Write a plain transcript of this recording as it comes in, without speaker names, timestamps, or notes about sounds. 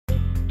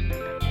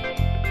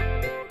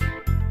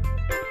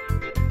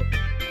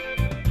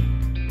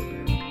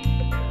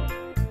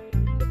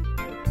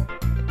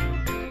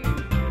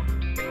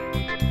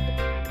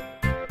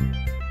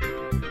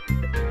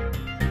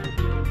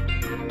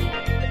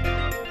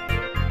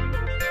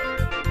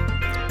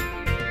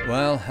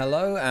Well,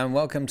 hello and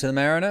welcome to the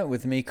Mariner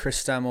with me, Chris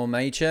Stanmore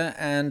Major,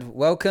 and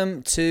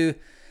welcome to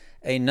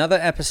another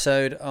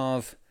episode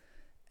of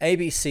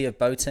ABC of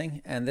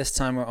Boating. And this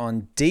time we're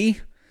on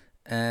D,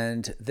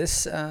 and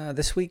this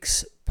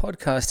week's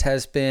podcast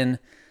has been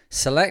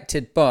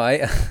selected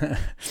by.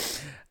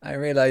 I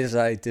realized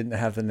I didn't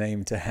have the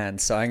name to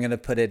hand, so I'm going to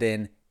put it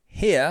in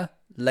here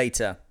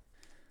later.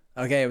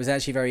 Okay, it was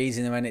actually very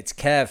easy when it's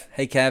Kev.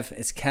 Hey Kev,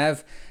 it's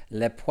Kev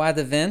Le Pois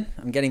de Vin.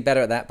 I'm getting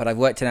better at that, but I've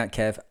worked it out,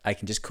 Kev. I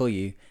can just call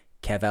you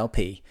Kev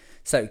LP.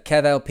 So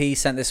Kev LP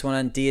sent this one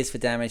on. D is for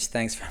damage.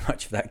 Thanks very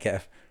much for that,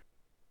 Kev.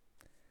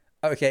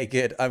 Okay,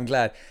 good. I'm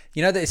glad.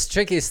 You know, it's the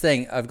trickiest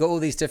thing. I've got all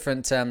these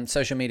different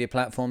social media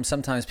platforms.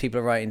 Sometimes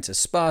people are writing to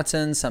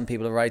Spartan. Some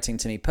people are writing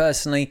to me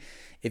personally.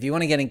 If you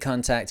want to get in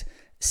contact,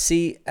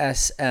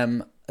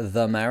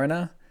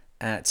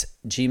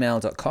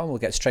 csmthemariner@gmail.com will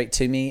get straight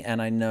to me,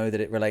 and I know that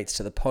it relates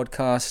to the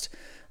podcast.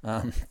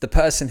 The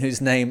person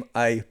whose name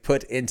I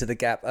put into the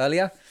gap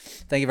earlier,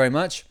 thank you very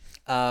much,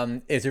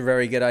 is a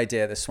very good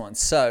idea, this one.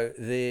 So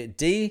the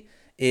D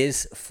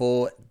is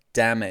for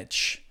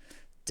damage.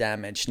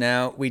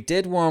 Now, we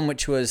did one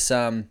which was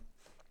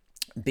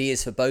B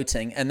is for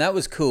boating, and that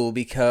was cool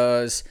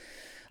because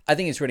I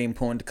think it's really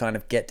important to kind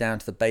of get down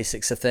to the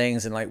basics of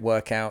things and like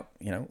work out,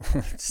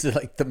 it's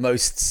like the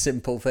most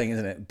simple thing,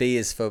 isn't it? B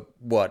is for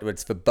what?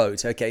 It's for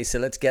boat. Okay, so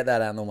let's get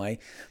that out of the way.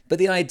 But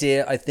the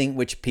idea, I think,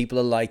 which people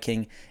are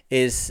liking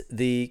is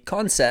the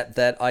concept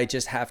that I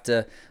just have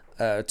to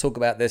talk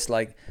about this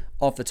like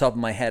off the top of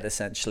my head,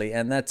 essentially.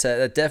 And that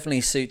definitely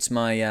suits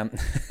my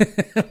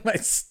my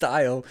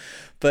style.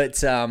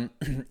 But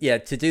yeah,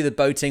 to do the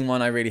boating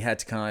one, I really had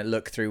to kind of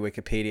look through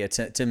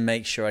Wikipedia to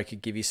make sure I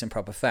could give you some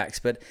proper facts.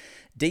 But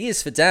D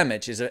is for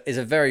damage is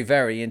a very,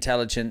 very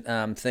intelligent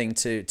thing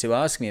to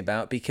ask me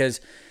about, because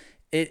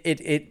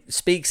it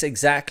speaks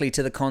exactly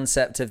to the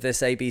concept of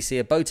this ABC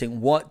of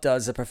boating. What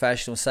does a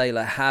professional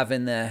sailor have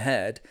in their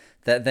head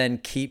that then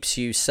keeps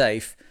you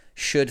safe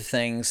should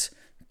things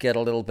get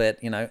a little bit,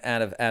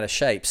 out of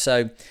shape?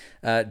 So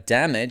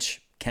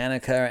damage can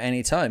occur at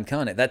any time,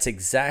 can't it? That's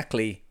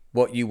exactly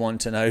what you want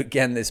to know.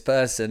 Again, this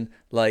person,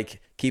 like,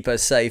 keep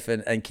us safe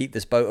and keep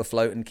this boat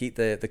afloat and keep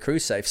the crew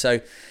safe. So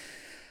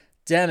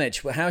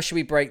damage, how should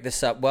we break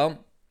this up?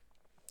 Well,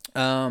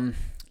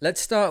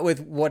 let's start with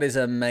what is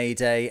a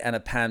mayday and a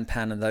pan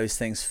and those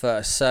things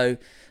first. So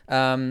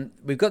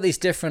we've got these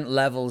different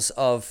levels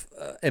of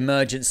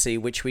emergency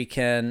which we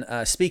can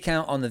speak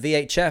out on the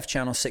VHF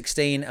channel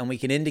 16, and we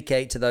can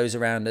indicate to those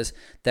around us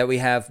that we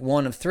have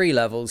one of three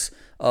levels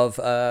of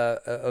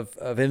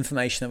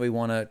information that we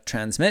want to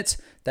transmit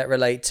that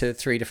relate to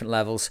three different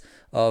levels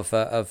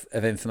of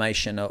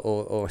information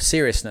or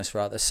seriousness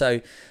rather.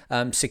 So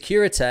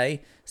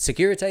security.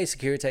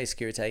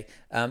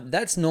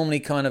 That's normally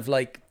kind of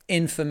like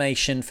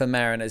information for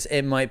mariners.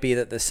 It might be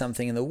that there's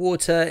something in the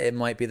water. It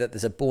might be that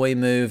there's a buoy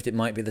moved. It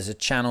might be there's a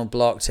channel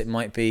blocked. It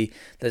might be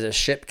there's a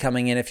ship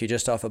coming in if you're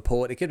just off a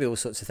port. It could be all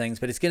sorts of things,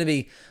 but it's going to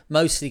be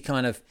mostly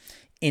kind of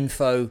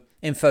info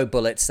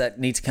bullets that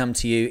need to come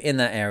to you in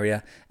that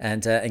area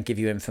and give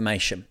you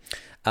information.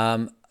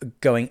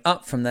 Going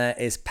up from there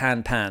is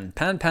pan. Pan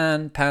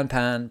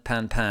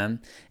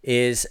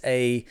is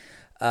a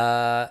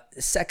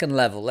second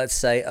level, let's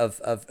say, of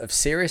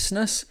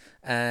seriousness,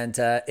 and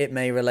it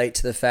may relate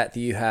to the fact that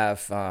you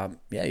have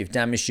you've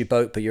damaged your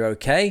boat but you're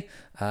okay,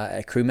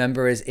 a crew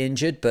member is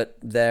injured but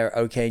they're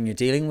okay and you're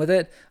dealing with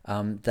it,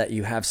 that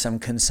you have some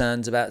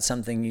concerns about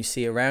something you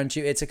see around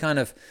you. It's a kind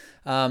of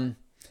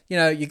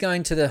you're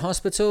going to the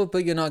hospital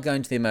but you're not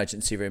going to the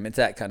emergency room. It's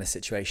that kind of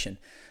situation.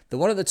 The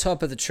one at the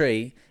top of the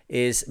tree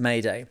is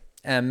mayday,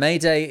 and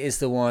mayday is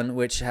the one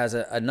which has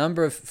a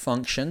number of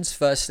functions.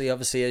 Firstly,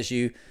 obviously, as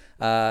you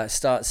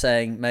start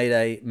saying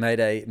mayday,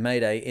 mayday,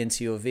 mayday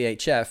into your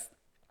VHF,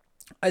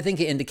 I think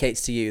it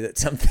indicates to you that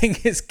something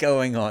is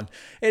going on.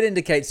 It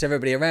indicates to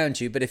everybody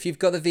around you, but if you've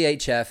got the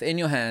VHF in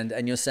your hand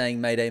and you're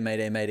saying mayday,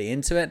 mayday, mayday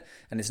into it,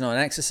 and it's not an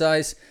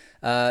exercise,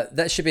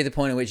 that should be the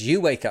point at which you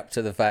wake up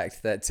to the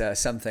fact that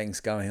something's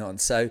going on.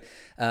 So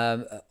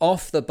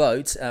off the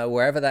boat,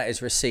 wherever that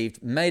is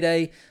received,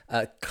 mayday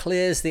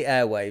clears the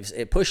airwaves.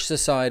 It pushes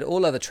aside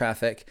all other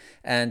traffic,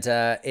 and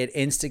it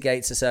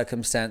instigates a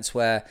circumstance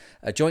where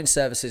a Joint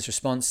Services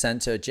Response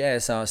Center,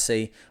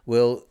 JSRC,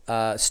 will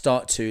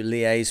start to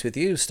liaise with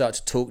you, start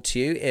to talk to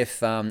you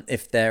if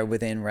they're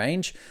within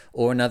range,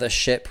 or another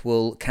ship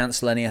will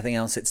cancel anything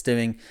else it's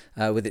doing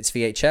with its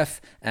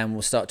VHF and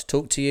will start to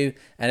talk to you,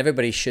 and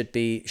everybody should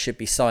be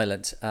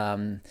silent.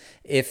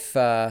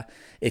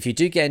 If you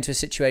do get into a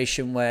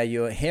situation where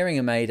you're hearing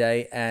a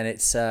mayday and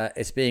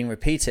it's being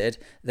repeated,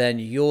 then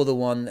you're the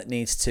one that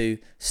needs to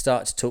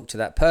start to talk to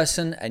that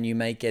person, and you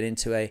may get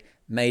into a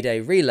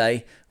mayday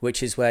relay,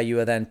 which is where you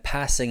are then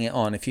passing it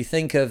on. If you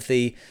think of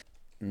the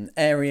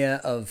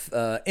area of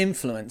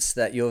influence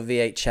that your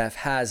VHF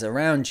has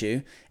around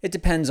you, it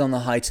depends on the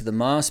height of the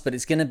mast, but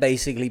it's going to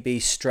basically be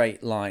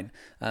straight line.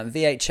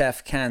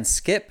 VHF can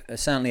skip,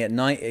 certainly at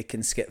night it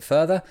can skip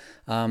further,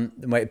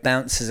 where it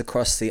bounces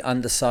across the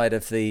underside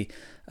of the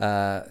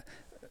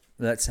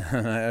let's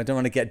I don't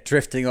want to get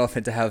drifting off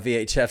into how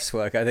VHFs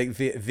work. I think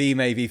V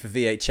may be for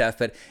VHF,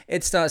 but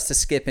it starts to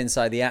skip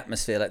inside the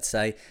atmosphere, let's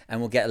say, and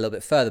we'll get a little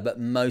bit further, but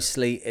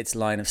mostly it's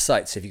line of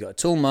sight. So if you've got a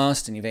tall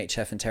mast and your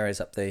VHF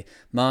interrogates up the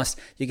mast,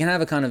 you can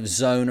have a kind of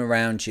zone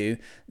around you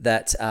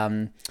that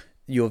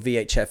your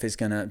VHF is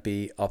going to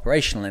be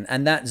operational in,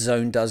 and that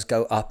zone does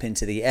go up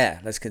into the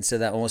air. Let's consider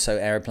that also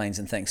airplanes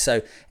and things.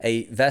 So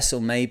a vessel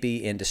may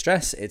be in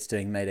distress, it's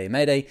doing Mayday,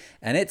 Mayday,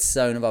 and its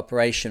zone of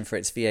operation for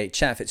its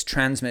VHF, its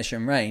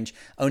transmission range,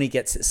 only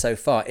gets it so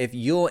far. If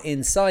you're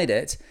inside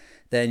it,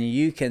 then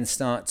you can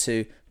start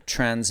to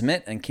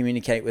transmit and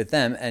communicate with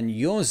them, and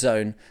your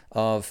zone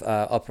of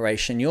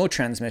operation, your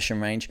transmission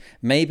range,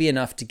 may be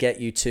enough to get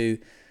you to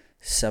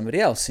somebody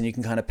else, and you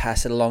can kind of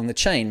pass it along the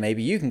chain.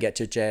 Maybe you can get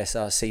to a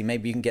JSRC,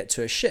 maybe you can get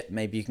to a ship,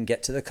 maybe you can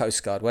get to the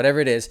Coast Guard, whatever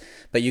it is,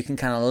 but you can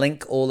kind of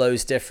link all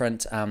those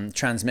different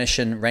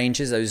transmission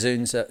ranges, those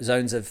zones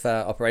of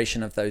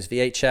operation of those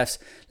VHFs,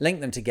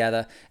 link them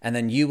together, and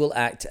then you will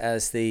act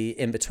as the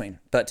in-between.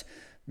 But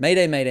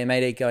Mayday, Mayday,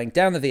 Mayday, going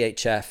down the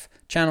VHF,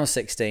 channel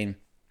 16,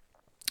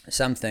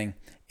 something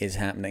is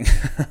happening.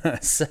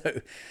 So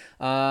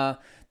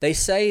they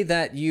say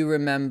that you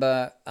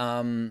remember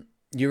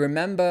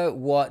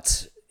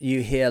what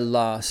you hear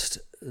last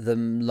the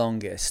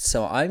longest.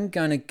 So I'm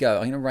going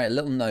to write a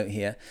little note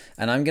here,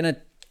 and I'm going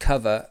to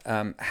cover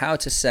how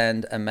to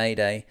send a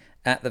Mayday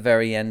at the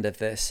very end of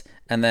this.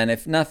 And then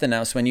if nothing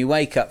else, when you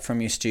wake up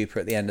from your stupor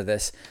at the end of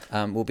this,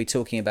 we'll be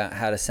talking about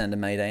how to send a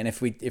Mayday. And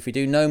if we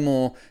do no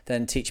more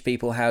than teach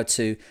people how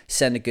to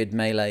send a good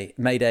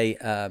Mayday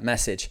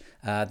message,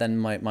 then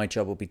my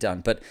job will be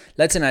done. But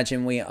let's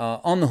imagine we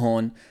are on the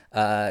horn,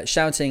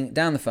 shouting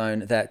down the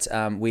phone that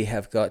we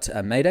have got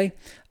a Mayday.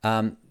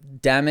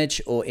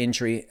 Damage or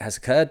injury has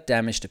occurred,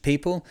 damage to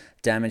people,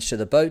 damage to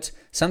the boat.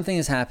 Something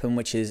has happened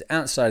which is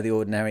outside of the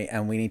ordinary,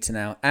 and we need to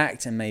now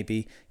act and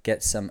maybe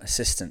get some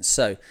assistance.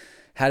 So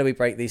how do we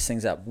break these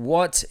things up?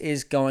 What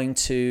is going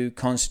to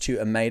constitute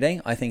a Mayday?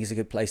 I think is a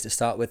good place to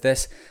start with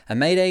this. A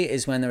Mayday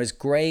is when there is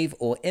grave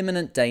or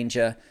imminent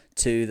danger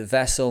to the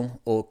vessel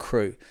or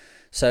crew.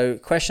 So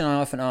question I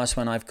often ask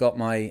when I've got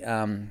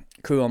my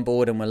crew on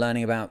board and we're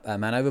learning about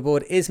man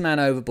overboard, is man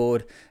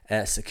overboard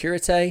a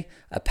security,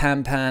 a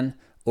pan,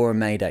 or a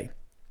Mayday?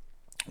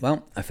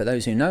 Well, for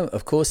those who know,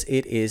 of course,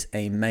 it is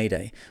a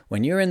Mayday.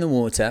 When you're in the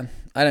water,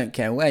 I don't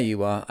care where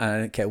you are, and I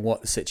don't care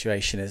what the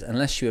situation is,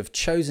 unless you have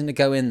chosen to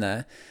go in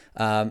there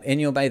in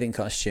your bathing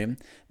costume,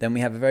 then we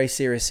have a very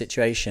serious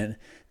situation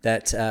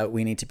that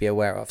we need to be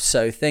aware of.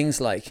 So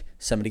things like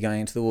somebody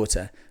going into the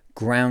water,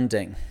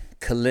 grounding,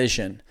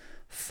 collision,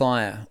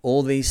 fire,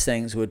 all these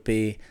things would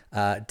be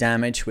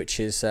damage,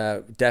 which is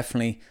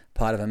definitely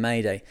part of a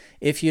Mayday.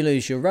 If you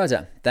lose your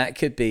rudder, that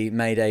could be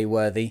Mayday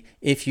worthy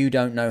if you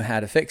don't know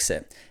how to fix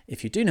it.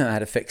 If you do know how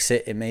to fix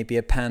it, it may be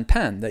a pan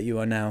that you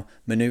are now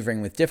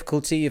maneuvering with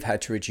difficulty, you've had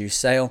to reduce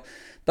sail.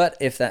 But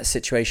if that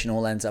situation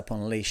all ends up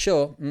on a lee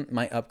shore,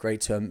 might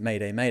upgrade to a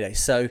Mayday.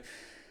 So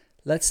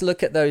let's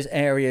look at those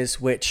areas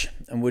which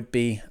would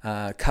be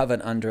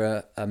covered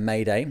under a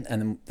Mayday,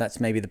 and that's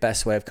maybe the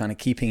best way of kind of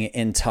keeping it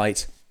in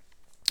tight.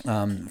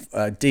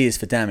 D is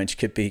for damage,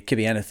 could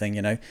be anything,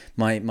 you know.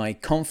 My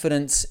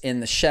confidence in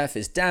the chef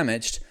is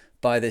damaged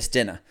by this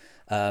dinner.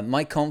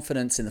 My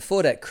confidence in the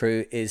foredeck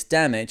crew is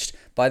damaged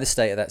by the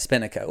state of that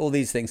spinnaker. All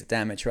these things are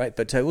damaged, right?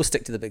 But we'll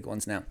stick to the big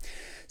ones now.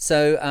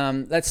 So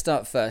let's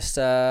start first.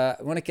 I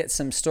want to get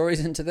some stories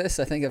into this.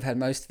 I think I've had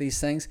most of these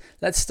things.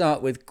 Let's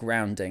start with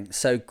grounding.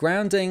 So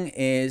grounding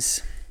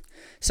is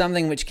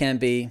something which can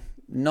be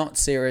not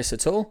serious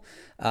at all.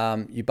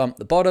 You bump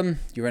the bottom,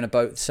 you're in a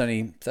boat that's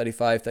only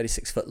 35,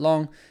 36 foot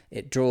long.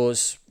 It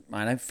draws,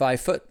 5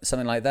 foot,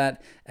 something like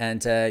that.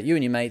 And you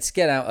and your mates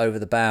get out over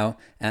the bow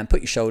and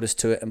put your shoulders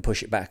to it and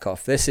push it back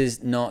off. This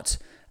is not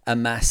a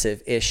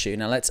massive issue.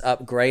 Now let's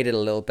upgrade it a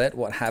little bit.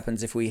 What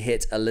happens if we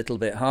hit a little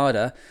bit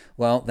harder?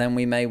 Well, then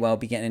we may well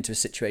be getting into a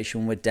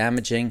situation where we're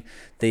damaging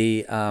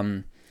the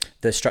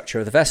structure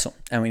of the vessel,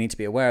 and we need to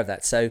be aware of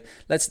that. So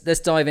let's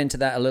dive into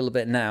that a little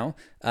bit now.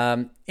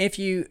 If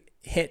you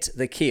hit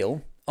the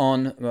keel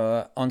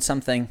on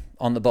something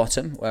on the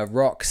bottom,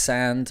 rock,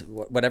 sand,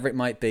 whatever it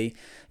might be,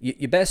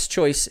 your best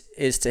choice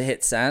is to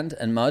hit sand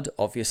and mud,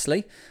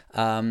 obviously.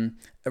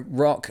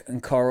 Rock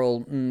and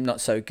coral, not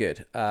so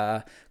good.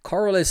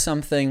 Coral is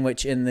something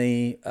which in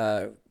the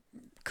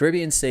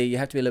Caribbean Sea you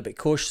have to be a little bit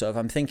cautious of.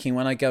 I'm thinking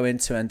when I go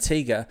into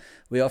Antigua,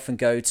 we often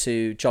go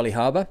to Jolly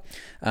Harbour,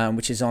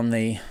 which is on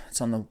the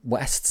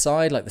west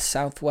side, like the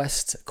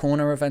southwest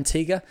corner of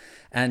Antigua,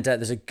 and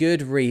there's a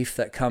good reef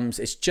that comes.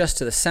 It's just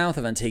to the south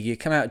of Antigua. You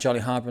come out of Jolly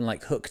Harbour and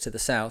like hook to the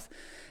south,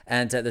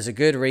 and there's a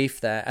good reef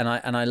there. And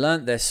I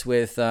learnt this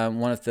with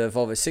one of the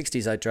Volvo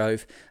 60s I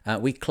drove.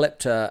 We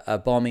clipped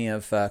a bommy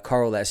of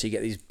coral there, so you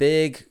get these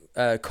big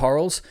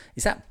corals.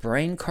 Is that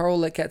brain coral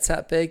that gets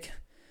that big?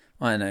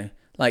 I don't know,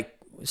 like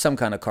some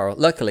kind of coral.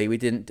 Luckily, we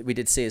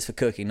did sea as for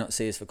cooking, not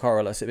sea as for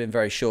coral, so it's been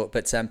very short.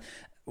 But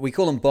we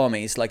call them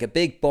bommies, like a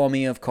big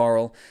bommie of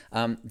coral.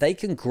 They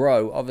can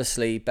grow,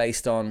 obviously,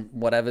 based on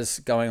whatever's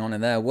going on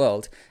in their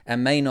world,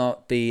 and may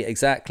not be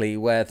exactly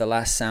where the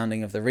last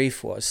sounding of the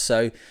reef was.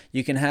 So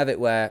you can have it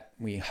where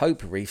we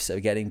hope reefs are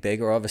getting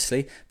bigger,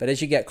 obviously, but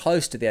as you get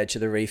close to the edge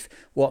of the reef,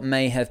 what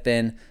may have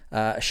been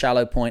a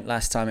shallow point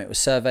last time it was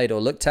surveyed or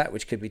looked at,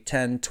 which could be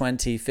 10,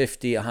 20,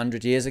 50,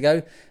 100 years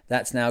ago,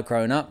 that's now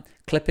grown up.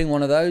 Clipping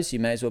one of those, you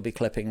may as well be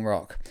clipping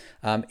rock.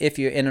 If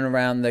you're in and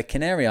around the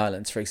Canary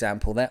Islands, for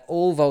example, they're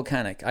all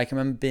volcanic. I can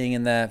remember being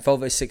in there,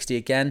 Volvo 60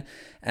 again,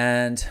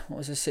 and what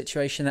was the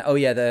situation there? Oh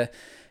yeah,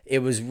 it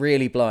was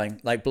really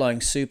blowing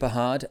super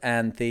hard,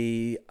 and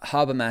the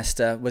harbour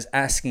master was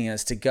asking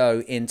us to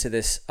go into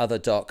this other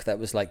dock that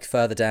was like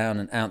further down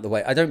and out the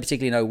way. I don't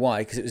particularly know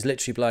why, because it was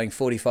literally blowing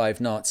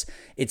 45 knots.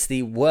 It's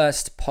the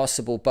worst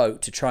possible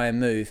boat to try and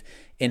move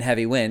in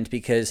heavy wind,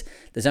 because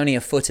there's only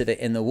a foot of it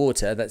in the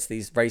water. That's,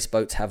 these race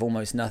boats have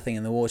almost nothing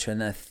in the water, and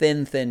they're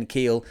thin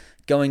keel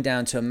going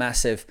down to a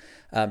massive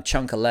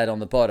chunk of lead on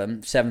the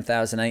bottom,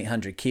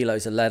 7,800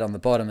 kilos of lead on the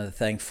bottom of the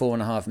thing,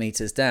 4.5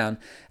 meters down,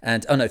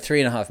 and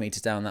 3.5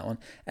 meters down, that one.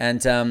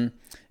 And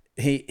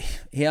he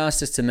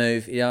asked us to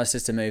move. I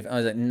was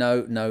like,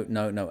 no.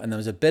 And there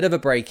was a bit of a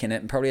break in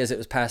it, and probably as it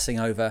was passing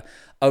over,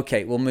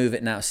 okay, we'll move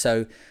it now.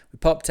 So we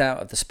popped out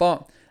of the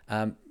spot.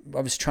 I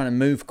was trying to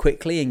move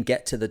quickly and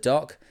get to the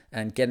dock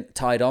and get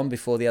tied on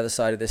before the other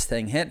side of this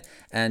thing hit.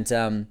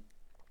 And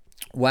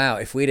wow,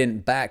 if we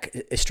didn't back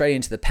straight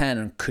into the pan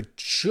and could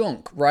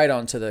chunk right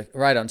onto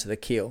the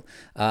keel,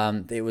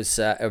 it was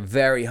a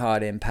very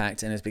hard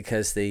impact, and it's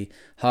because the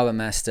harbour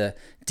master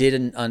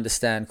didn't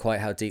understand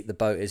quite how deep the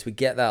boat is. We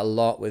get that a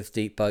lot with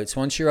deep boats.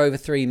 Once you're over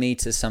 3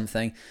 meters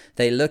something,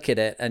 they look at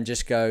it and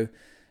just go,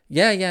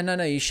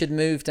 no, you should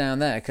move down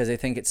there, because they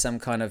think it's some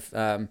kind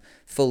of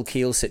full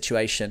keel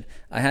situation.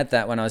 I had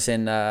that when I was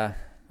in, where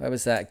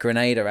was that?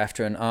 Grenada,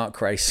 after an arc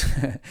race.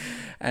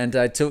 And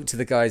I talked to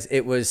the guys.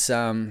 It was,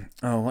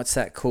 what's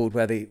that called,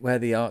 where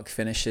the arc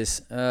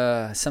finishes?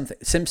 Something,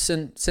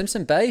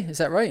 Simpson Bay, is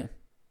that right?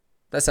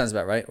 That sounds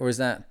about right. Or is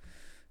that,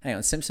 hang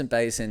on, Simpson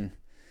Bay's in,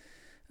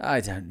 I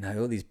don't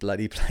know, all these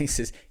bloody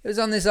places. It was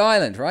on this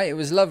island, right? It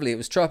was lovely. It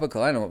was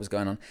tropical. I don't know what was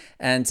going on.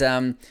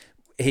 And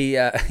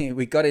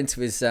we got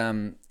into his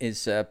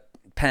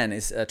pen,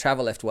 his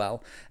travel lift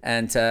well,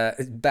 and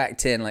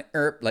backed in,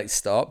 like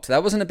stopped.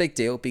 That wasn't a big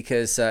deal,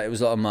 because it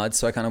was a lot of mud,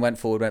 so I kind of went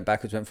forward, went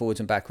backwards, went forwards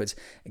and backwards.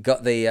 It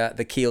got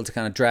the keel to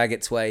kind of drag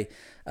its way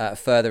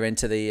further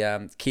into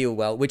the keel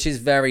well, which is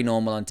very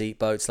normal on deep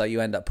boats. Like, you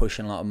end up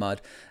pushing a lot of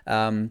mud.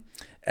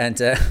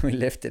 And we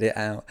lifted it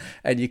out,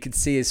 and you could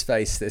see his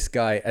face, this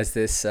guy, as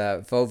this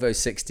Volvo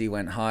 60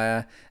 went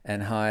higher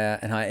and higher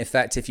and higher. In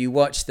fact, if you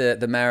watch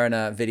the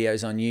Mariner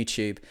videos on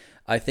YouTube,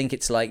 I think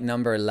it's like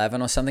number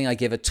 11 or something, I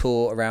give a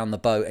tour around the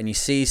boat, and you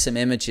see some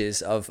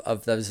images of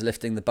those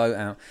lifting the boat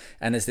out,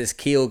 and as this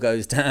keel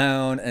goes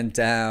down and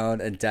down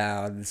and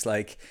down, it's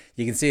like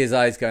you can see his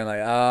eyes going like,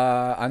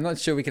 I'm not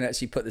sure we can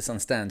actually put this on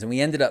stands. And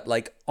we ended up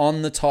like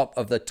on the top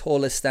of the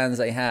tallest stands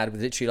they had,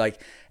 with literally like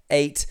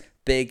 8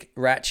 big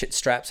ratchet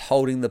straps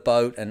holding the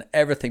boat and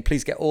everything.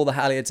 Please get all the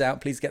halyards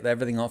out, please get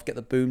everything off, get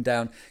the boom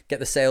down, get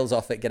the sails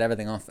off it, get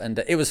everything off. And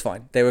it was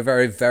fine. They were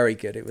very, very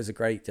good. It was a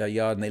great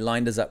yard, and they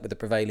lined us up with the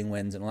prevailing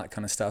winds and all that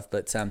kind of stuff.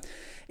 But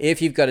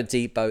if you've got a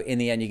deep boat, in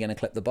the end, you're going to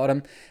clip the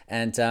bottom.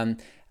 And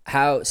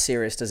how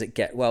serious does it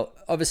get? Well,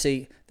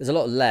 obviously there's a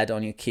lot of lead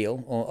on your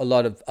keel, or a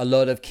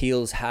lot of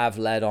keels have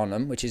lead on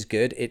them, which is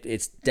good.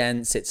 It's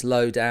dense, it's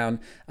low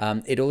down.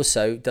 It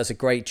also does a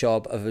great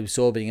job of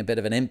absorbing a bit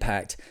of an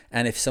impact.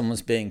 And if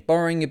someone's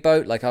borrowing your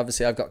boat, like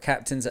obviously I've got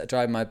captains that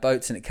drive my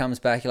boats, and it comes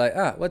back, you're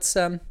like, what's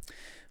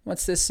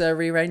this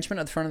rearrangement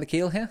at the front of the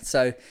keel here?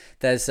 So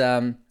there's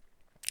and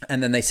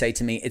then they say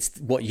to me, it's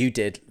what you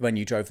did when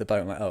you drove the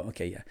boat. I'm like, oh,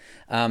 okay,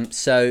 yeah.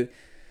 So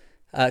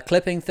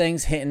clipping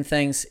things, hitting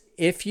things.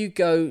 If you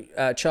go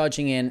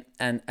charging in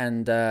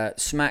and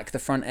smack the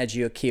front edge of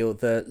your keel,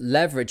 the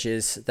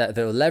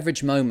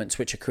leverage moments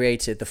which are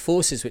created, the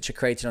forces which are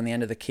created on the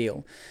end of the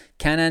keel,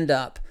 can end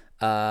up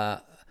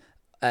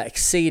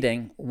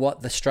exceeding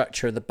what the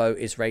structure of the boat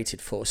is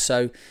rated for.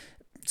 So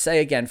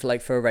say again,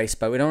 for a race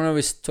boat, we don't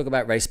always talk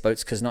about race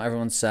boats, because not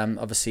everyone's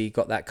obviously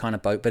got that kind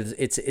of boat, but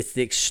it's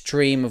the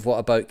extreme of what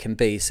a boat can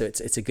be. So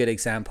it's a good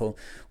example.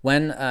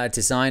 When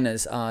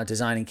designers are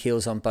designing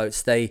keels on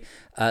boats, they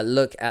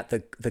look at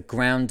the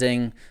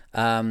grounding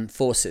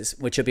forces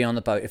which will be on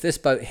the boat. If this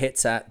boat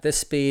hits at this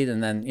speed,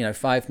 and then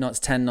 5 knots,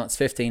 10 knots,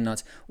 15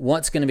 knots,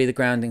 what's going to be the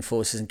grounding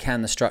forces, and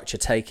can the structure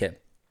take it?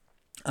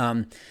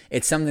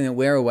 It's something that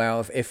we're aware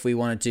of if we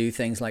want to do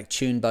things like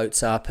tune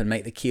boats up and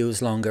make the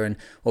keels longer, and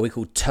what we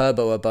call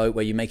turbo a boat,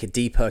 where you make a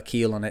deeper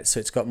keel on it so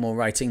it's got more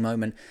righting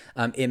moment.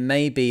 It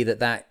may be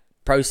that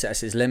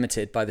process is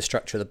limited by the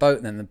structure of the boat,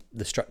 and then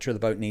the structure of the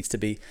boat needs to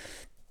be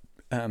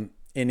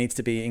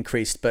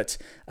increased. But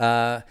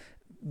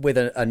with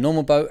a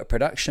normal boat, a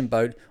production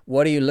boat,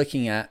 what are you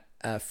looking at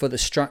for the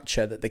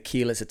structure that the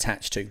keel is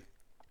attached to?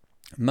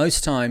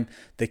 Most time,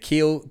 the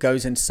keel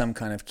goes into some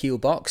kind of keel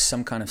box,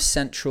 some kind of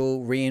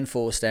central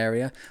reinforced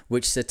area,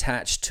 which is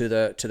attached to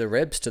the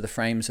ribs, to the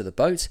frames of the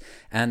boat,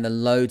 and the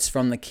loads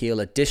from the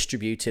keel are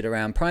distributed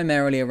around,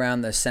 primarily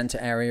around the center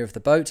area of the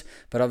boat,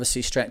 but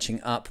obviously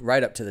stretching up,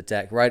 right up to the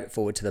deck, right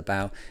forward to the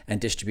bow, and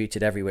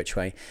distributed every which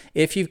way.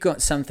 If you've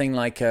got something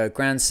like a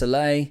Grand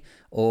Soleil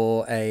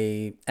or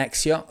a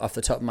X-Yacht, off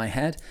the top of my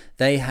head,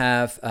 they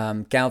have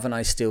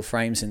galvanized steel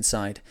frames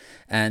inside,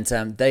 and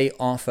they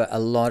offer a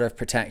lot of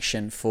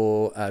protection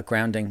for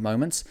grounding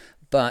moments,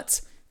 but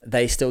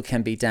they still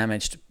can be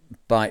damaged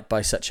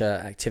by such a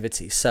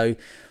activity. So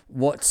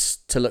what's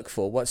to look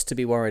for? What's to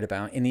be worried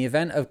about? In the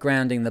event of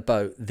grounding the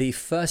boat, the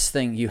first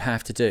thing you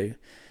have to do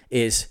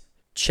is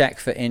check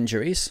for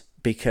injuries,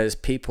 because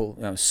people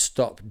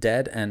stop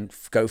dead and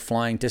go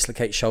flying,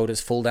 dislocate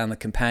shoulders, fall down the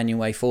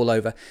companionway, fall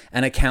over,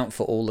 and account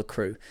for all the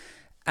crew.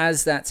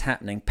 As that's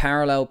happening,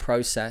 parallel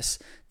process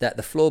that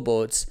the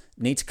floorboards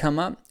need to come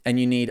up, and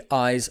you need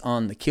eyes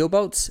on the keel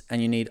bolts,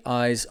 and you need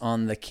eyes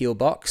on the keel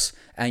box,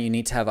 and you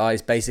need to have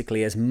eyes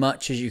basically as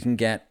much as you can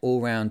get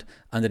all round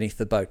underneath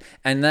the boat.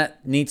 And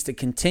that needs to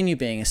continue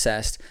being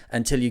assessed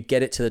until you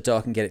get it to the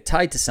dock and get it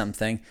tied to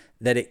something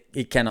that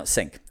it cannot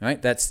sink,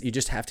 right? You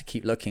just have to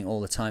keep looking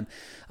all the time.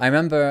 I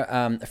remember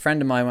a friend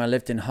of mine when I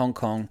lived in Hong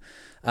Kong,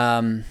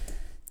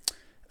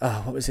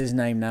 what was his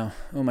name now?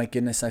 Oh my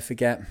goodness, I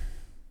forget.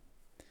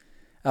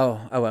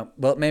 Well,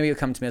 maybe it'll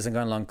come to me as I'm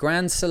going along.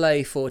 Grand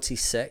Soleil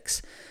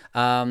 46,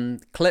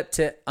 clipped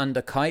it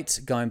under kite,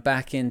 going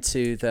back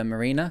into the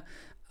marina.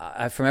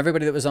 From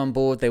everybody that was on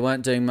board, they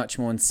weren't doing much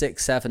more than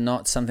 6-7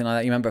 knots, something like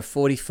that. You remember a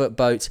 40-foot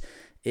boat,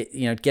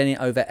 getting it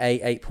over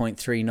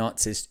 8.3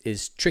 knots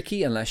is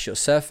tricky unless you're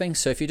surfing.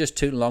 So if you're just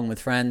tooting along with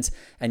friends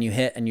and you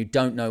hit and you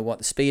don't know what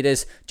the speed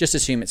is, just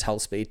assume it's hull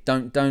speed.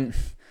 Don't.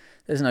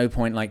 There's no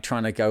point like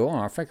trying to go,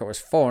 I think it was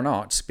 4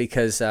 knots,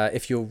 because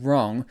if you're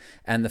wrong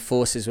and the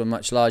forces were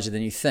much larger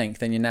than you think,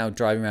 then you're now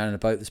driving around in a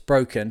boat that's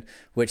broken,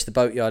 which the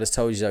boatyard has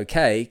told you is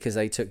okay because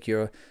they took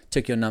your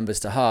numbers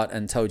to heart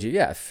and told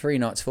you, 3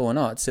 knots, 4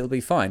 knots, it'll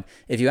be fine.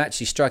 If you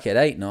actually struck it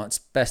 8 knots,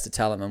 best to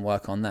tell them and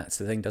work on that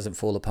so the thing doesn't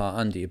fall apart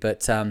under you.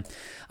 But I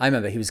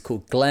remember he was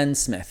called Glenn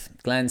Smith,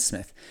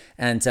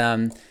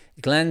 and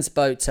Glenn's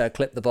boat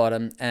clipped the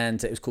bottom,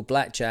 and it was called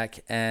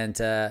Blackjack,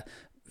 and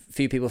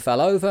few people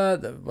fell over.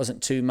 There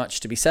wasn't too much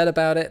to be said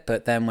about it,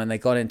 but then when they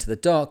got into the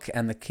dock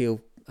and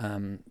the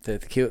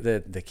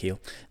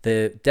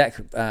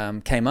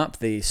deck came up,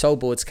 the sole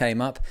boards came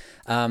up,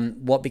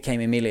 what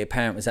became immediately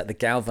apparent was that the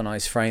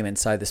galvanized frame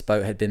inside this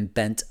boat had been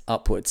bent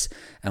upwards.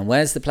 And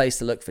where's the place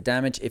to look for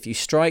damage? If you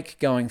strike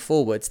going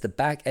forwards, the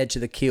back edge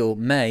of the keel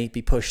may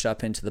be pushed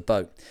up into the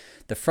boat.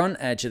 The front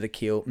edge of the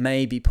keel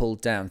may be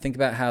pulled down. Think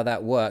about how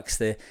that works.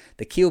 The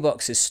keel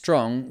box is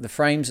strong, the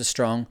frames are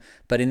strong,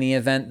 but in the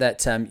event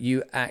that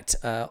you act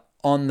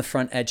on the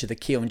front edge of the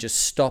keel and just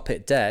stop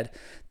it dead,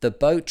 the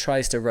boat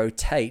tries to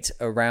rotate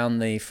around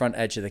the front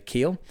edge of the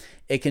keel.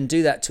 It can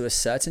do that to a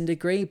certain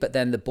degree, but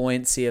then the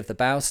buoyancy of the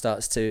bow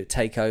starts to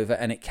take over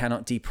and it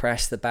cannot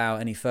depress the bow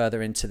any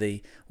further into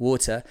the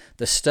water.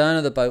 The stern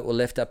of the boat will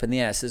lift up in the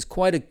air. So there's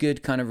quite a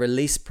good kind of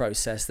release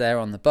process there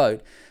on the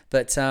boat.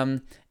 But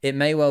it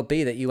may well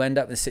be that you end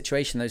up in a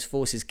situation those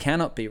forces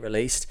cannot be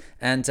released,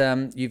 and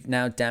you've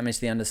now damaged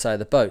the underside of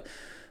the boat.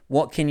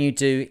 What can you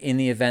do in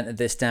the event that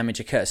this damage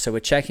occurs? So we're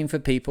checking for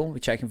people. We're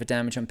checking for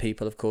damage on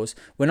people, of course.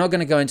 We're not going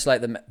to go into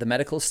like the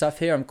medical stuff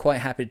here. I'm quite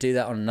happy to do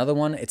that on another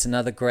one. It's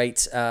another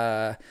great,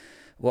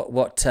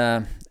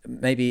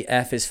 maybe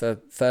F is for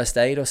first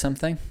aid or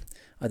something.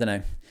 I don't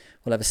know.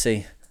 We'll have a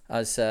see.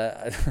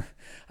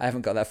 I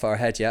haven't got that far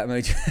ahead yet.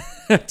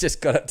 I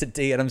just got up to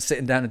D and I'm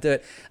sitting down to do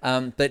it.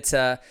 But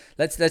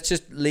let's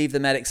just leave the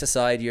medics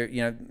aside.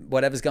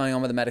 Whatever's going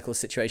on with the medical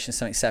situation is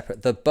something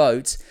separate. The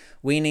boat,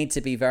 we need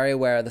to be very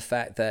aware of the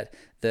fact that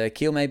the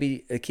keel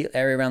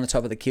area around the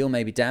top of the keel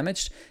may be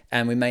damaged,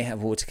 and we may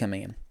have water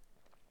coming in.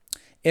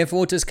 If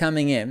water's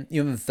coming in,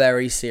 you have a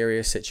very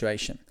serious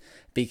situation,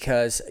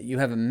 because you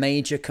have a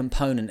major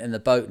component in the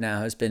boat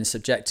now has been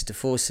subjected to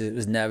forces it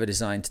was never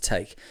designed to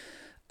take.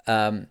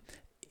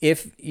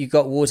 If you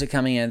got water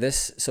coming in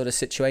this sort of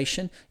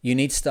situation, you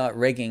need to start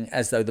rigging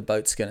as though the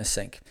boat's going to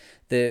sink.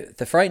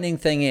 The frightening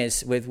thing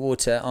is with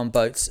water on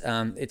boats,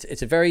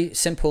 it's a very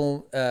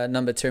simple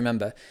number to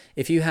remember.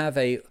 If you have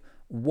a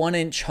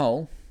 1-inch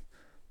hole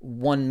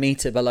 1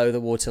 meter below the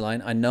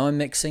waterline, I know I'm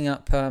mixing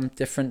up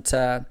different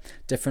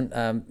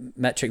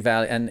metric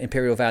value and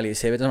imperial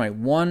values here, but don't worry,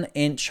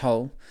 1-inch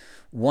hole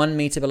 1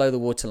 meter below the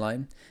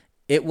waterline,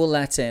 it will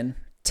let in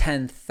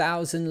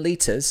 10,000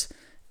 liters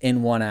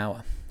in 1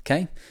 hour.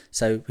 Okay,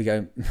 so we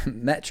go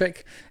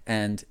metric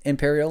and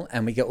imperial,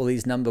 and we get all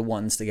these number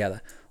ones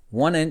together.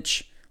 1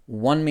 inch,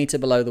 1 meter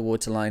below the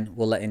waterline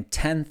will let in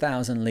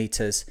 10,000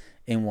 liters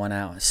in 1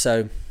 hour.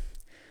 So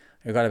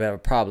we've got a bit of a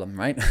problem,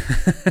 right?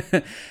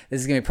 This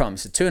is going to be a problem.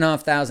 So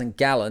 2,500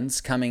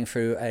 gallons coming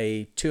through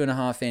a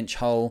 2.5-inch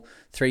hole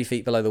 3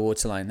 feet below the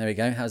waterline. There we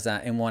go. How's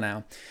that in 1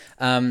 hour?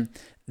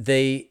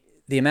 The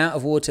amount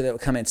of water that will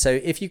come in. So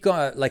if you've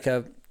got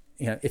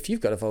if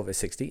you've got a Volvo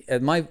 60,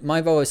 my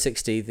Volvo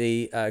 60,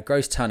 the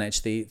gross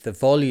tonnage, the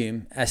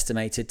volume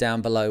estimated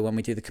down below when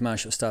we do the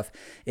commercial stuff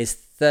is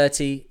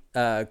 30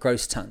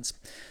 gross tons.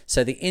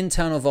 So the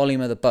internal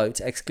volume of the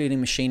boat, excluding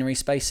machinery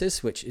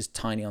spaces, which is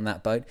tiny on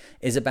that boat,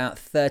 is about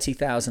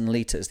 30,000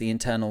 litres, the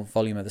internal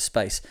volume of the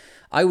space.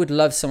 I would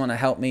love someone to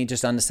help me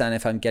just understand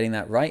if I'm getting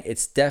that right.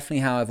 It's definitely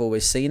how I've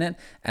always seen it.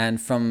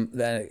 And from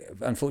the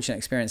unfortunate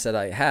experience that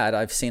I had,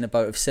 I've seen a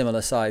boat of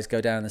similar size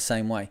go down the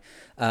same way.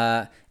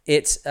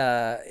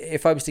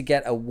 If I was to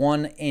get a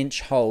 1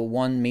 inch hole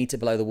 1 meter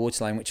below the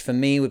waterline, which for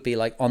me would be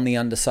like on the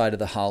underside of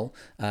the hull,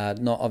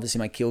 not obviously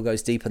my keel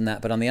goes deeper than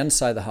that, but on the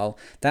underside of the hull,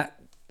 that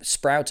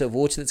sprout of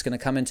water that's going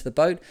to come into the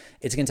boat,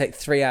 it's going to take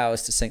 3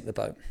 hours to sink the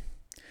boat.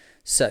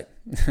 So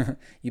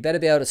you better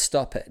be able to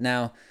stop it.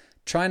 Now,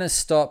 trying to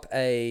stop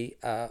a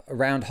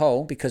round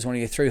hole because one of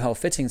your through hole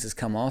fittings has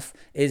come off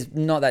is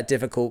not that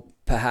difficult,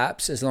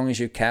 perhaps, as long as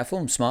you're careful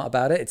and smart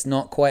about it. It's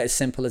not quite as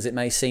simple as it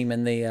may seem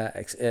in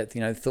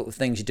the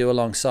things you do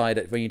alongside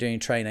it when you're doing your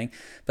training,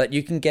 but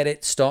you can get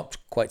it stopped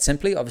quite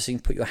simply. Obviously, you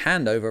can put your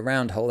hand over a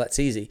round hole. That's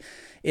easy.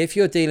 If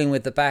you're dealing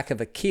with the back of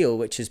a keel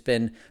which has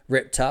been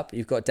ripped up,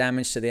 you've got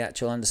damage to the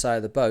actual underside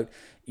of the boat,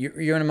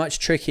 you're in a much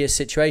trickier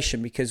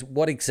situation because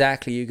what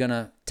exactly are you going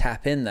to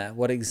tap in there?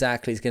 What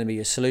exactly is going to be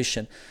your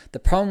solution? The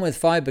problem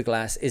with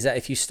fiberglass is that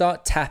if you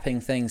start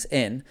tapping things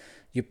in,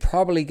 you're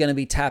probably going to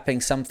be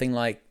tapping something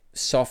like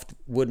soft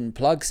wooden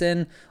plugs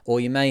in, or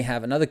you may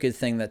have another good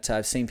thing that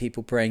I've seen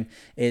people bring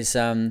is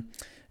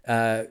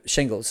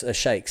shingles,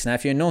 shakes. Now,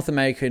 if you're in North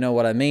America, you know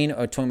what I mean.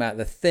 I'm talking about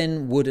the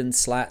thin wooden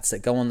slats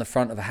that go on the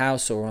front of a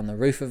house or on the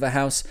roof of a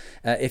house.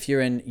 If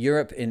you're in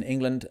Europe, in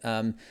England,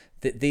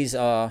 these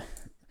are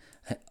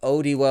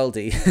oldie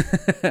worldy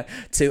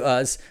to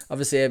us.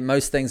 Obviously,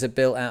 most things are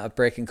built out of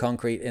brick and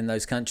concrete in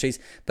those countries,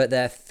 but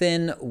they're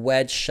thin,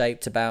 wedge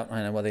shaped, about, I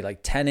don't know, what are they,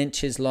 like 10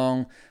 inches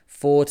long,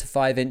 4 to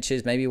 5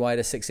 inches, maybe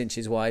wider, 6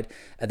 inches wide.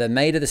 They're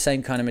made of the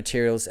same kind of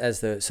materials as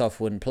the soft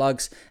wooden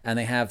plugs, and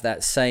they have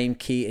that same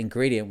key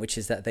ingredient, which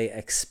is that they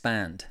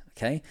expand.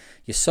 Okay,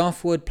 your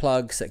softwood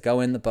plugs that go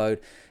in the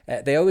boat,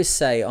 they always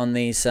say on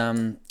these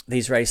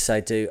races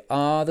I do,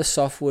 are the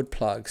softwood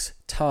plugs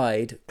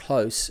tied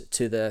close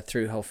to the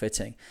through-hole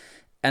fitting?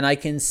 And I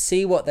can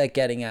see what they're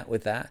getting at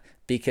with that,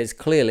 because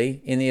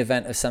clearly in the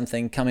event of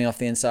something coming off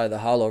the inside of the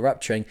hull or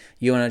rupturing,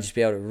 you want to just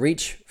be able to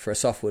reach for a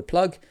softwood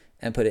plug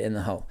and put it in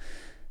the hole.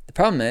 The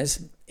problem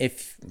is,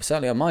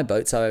 certainly on my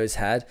boats I always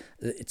had,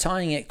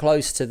 tying it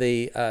close to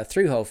the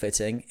through-hole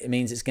fitting, it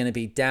means it's going to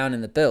be down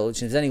in the bilge.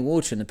 If there's any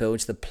water in the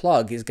bilge, the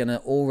plug is going to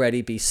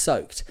already be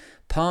soaked.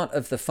 Part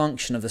of the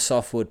function of the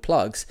softwood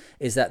plugs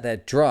is that they're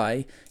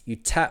dry. You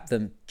tap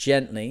them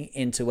gently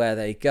into where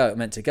they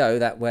meant to go,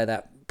 where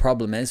that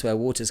problem is, where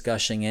water's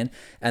gushing in,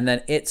 and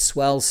then it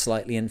swells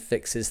slightly and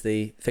fixes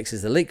the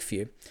leak for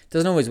you. It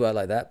doesn't always work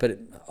like that, but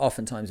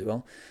oftentimes it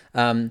will.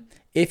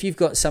 If you've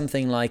got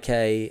something like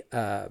a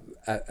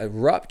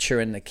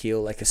rupture in the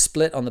keel, like a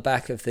split on the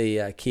back of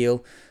the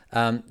keel,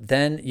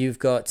 then you've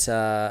got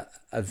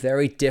a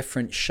very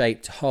different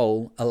shaped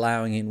hole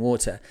allowing in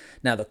water.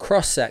 Now, the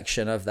cross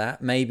section of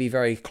that may be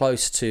very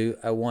close to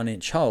a 1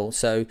 inch hole.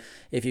 So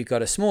if you've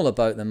got a smaller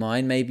boat than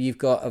mine, maybe you've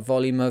got a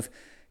volume of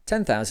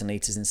 10,000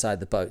 litres inside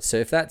the boat. So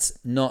if that's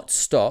not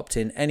stopped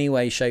in any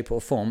way, shape or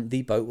form,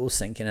 the boat will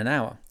sink in an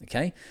hour.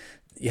 Okay,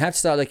 you have to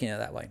start looking at it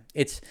that way.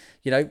 It's,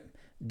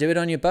 do it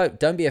on your boat.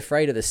 Don't be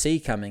afraid of the sea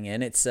coming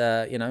in. It's,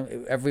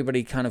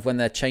 everybody kind of, when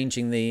they're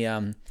changing the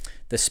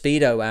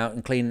Speedo out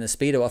and cleaning the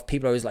Speedo off,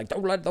 people are always like,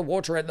 don't let the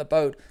water in the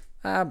boat.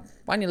 Why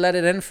don't you let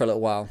it in for a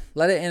little while?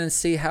 Let it in and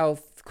see how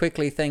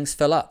quickly things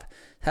fill up.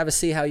 Have a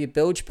see how your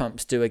bilge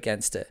pumps do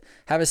against it.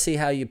 Have a see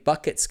how your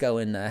buckets go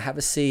in there. Have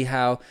a see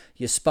how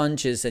your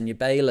sponges and your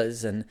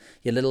bailers and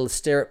your little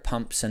stirrup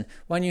pumps, and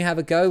when you have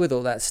a go with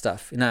all that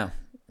stuff. Now,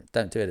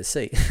 don't do it at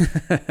sea.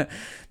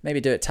 Maybe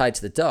do it tied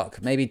to the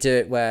dock. Maybe do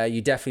it where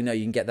you definitely know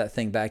you can get that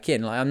thing back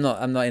in. Like, I'm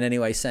not in any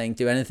way saying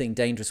do anything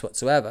dangerous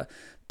whatsoever,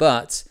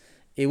 but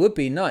it would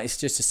be nice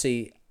just to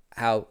see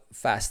how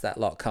fast that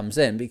lot comes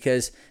in,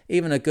 because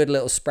even a good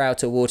little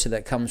sprout of water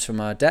that comes from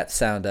our depth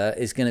sounder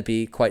is going to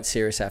be quite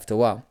serious after a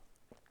while.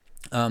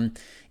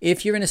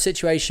 If you're in a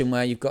situation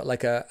where you've got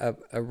like a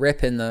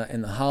rip in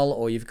the hull,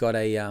 or you've got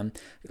a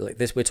like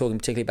this, we're talking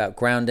particularly about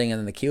grounding and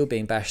then the keel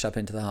being bashed up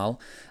into the hull,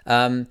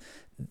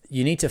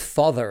 you need to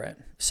fother it.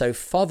 So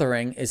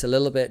fothering is a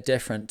little bit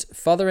different.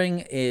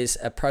 Fothering is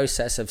a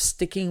process of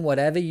sticking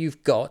whatever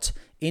you've got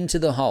into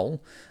the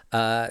hole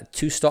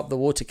to stop the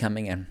water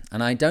coming in.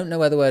 And I don't know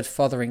where the word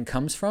fothering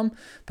comes from,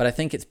 but I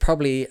think it's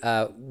probably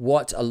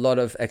what a lot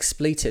of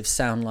expletives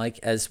sound like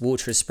as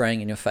water is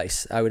spraying in your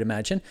face, I would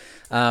imagine.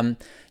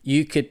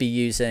 You could be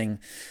using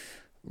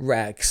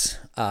rags,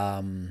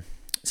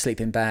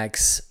 sleeping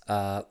bags,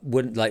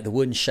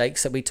 wooden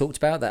shakes that we talked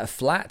about that are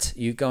flat.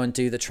 You go and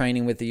do the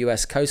training with the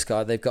US Coast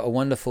Guard. They've got a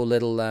wonderful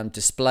little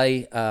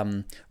display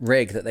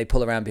rig that they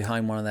pull around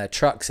behind one of their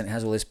trucks, and it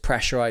has all this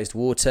pressurized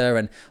water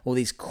and all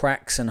these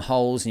cracks and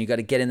holes, and you got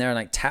to get in there and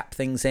like tap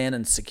things in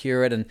and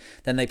secure it, and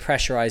then they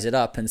pressurize it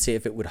up and see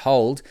if it would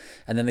hold,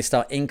 and then they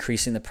start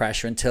increasing the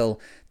pressure until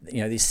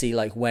they see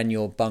like when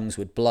your bungs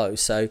would blow.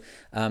 So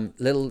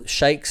little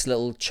shakes,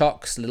 little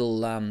chocks,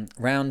 little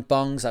round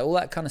bungs, all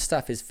that kind of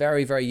stuff is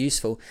very, very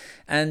useful.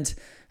 And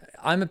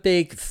I'm a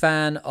big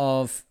fan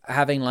of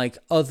having like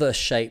other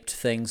shaped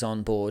things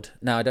on board.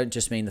 Now, I don't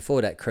just mean the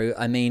foredeck crew.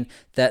 I mean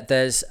that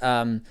there's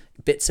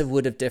bits of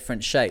wood of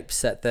different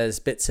shapes, that there's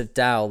bits of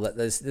dowel, that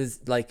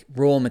there's like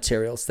raw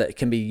materials that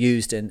can be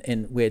used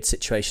in weird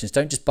situations.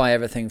 Don't just buy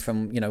everything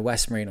from,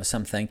 West Marine or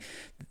something.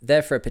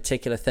 They're for a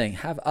particular thing.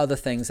 Have other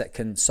things that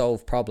can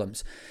solve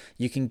problems.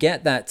 You can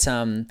get that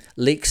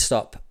leak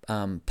stop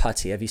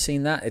putty. Have you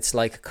seen that? It's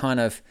kind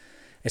of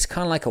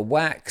like a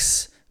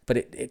wax, but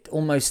it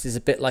almost is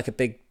a bit like a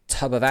big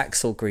tub of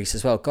axle grease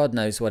as well. God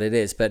knows what it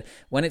is, but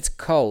when it's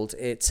cold,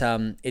 it's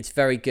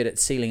very good at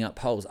sealing up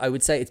holes. I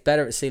would say it's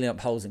better at sealing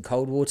up holes in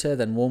cold water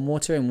than warm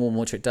water. In warm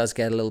water, it does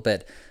get a little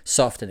bit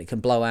soft and it can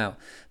blow out.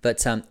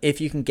 But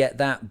if you can get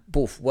that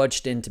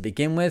wedged in to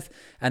begin with,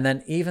 and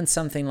then even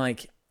something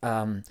like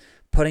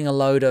putting a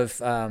load of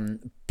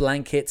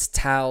blankets,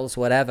 towels,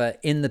 whatever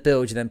in the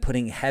bilge, and then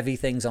putting heavy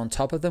things on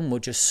top of them will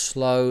just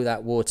slow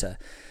that water,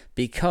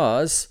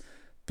 because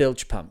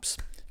bilge pumps.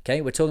 Okay,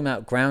 we're talking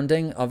about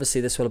grounding. Obviously,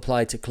 this will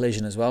apply to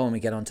collision as well when we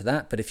get onto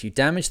that. But if you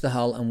damage the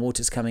hull and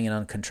water's coming in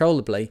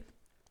uncontrollably,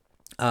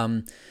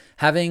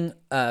 having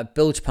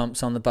bilge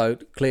pumps on the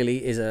boat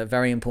clearly is a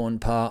very important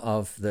part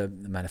of the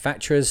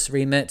manufacturer's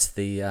remit,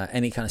 the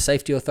any kind of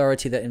safety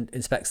authority that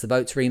inspects the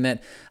boat's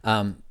remit.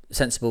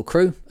 Sensible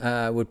crew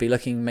would be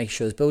looking, make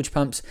sure there's bilge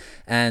pumps,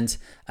 and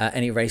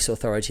any race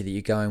authority that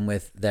you're going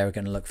with, they're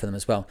going to look for them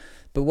as well.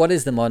 But what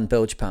is the modern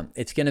bilge pump?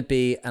 It's going to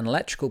be an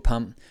electrical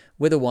pump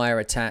with a wire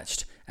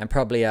attached, and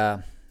probably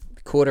a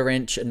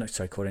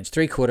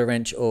 3/4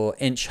 inch or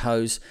inch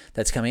hose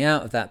that's coming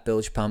out of that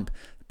bilge pump,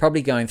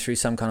 probably going through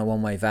some kind of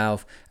one-way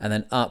valve, and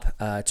then up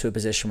to a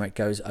position where it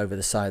goes over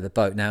the side of the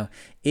boat. Now,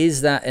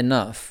 is that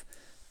enough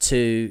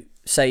to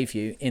save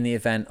you in the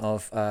event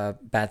of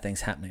bad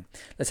things happening?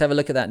 Let's have a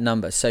look at that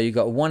number. So you've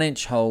got a 1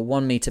 inch hole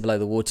 1 meter below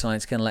the waterline.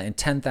 It's going to let in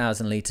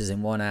 10,000 litres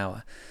in 1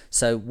 hour.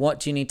 So what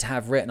do you need to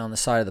have written on the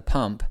side of the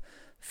pump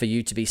for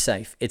you to be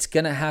safe? It's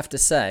going to have to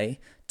say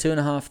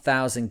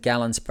 2,500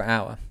 gallons per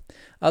hour.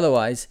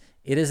 Otherwise,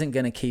 it isn't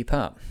going to keep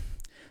up.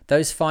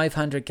 Those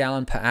 500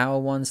 gallon per hour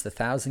ones, the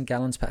 1,000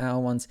 gallons per hour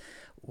ones,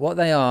 what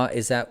they are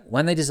is that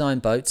when they design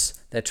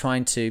boats, they're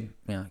trying to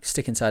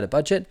stick inside a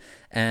budget,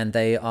 and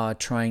they are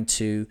trying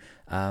to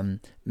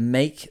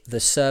make the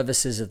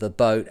services of the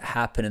boat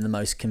happen in the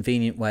most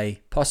convenient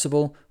way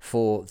possible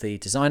for the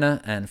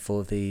designer and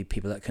for the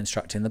people that are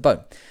constructing the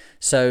boat.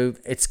 So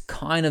it's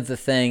kind of the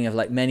thing of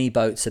like many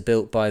boats are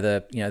built by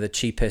the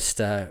cheapest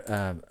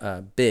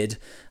bid.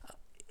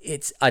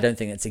 I don't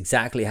think it's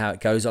exactly how it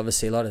goes.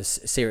 Obviously, a lot of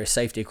serious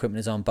safety equipment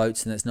is on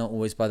boats, and it's not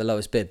always by the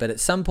lowest bid. But at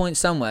some point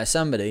somewhere,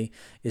 somebody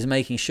is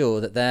making sure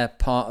that their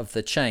part of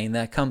the chain,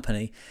 their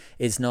company,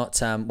 is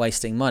not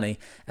wasting money.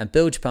 And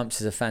bilge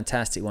pumps is a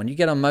fantastic one. You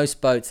get on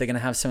most boats, they're going to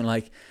have something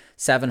like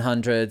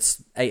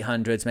 700s,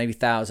 800s, maybe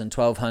 1,000,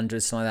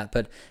 1,200s, something like that.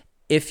 But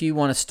if you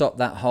want to stop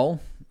that hole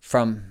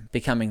from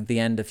becoming the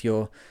end of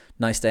your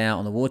nice day out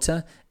on the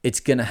water,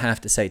 it's going to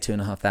have to say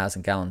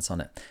 2,500 gallons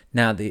on it.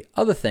 Now, the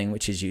other thing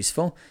which is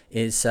useful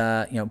is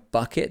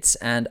buckets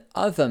and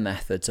other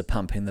methods of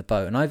pumping the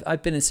boat. And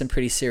I've been in some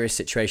pretty serious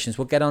situations.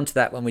 We'll get onto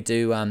that when we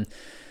do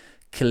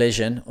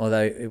collision,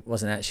 although it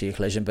wasn't actually a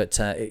collision, but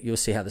you'll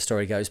see how the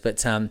story goes.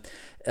 But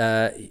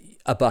a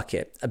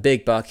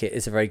big bucket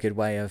is a very good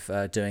way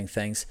of doing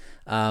things.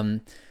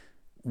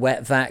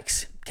 Wet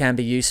vacs can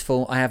be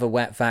useful. I have a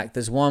wet vac.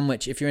 There's one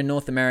which, if you're in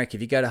North America,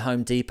 if you go to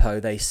Home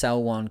Depot, they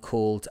sell one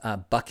called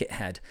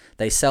Buckethead.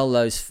 They sell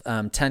those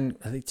 5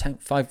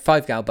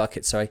 gallon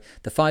buckets. Sorry,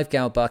 the 5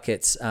 gallon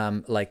buckets,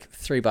 like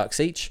 $3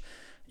 each.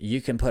 You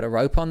can put a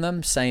rope on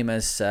them, same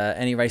as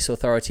any race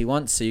authority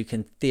wants, so you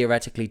can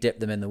theoretically dip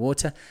them in the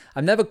water.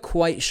 I'm never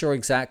quite sure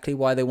exactly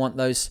why they want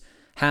those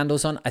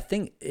handles on. I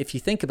think if you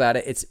think about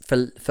it, it's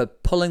for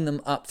pulling them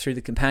up through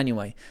the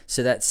companionway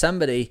so that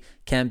somebody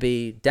can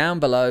be down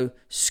below,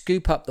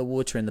 scoop up the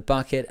water in the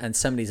bucket, and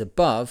somebody's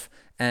above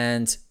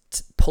and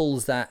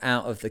pulls that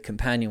out of the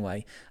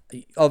companionway.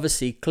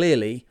 Obviously,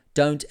 clearly,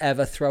 don't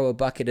ever throw a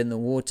bucket in the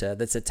water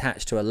that's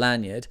attached to a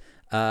lanyard,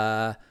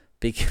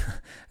 because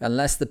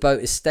unless the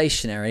boat is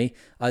stationary,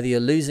 either you're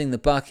losing the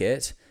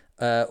bucket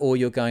or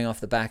you're going off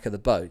the back of the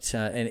boat.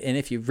 And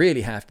if you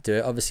really have to do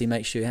it, obviously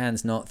make sure your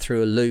hand's not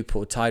through a loop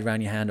or tied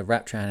around your hand or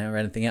wrapped around it or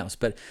anything else.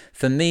 But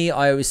for me,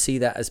 I always see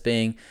that as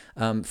being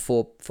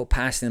for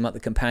passing them up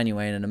the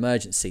companionway in an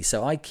emergency.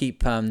 So I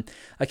keep some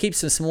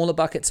smaller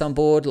buckets on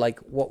board, like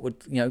what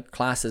would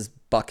class as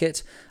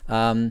bucket.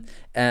 But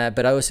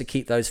I also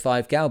keep those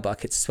 5-gal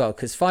buckets as well,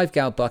 because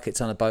 5-gal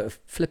buckets on a boat are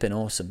flipping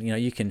awesome.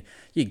 You can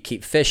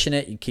keep fish in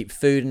it, you can keep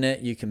food in it,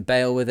 you can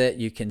bail with it,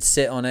 you can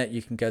sit on it,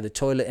 you can go to the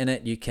toilet in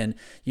it, you can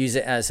use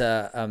it as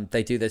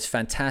they do this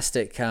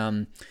fantastic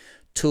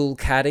tool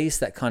caddies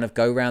that kind of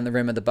go around the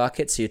rim of the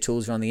bucket, so your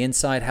tools are on the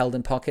inside held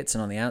in pockets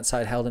and on the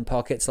outside held in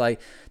pockets.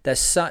 Like, they're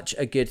such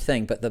a good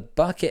thing. But the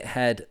bucket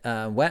head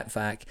wet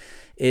vac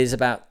is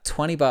about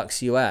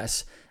 $20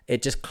 US.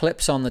 It just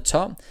clips on the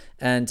top,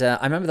 and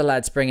I remember the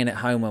lads bringing it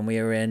home when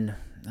we were in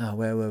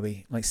where were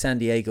we, like San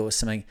Diego or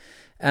something,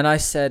 and I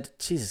said,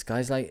 Jesus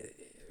guys, like,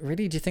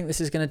 really, do you think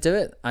this is going to do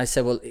it? I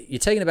said, well, you're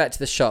taking it back to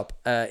the shop.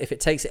 If it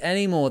takes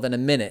any more than a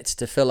minute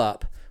to fill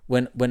up,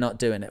 we're not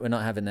doing it. We're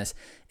not having this.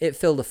 It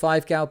filled a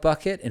 5-gal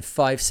bucket in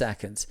 5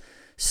 seconds.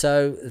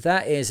 So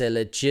that is a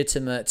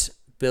legitimate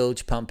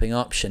bilge pumping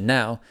option.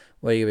 Now,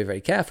 what you got to be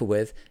very careful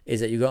with is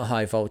that you've got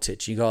high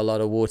voltage. You've got a lot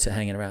of water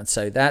hanging around.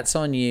 So that's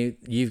on you.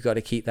 You've got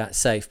to keep that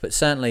safe. But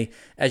certainly,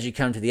 as you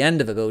come to the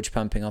end of a bilge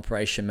pumping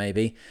operation,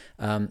 maybe,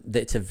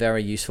 it's a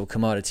very useful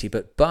commodity.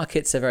 But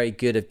buckets are very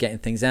good at getting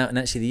things out. And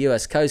actually, the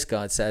US Coast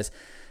Guard says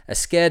a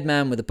scared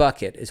man with a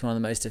bucket is one of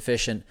the most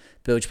efficient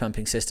bilge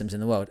pumping systems in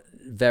the world.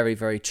 Very,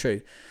 very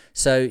true.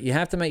 So you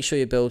have to make sure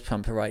your bilge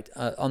pump are right.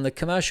 On the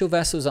commercial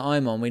vessels that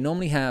I'm on, we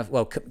normally have,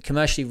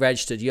 commercially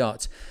registered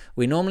yachts,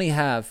 we normally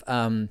have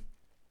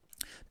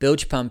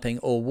bilge pumping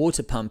or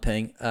water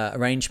pumping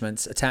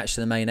arrangements attached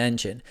to the main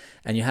engine,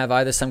 and you have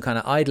either some kind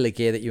of idler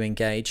gear that you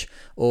engage,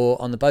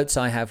 or on the boats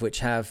I have, which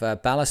have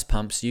ballast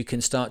pumps, you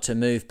can start to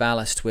move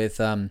ballast with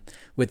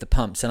the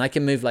pumps, and I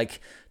can move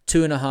like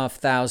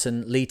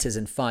 2,500 liters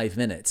in 5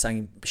 minutes. I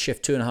can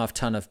shift 2.5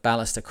 ton of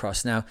ballast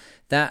across. Now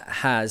that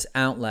has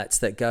outlets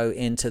that go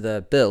into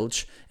the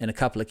bilge in a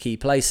couple of key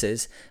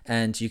places,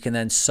 and you can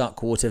then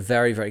suck water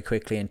very, very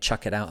quickly and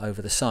chuck it out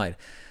over the side.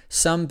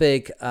 Some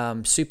big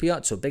super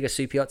yachts or bigger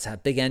super yachts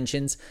have big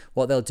engines.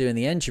 What they'll do in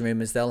the engine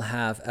room is they'll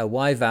have a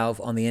Y valve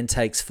on the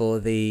intakes for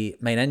the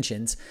main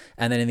engines,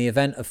 and then in the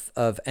event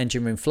of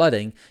engine room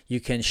flooding,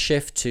 you can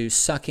shift to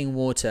sucking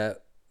water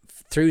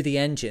through the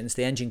engines.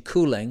 The engine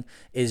cooling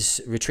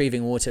is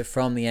retrieving water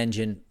from the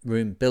engine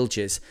room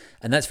bilges,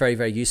 and that's very,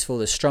 very useful.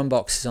 There's strum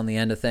boxes on the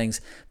end of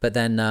things, but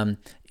then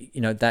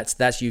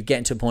that's you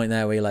getting to a point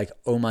there where you're like,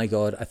 oh my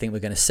god, I think we're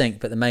going to sink.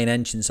 But the main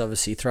engines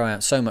obviously throw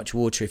out so much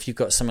water. If you've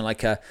got something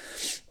like a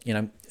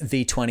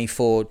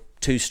V24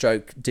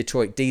 2-stroke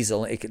Detroit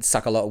diesel, it could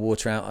suck a lot of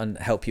water out and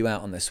help you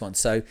out on this one.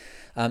 So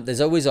there's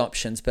always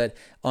options, but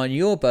on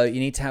your boat you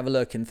need to have a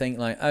look and think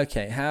like,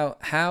 okay, how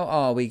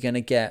are we going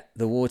to get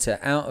the water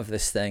out of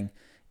this thing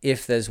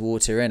if there's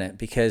water in it?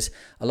 Because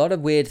a lot of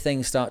weird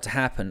things start to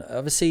happen.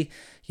 Obviously,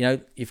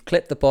 you've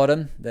clipped the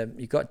bottom,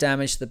 you've got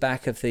damage to the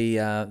back of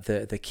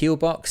the keel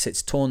box.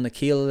 It's torn the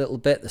keel a little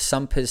bit. The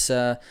sump is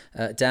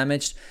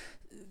damaged.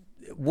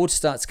 Water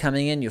starts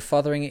coming in, you're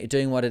fothering it, you're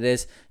doing what it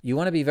is. You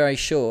want to be very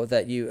sure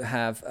that you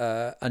have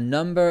a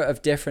number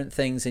of different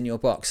things in your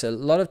box. So a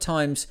lot of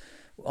times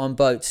on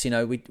boats,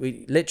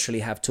 we literally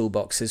have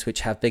toolboxes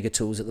which have bigger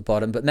tools at the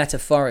bottom, but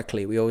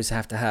metaphorically we always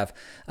have to have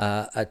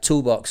a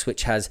toolbox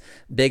which has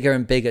bigger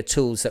and bigger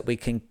tools that we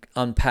can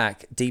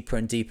unpack deeper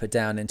and deeper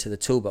down into the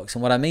toolbox.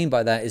 And what I mean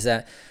by that is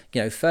that,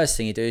 first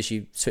thing you do is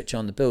you switch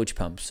on the bilge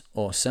pumps.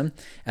 Awesome.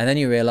 And then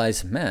you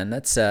realize, man,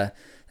 that's a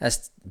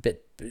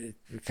bit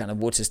kind of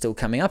water still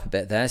coming up a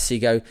bit there. So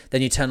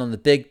then you turn on the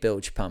big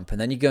bilge pump,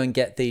 and then you go and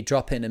get the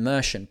drop-in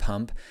immersion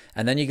pump,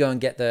 and then you go and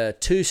get the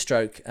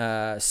 2-stroke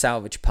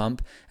salvage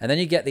pump, and then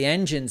you get the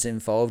engines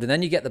involved, and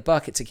then you get the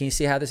buckets. So can you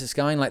see how this is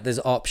going? Like, there's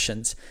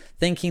options.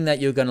 Thinking that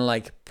you're going to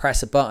like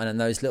press a button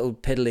and those little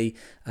piddly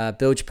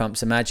bilge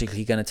pumps are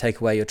magically going to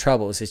take away your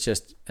troubles,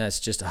 that's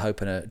just a hope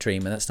and a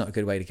dream, and that's not a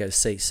good way to go to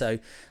sea. So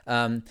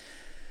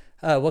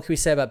what can we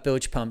say about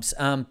bilge pumps?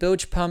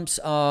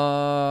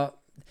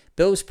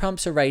 Bilge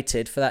pumps are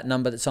rated for that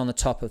number that's on the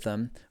top of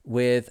them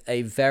with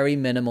a very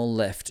minimal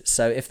lift.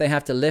 So if they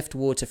have to lift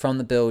water from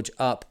the bilge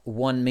up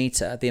 1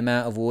 meter, the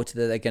amount of water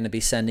that they're going to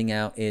be sending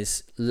out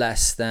is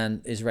less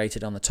than is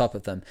rated on the top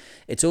of them.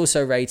 It's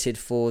also rated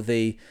for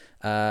a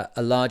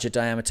larger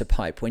diameter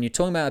pipe. When you're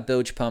talking about a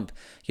bilge pump,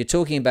 you're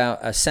talking about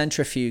a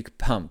centrifuge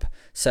pump.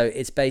 So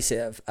it's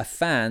basically a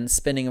fan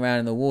spinning around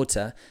in the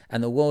water,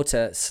 and the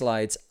water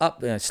slides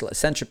up.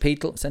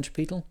 Centrifugal.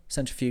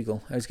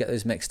 I always get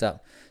those mixed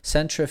up.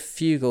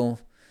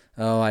 Centrifugal.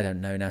 Oh, I don't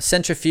know now.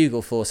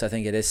 Centrifugal force, I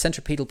think it is.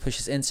 Centripetal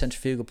pushes in,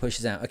 centrifugal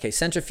pushes out. Okay,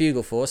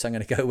 centrifugal force I'm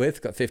going to go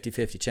with. Got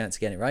 50-50 chance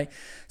of getting it right.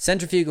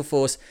 Centrifugal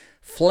force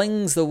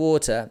flings the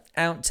water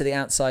out to the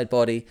outside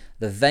body.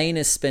 The vane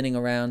is spinning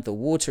around. The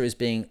water is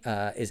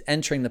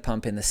entering the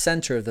pump in the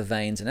center of the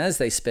vanes, and as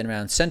they spin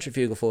around,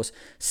 centrifugal force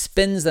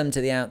spins them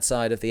to the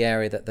outside of the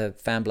area that the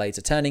fan blades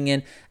are turning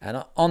in,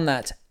 and on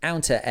that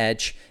outer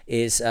edge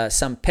is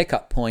some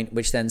pickup point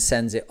which then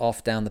sends it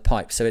off down the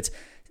pipe. So it's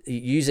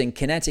using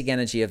kinetic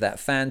energy of that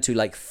fan to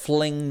like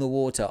fling the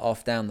water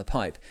off down the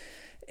pipe.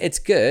 It's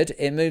good,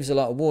 it moves a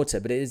lot of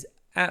water, but it is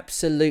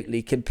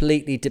absolutely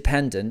completely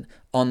dependent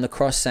on the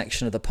cross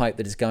section of the pipe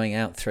that is going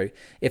out through.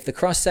 If the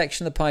cross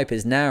section of the pipe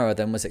is narrower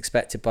than was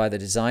expected by the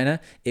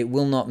designer, it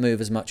will not move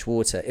as much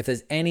water. If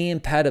there's any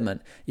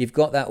impediment, you've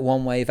got that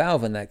one-way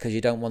valve in there because you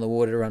don't want the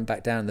water to run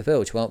back down the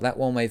bilge. Well, that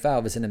one-way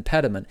valve is an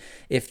impediment.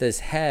 If there's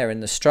hair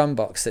in the strum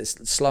box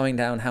that's slowing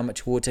down how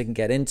much water can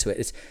get into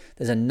it,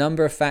 there's a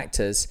number of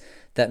factors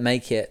that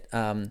make it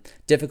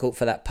difficult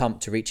for that pump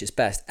to reach its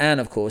best. And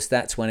of course,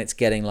 that's when it's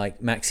getting like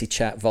maxi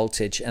chat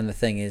voltage and the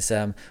thing is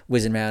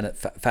whizzing around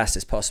at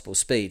fastest possible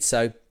speed.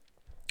 So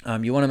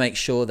you want to make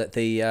sure that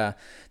the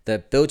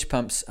bilge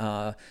pumps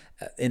are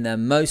in their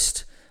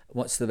most,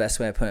 what's the best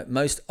way of putting it,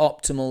 most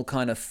optimal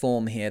kind of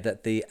form here,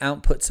 that the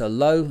outputs are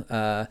low.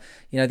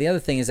 The other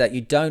thing is that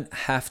you don't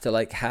have to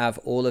like have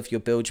all of your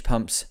bilge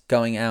pumps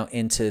going out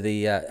into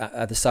the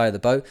other side of the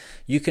boat.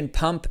 You can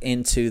pump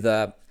into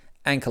the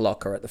anchor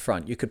locker at the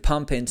front. You could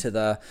pump into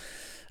the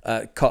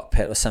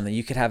cockpit or something.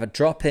 You could have a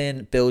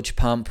drop-in bilge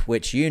pump,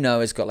 which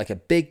has got like a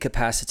big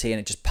capacity, and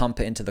it just pump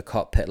it into the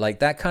cockpit. Like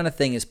that kind of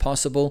thing is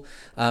possible.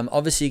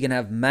 Obviously, you can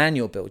have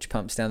manual bilge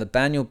pumps. Now, the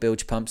manual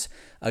bilge pumps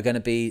are going to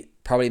be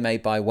probably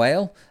made by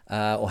Whale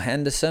or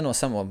Henderson or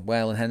someone.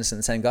 Whale and Henderson,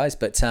 the same guys.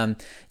 But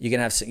you can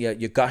have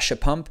your gusher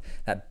pump,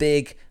 that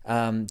big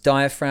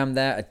diaphragm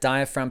there. A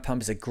diaphragm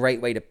pump is a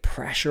great way to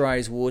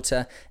pressurize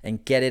water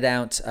and get it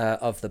out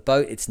of the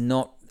boat. It's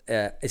not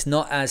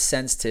as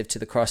sensitive to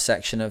the cross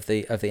section of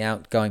the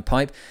outgoing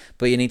pipe,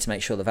 but you need to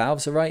make sure the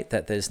valves are right,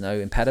 that there's no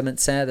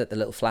impediments there, that the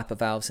little flapper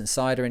valves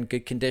inside are in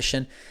good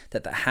condition,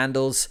 that the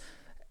handles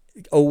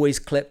always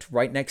clipped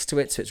right next to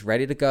it so it's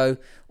ready to go.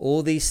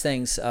 All these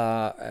things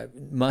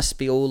must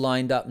be all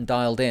lined up and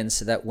dialed in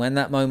so that when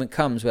that moment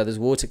comes where there's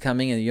water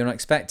coming and you're not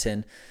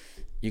expecting,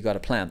 you got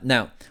a plan.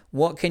 Now,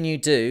 what can you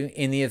do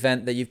in the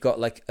event that you've got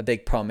like a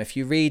big problem? If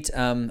you read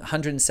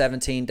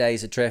 117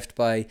 Days Adrift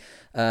by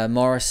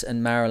Morris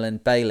and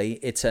Marilyn Bailey,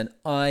 it's an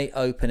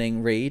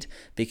eye-opening read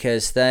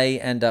because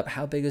they end up,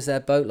 how big is their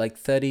boat? Like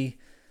 30,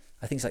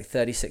 I think it's like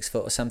 36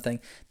 foot or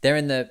something. They're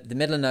in the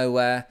middle of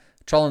nowhere,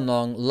 trolling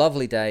along,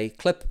 lovely day,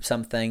 clip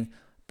something,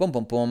 boom,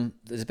 boom, boom.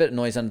 There's a bit of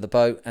noise under the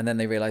boat, and then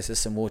they realize there's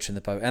some water in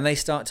the boat. And they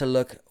start to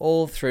look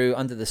all through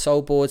under the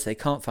sole boards. They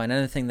can't find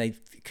anything. They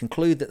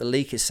conclude that the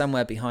leak is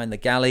somewhere behind the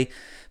galley.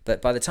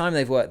 But by the time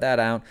they've worked that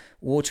out,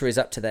 water is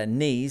up to their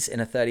knees in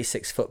a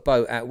 36-foot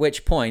boat, at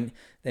which point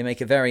they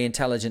make a very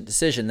intelligent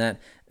decision that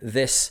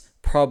this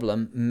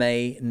problem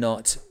may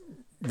not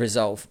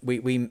resolve.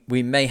 We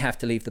may have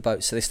to leave the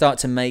boat. So they start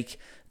to make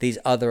these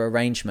other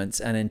arrangements,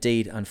 and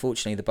indeed,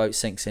 unfortunately, the boat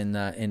sinks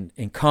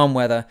in calm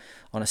weather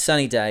on a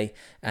sunny day,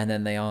 and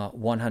then they are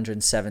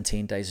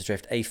 117 Days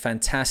Adrift. A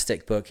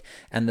fantastic book,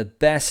 and the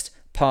best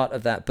part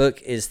of that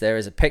book is there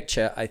is a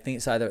picture. I think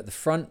it's either at the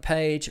front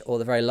page or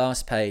the very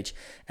last page,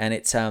 and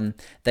it's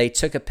they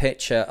took a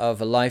picture of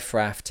a life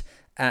raft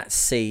at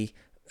sea.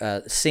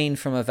 Seen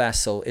from a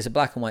vessel. Is a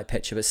black and white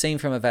picture, but seen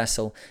from a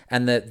vessel,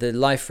 and the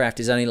life raft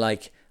is only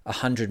like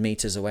 100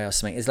 meters away or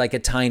something. It's like a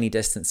tiny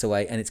distance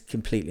away, and it's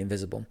completely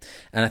invisible.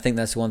 And I think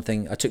that's one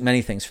thing. I took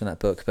many things from that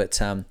book, but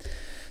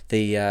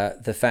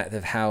the fact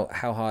of how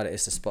hard it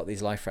is to spot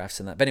these life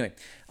rafts and that. But anyway,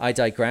 I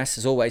digress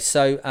as always.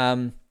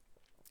 So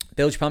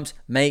bilge pumps,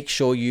 make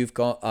sure you've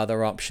got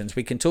other options.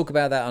 We can talk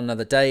about that on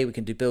another day. We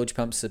can do bilge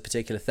pumps as a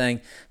particular thing,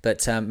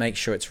 but make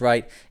sure it's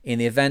right. In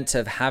the event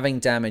of having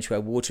damage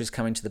where water is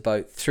coming to the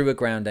boat through a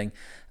grounding,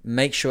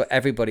 make sure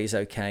everybody's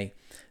okay.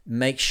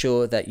 Make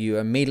sure that you are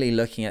immediately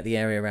looking at the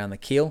area around the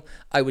keel.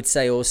 I would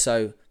say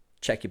also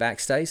check your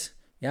backstays.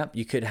 Yeah,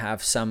 you could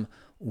have some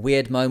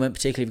weird moment,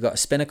 particularly if you've got a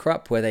spinnaker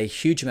crop where a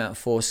huge amount of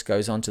force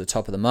goes onto the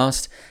top of the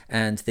mast,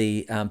 and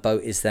the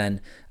boat is then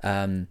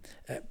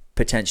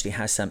potentially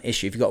has some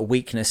issue. If you've got a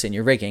weakness in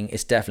your rigging,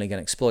 it's definitely going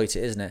to exploit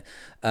it, isn't it?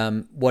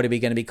 What are we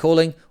going to be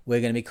calling?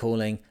 We're going to be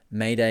calling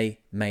Mayday,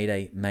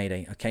 Mayday,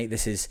 Mayday. Okay,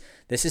 this is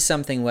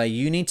something where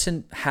you need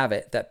to have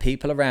it that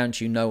people around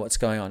you know what's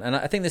going on. And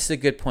I think this is a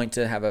good point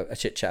to have a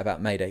chit chat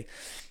about Mayday.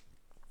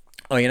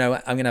 Oh, you know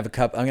what? I'm gonna have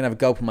a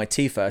gulp of my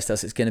tea first,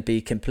 else it's going to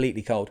be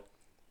completely cold.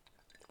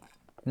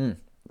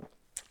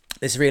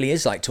 This really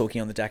is like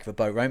talking on the deck of a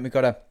boat, right? We've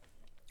got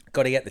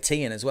to get the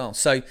tea in as well.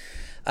 So,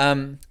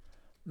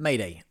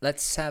 Mayday.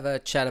 Let's have a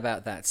chat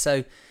about that.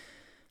 So,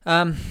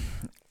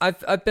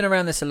 I've been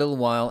around this a little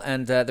while,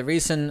 and the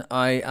reason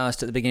I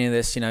asked at the beginning of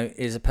this,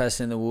 is a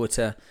person in the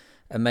water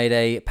a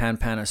Mayday, pan,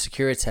 or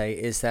securite,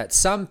 is that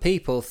some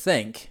people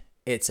think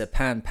it's a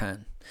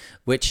pan,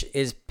 which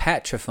is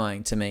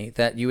petrifying to me.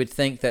 That you would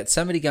think that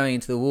somebody going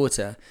into the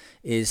water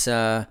is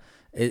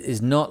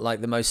not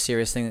like the most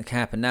serious thing that can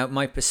happen. Now,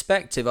 my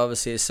perspective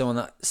obviously is someone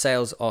that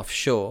sails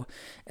offshore,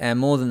 and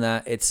more than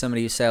that, it's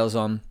somebody who sails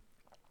on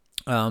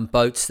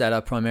boats that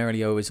are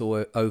primarily always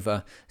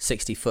over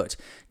 60 foot.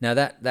 Now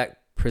that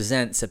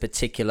presents a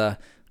particular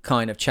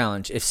kind of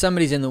challenge. If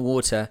somebody's in the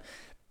water,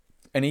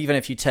 and even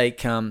if you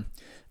take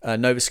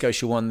Nova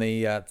Scotia One,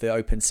 the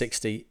Open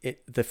 60,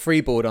 the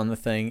freeboard on the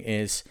thing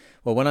is,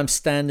 well, when I'm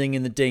standing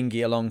in the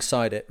dinghy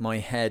alongside it, my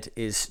head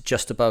is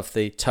just above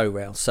the tow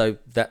rail. So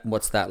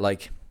what's that,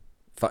 like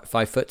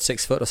 5 foot,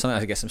 6 foot or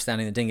something. I guess I'm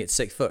standing in the dinghy. It's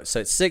 6 foot.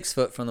 So it's 6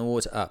 foot from the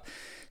water up.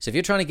 So if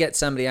you're trying to get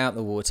somebody out of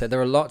the water, there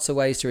are lots of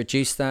ways to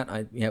reduce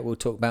that. We'll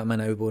talk about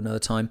man overboard another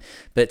time.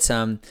 But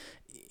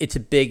it's a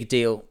big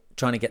deal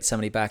trying to get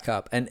somebody back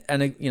up. And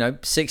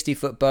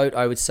 60-foot boat,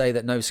 I would say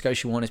that Nova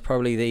Scotia one is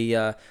probably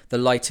the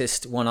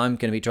lightest one I'm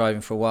going to be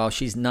driving for a while.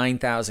 She's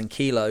 9,000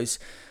 kilos.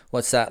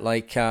 What's that,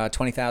 like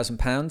 20,000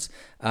 pounds?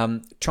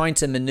 Trying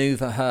to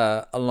maneuver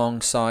her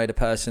alongside a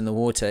person in the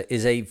water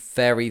is a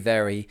very,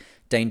 very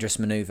dangerous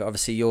maneuver.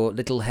 Obviously, your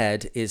little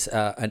head is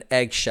an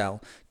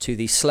eggshell to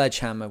the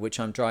sledgehammer which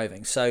I'm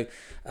driving. So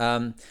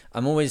I'm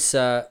always,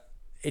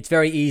 it's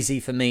very easy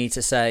for me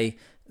to say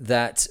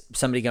that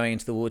somebody going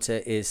into the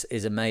water is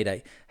a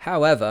mayday.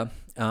 However,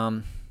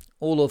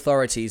 all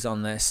authorities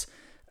on this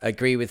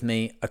agree with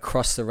me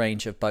across the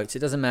range of boats. It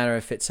doesn't matter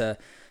if it's a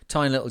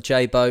tiny little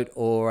J boat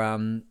or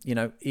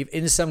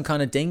in some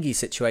kind of dinghy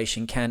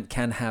situation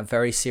can have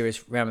very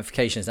serious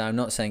ramifications. Now, I'm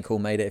not saying call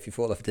mayday if you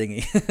fall off a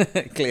dinghy.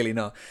 Clearly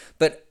not.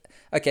 But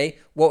okay,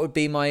 what would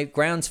be my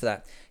grounds for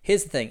that?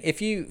 Here's the thing.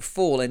 If you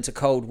fall into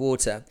cold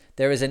water,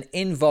 there is an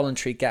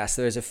involuntary gas.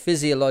 There is a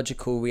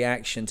physiological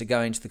reaction to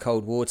going into the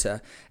cold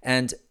water.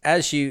 And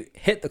as you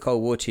hit the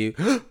cold water,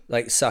 you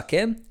like suck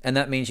in. And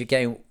that means you're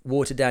getting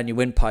water down your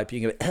windpipe.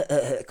 You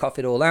go cough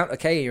it all out.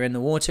 Okay, you're in the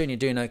water and you're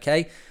doing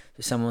okay.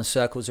 So someone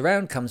circles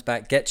around, comes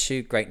back, gets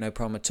you. Great, no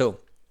problem at all.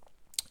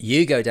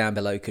 You go down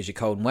below because you're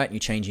cold and wet and you're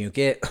changing your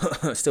gear,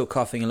 still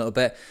coughing a little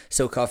bit,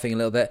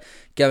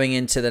 going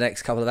into the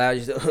next couple of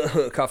hours,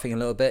 coughing a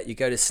little bit, you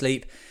go to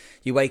sleep,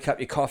 you wake up,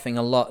 you're coughing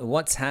a lot.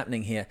 What's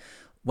happening here?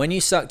 When you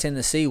sucked in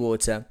the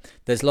seawater,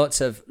 there's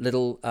lots of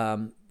little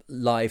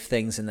live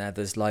things in there.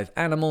 There's live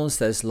animals,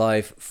 there's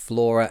live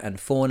flora and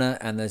fauna,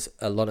 and there's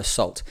a lot of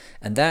salt.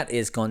 And that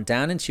is gone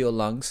down into your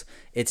lungs.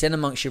 It's in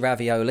amongst your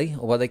ravioli,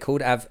 or what they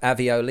called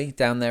alveoli,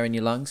 down there in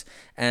your lungs.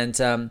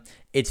 And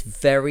it's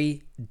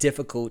very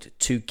difficult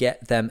to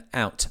get them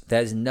out.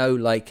 There's no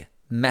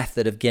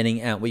method of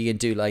getting out where you can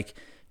do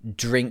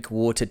drink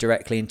water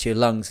directly into your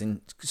lungs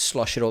and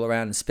slosh it all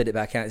around and spit it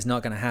back out. It's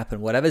not going to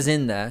happen. Whatever's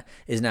in there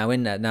is now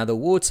in there. Now the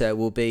water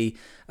will be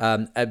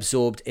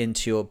absorbed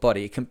into your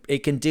body.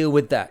 It can deal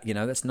with that.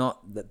 That's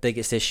not the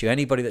biggest issue.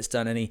 Anybody that's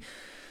done any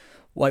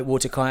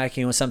whitewater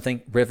kayaking or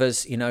something,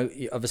 rivers,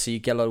 obviously you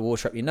get a lot of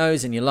water up your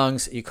nose and your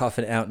lungs, you cough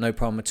it out, no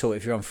problem at all.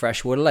 If you're on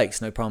freshwater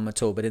lakes, no problem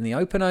at all. But in the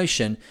open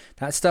ocean,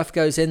 that stuff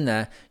goes in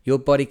there. Your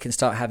body can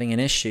start having an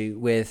issue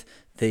with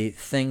the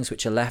things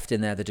which are left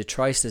in there, the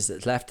detritus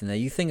that's left in there.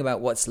 You think about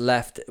what's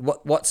left,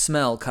 what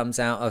smell comes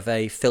out of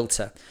a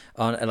filter,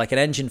 on like an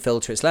engine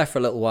filter. It's left for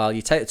a little while.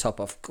 You take the top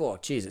off.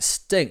 God, geez, it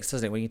stinks,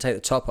 doesn't it, when you take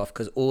the top off,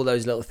 because all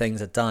those little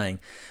things are dying.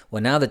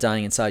 Well, now they're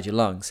dying inside your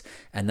lungs,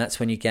 and that's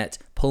when you get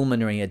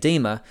pulmonary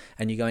edema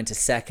and you go into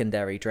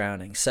secondary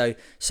drowning. So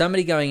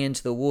somebody going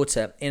into the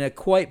water in a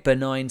quite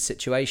benign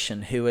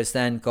situation who has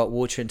then got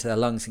water into their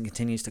lungs and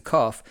continues to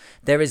cough,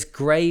 there is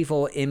grave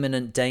or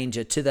imminent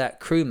danger to that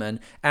crewman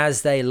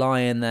as they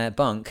lie in their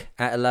bunk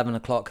at 11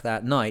 o'clock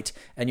that night,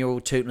 and you're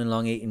all tooting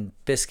along eating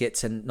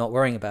biscuits and not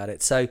worrying about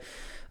it. So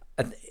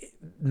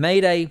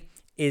mayday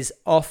is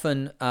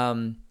often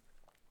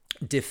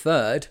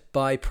deferred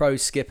by pro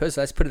skippers.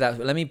 Let's put it that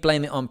way. Let me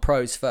blame it on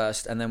pros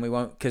first, and then we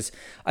won't, because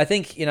I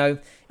think,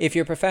 if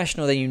you're a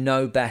professional, then you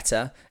know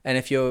better. And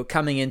if you're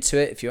coming into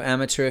it, if you're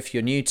amateur, if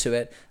you're new to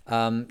it,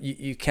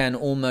 you can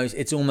almost,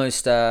 it's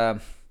almost a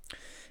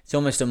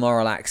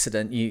moral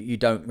accident. You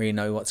don't really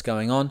know what's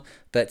going on.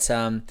 But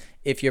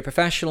if you're a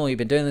professional, you've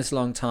been doing this a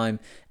long time,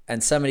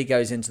 and somebody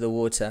goes into the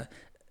water,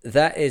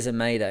 that is a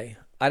mayday.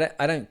 I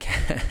don't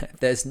care.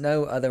 There's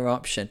no other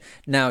option.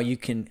 Now, you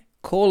can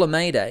call a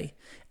mayday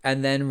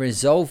and then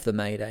resolve the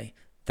mayday.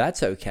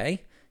 That's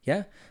okay.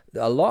 Yeah.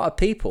 A lot of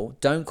people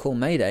don't call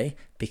mayday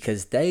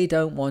because they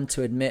don't want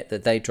to admit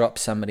that they dropped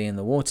somebody in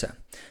the water.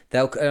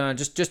 They'll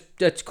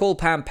just call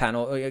pan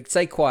or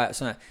say quiet.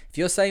 Something like, if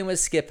you're saying with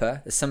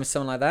skipper,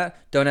 someone like that,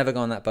 don't ever go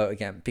on that boat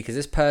again, because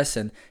this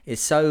person is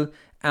so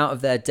out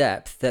of their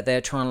depth that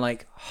they're trying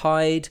to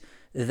hide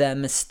their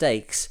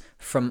mistakes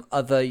from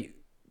other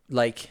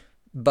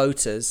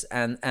boaters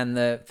and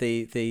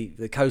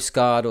the Coast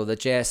Guard or the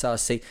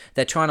JSRC.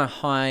 They're trying to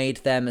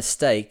hide their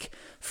mistake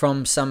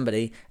from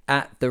somebody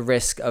at the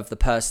risk of the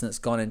person that's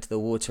gone into the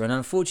water. And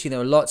unfortunately,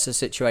 there are lots of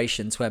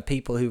situations where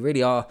people who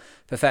really are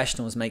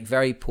professionals make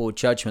very poor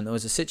judgment. There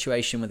was a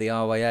situation with the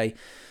RYA,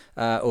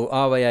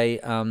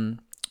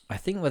 I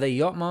think, were they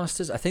yacht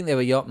masters? I think they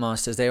were yacht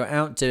masters. They were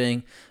out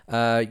doing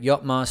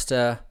yacht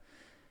master.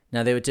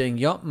 Now, they were doing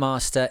yacht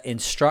master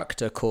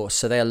instructor course.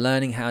 So they are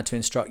learning how to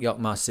instruct yacht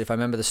masters, if I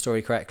remember the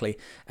story correctly.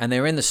 And they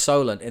were in the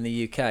Solent in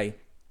the UK.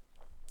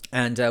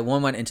 And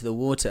one went into the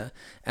water,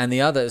 and the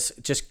others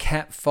just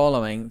kept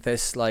following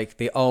this, like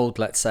the old,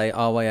 let's say,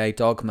 RYA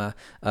dogma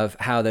of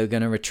how they were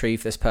going to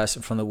retrieve this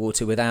person from the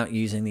water without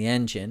using the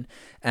engine.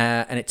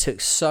 And it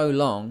took so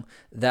long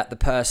that the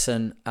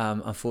person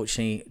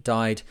unfortunately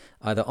died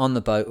either on the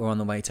boat or on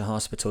the way to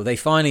hospital. They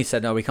finally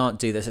said, no, we can't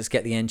do this. Let's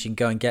get the engine,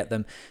 go and get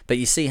them. But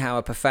you see how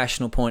a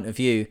professional point of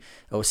view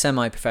or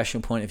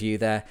semi-professional point of view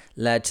there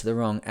led to the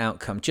wrong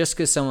outcome. Just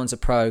because someone's a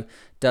pro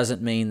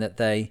doesn't mean that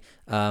they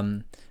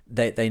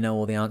know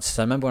all the answers.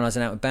 I remember when I was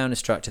an outward bound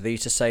instructor, they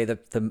used to say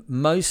that the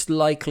most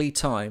likely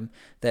time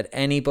that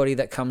anybody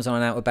that comes on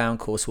an outward bound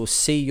course will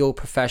see your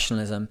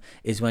professionalism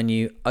is when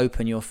you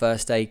open your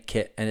first aid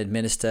kit and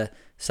administer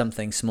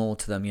something small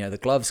to them. The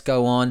gloves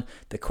go on,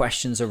 the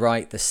questions are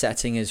right, the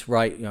setting is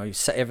right,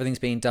 everything's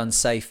being done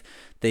safe.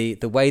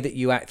 The way that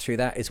you act through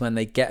that is when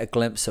they get a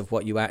glimpse of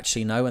what you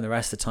actually know, and the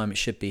rest of the time it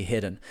should be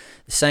hidden.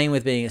 The same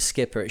with being a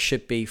skipper. It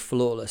should be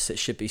flawless. It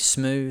should be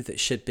smooth. It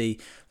should be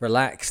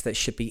relaxed. It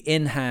should be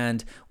in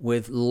hand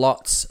with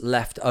lots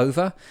left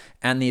over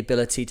and the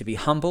ability to be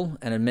humble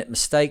and admit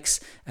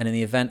mistakes. And in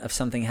the event of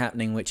something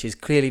happening which is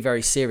clearly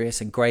very serious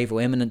and grave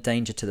or imminent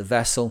danger to the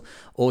vessel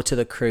or to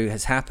the crew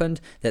has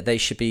happened, that they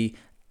should be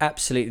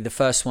absolutely the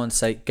first one to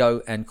say,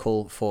 go and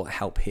call for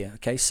help here.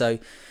 Okay, so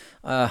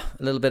a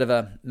little bit of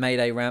a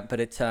Mayday rant, but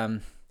it's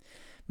man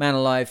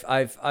alive,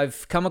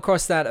 I've come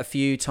across that a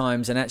few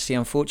times, and actually,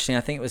 unfortunately,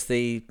 I think it was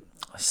the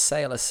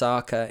Sail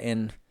Osaka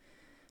in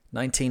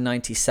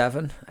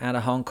 1997 out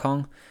of Hong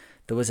Kong.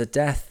 There was a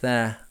death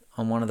there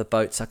on one of the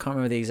boats. I can't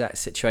remember the exact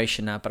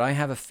situation now, but I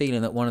have a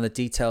feeling that one of the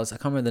details, I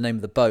can't remember the name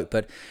of the boat,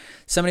 but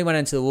somebody went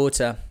into the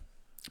water.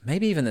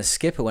 Maybe even the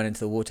skipper went into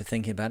the water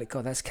thinking about it.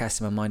 God, that's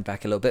casting my mind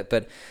back a little bit.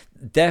 But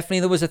definitely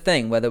there was a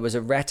thing where there was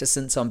a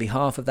reticence on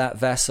behalf of that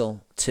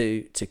vessel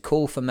to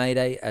call for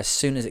Mayday as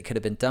soon as it could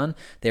have been done.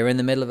 They were in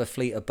the middle of a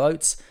fleet of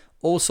boats.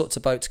 All sorts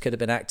of boats could have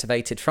been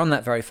activated from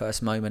that very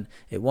first moment.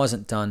 It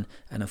wasn't done,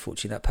 and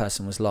unfortunately that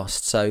person was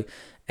lost. So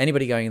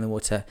anybody going in the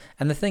water.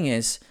 And the thing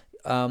is,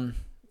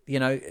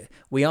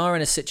 we are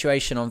in a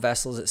situation on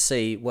vessels at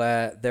sea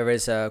where there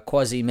is a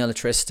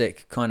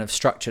quasi-militaristic kind of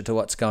structure to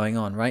what's going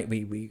on, right?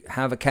 We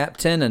have a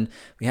captain, and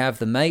we have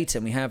the mate,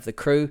 and we have the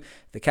crew.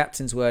 The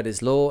captain's word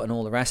is law and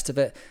all the rest of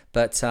it.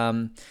 But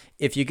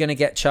if you're going to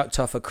get chucked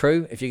off a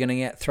crew, if you're going to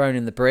get thrown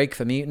in the brig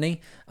for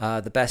mutiny,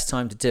 the best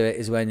time to do it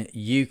is when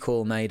you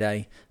call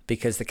Mayday,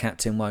 because the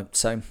captain won't.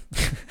 So...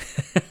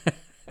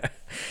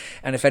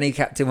 And if any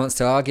captain wants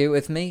to argue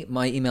with me,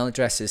 my email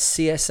address is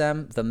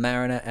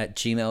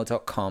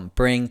csmthemariner@gmail.com.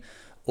 Bring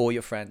all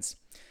your friends.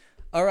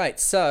 All right,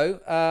 so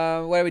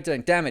what are we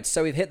doing? Damage.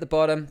 So we've hit the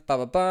bottom,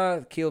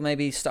 keel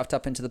maybe stuffed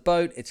up into the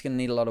boat. It's going to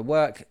need a lot of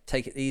work.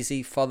 Take it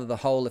easy. Follow the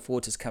hole if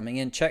water's coming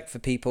in. Check for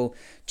people.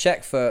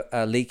 Check for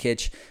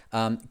leakage.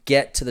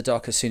 Get to the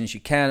dock as soon as you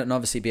can, and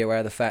obviously be aware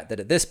of the fact that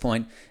at this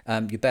point,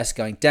 you're best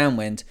going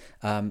downwind,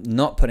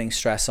 not putting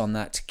stress on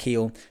that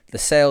keel. The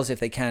sails, if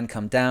they can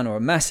come down or are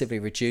massively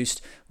reduced,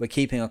 we're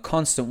keeping a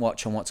constant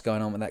watch on what's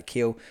going on with that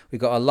keel.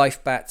 We've got our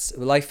life boats,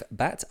 our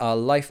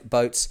life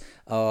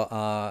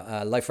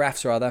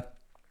rafts rather,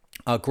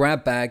 our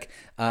grab bag,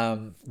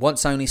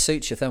 once only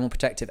suits, your thermal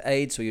protective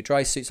aids or your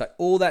dry suits, like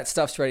all that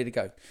stuff's ready to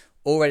go,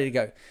 all ready to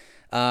go.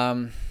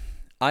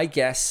 I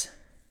guess,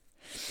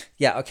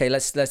 yeah, okay,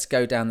 let's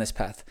go down this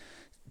path.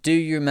 Do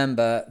you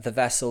remember the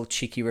vessel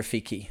Cheeky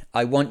Rafiki?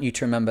 I want you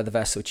to remember the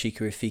vessel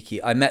Cheeky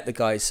Rafiki. I met the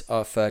guys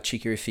of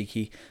Cheeky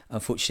Rafiki,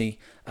 unfortunately,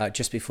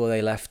 just before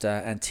they left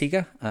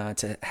Antigua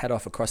to head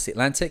off across the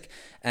Atlantic.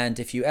 And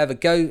if you ever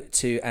go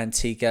to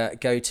Antigua,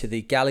 go to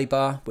the galley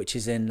bar, which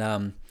is in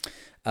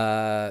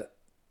the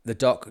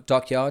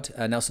dockyard,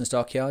 Nelson's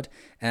Dockyard.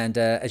 And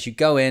as you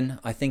go in,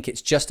 I think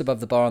it's just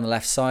above the bar on the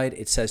left side,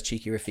 it says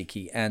Cheeky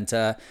Rafiki.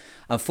 And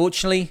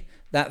unfortunately,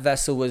 that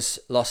vessel was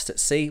lost at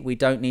sea. We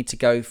don't need to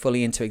go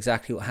fully into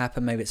exactly what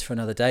happened. Maybe it's for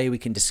another day. We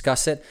can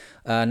discuss it.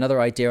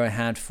 Another idea I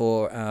had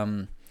for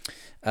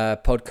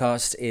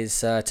podcast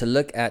is to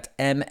look at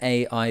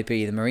MAIB,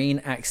 the Marine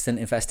Accident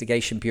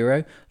Investigation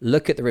Bureau.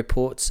 Look at the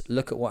reports,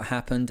 look at what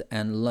happened,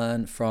 and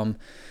learn from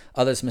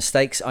others'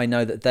 mistakes. I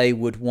know that they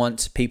would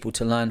want people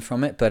to learn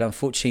from it, but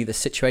unfortunately the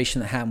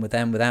situation that happened with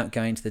them, without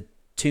going into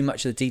too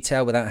much of the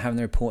detail, without having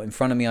the report in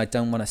front of me, I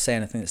don't want to say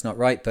anything that's not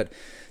right, but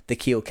the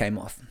keel came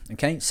off.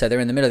 Okay, so they're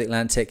in the middle of the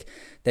Atlantic.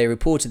 They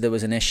reported there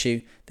was an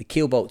issue. The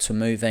keel bolts were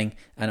moving,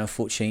 and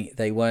unfortunately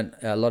they weren't.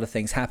 A lot of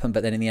things happened,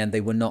 but then in the end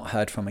they were not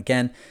heard from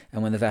again.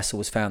 And when the vessel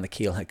was found, the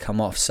keel had come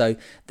off. So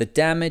the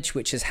damage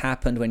which has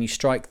happened when you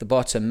strike the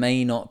bottom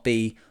may not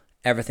be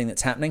everything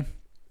that's happening.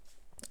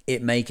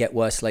 It may get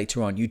worse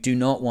later on. You do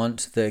not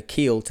want the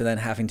keel to then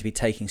having to be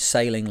taking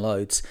sailing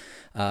loads,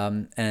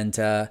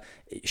 and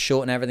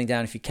shorten everything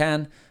down if you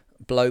can.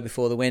 Blow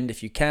before the wind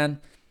if you can.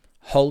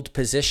 Hold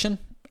position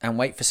and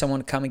wait for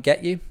someone to come and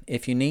get you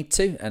if you need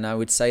to. And I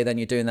would say then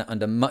you're doing that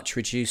under much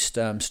reduced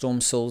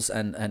storm sails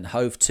and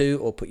hove to,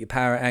 or put your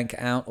power anchor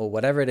out, or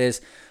whatever it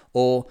is,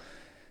 or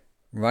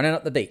running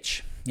up the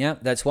beach. Yeah,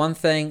 that's one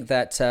thing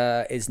that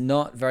is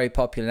not very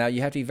popular. Now,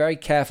 you have to be very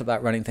careful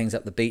about running things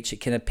up the beach. It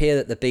can appear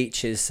that the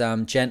beach is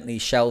gently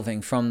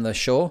shelving from the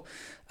shore,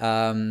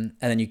 and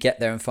then you get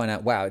there and find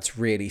out, wow, it's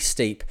really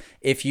steep.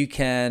 If you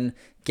can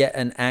get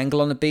an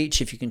angle on the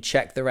beach, if you can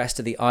check the rest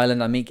of the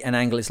island, I mean, an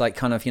angle is like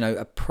kind of,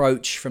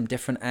 approach from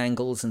different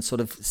angles and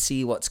sort of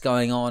see what's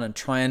going on and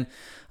try and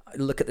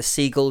look at the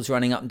seagulls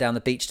running up and down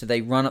the beach. Do they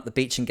run up the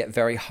beach and get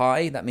very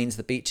high? That means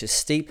the beach is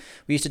steep.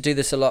 We used to do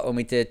this a lot when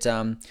we did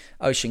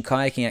ocean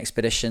kayaking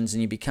expeditions,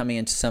 and you'd be coming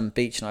into some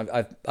beach, and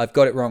I've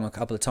got it wrong a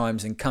couple of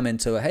times and come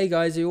into hey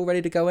guys, are you all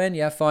ready to go in?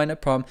 Yeah, fine, no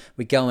problem.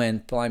 We go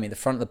in, blimey, the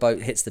front of the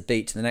boat hits the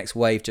beach, and the next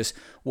wave just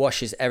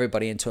washes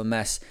everybody into a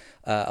mess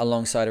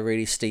alongside a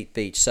really steep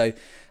beach. So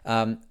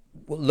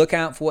look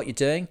out for what you're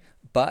doing,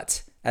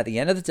 but at the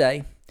end of the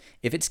day,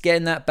 if it's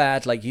getting that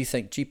bad, like you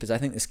think, jeepers, I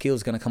think this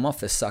keel's going to come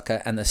off this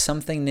sucker, and there's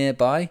something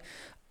nearby,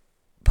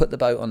 put the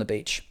boat on the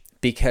beach,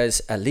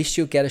 because at least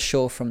you'll get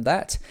ashore from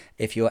that.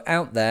 If you're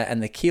out there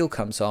and the keel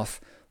comes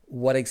off,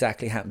 what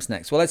exactly happens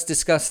next? Well, let's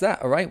discuss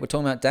that, all right? We're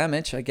talking about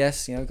damage, I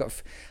guess. We've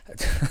got...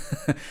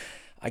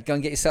 I'd go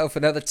and get yourself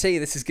another tea.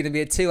 This is going to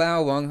be a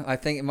 2-hour one. I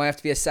think it might have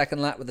to be a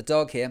second lap with the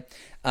dog here.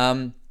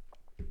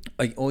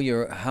 All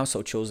your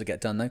household chores will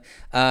get done,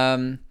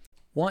 though.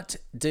 What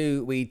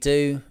do we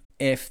do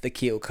if the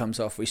keel comes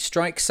off? We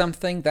strike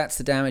something, that's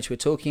the damage we're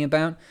talking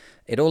about.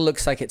 It all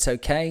looks like it's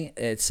okay.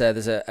 It's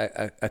there's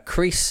a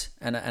crease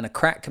and a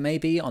crack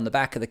maybe on the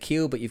back of the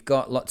keel, but you've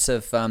got lots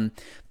of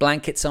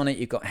blankets on it,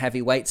 you've got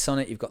heavy weights on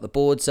it, you've got the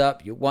boards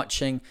up, you're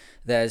watching.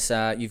 There's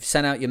you've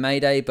sent out your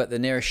mayday, but the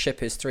nearest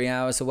ship is 3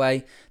 hours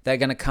away. They're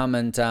going to come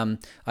and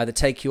either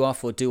take you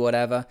off or do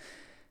whatever.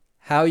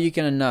 How are you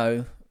going to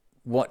know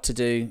what to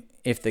do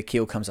if the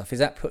keel comes off? Is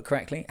that put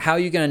correctly? How are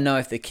you going to know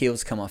if the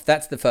keel's come off?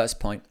 That's the first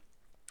point.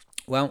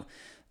 Well,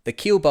 the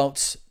keel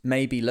bolts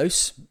may be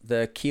loose.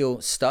 The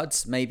keel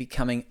studs may be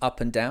coming up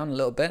and down a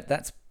little bit.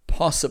 That's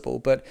possible.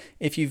 But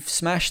if you've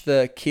smashed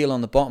the keel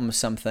on the bottom of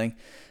something,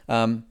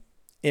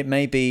 it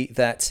may be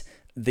that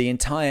the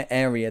entire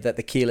area that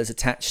the keel is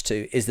attached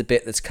to is the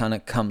bit that's kind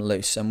of come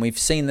loose. And we've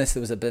seen this.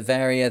 There was a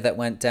Bavaria that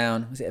went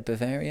down. Was it a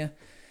Bavaria?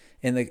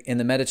 In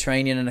the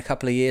Mediterranean a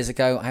couple of years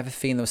ago. I have a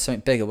feeling there was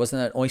something bigger. Wasn't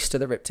there an oyster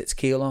that ripped its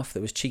keel off?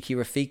 There was Cheeky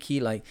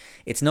Rafiki. Like,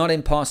 it's not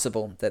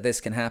impossible that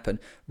this can happen.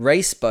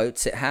 Race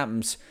boats, it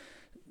happens.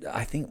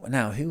 I think,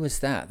 now, who was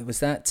that? Was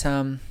that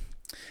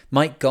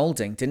Mike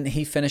Golding? Didn't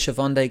he finish a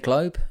Vendée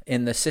Globe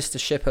in the sister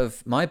ship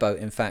of my boat,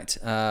 in fact?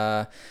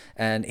 And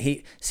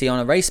on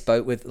a race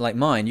boat with like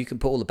mine, you can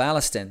put all the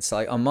ballast in. So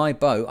like on my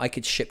boat, I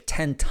could ship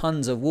 10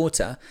 tons of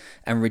water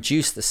and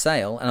reduce the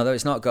sail. And although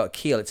it's not got a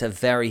keel, it's a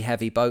very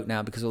heavy boat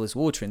now because all this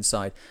water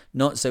inside.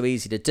 Not so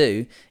easy to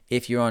do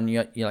if you're on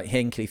your like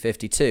Hinkley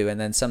 52 and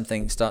then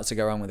something starts to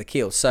go wrong with the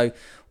keel. So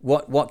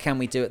what can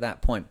we do at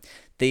that point?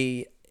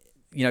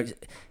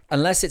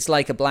 Unless it's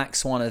like a black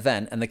swan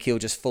event and the keel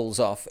just falls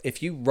off,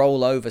 if you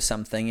roll over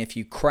something, if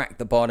you crack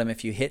the bottom,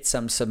 if you hit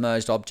some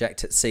submerged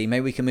object at sea,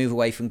 maybe we can move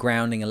away from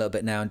grounding a little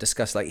bit now and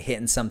discuss like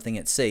hitting something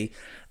at sea.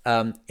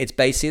 It's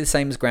basically the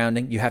same as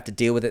grounding. You have to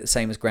deal with it the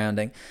same as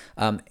grounding.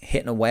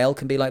 Hitting a whale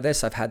can be like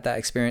this. I've had that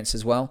experience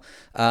as well.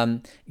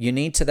 You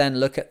need to then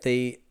look at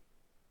the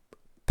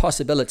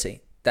possibility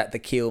that the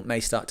keel may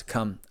start to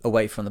come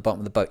away from the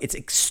bottom of the boat. It's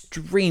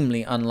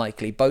extremely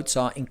unlikely. Boats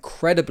are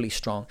incredibly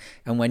strong.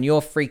 And when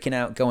you're freaking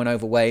out going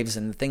over waves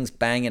and things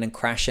banging and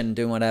crashing and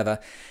doing whatever,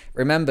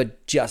 remember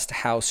just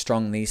how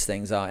strong these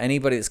things are.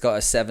 Anybody that's got a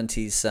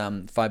 70s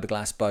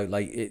fiberglass boat,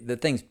 the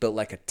thing's built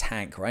like a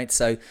tank, right?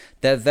 So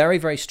they're very,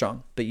 very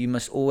strong, but you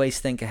must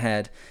always think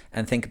ahead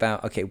and think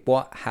about, okay,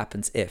 what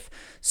happens if?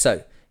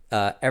 So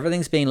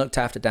everything's being looked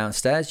after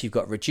downstairs. You've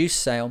got reduced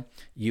sail.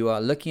 You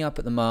are looking up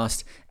at the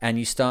mast, and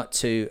you start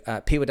to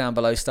people down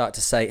below start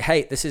to say,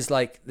 "Hey, this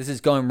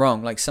is going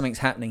wrong. Like something's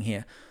happening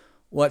here.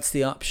 What's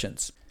the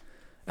options?"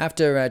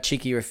 After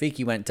Cheeky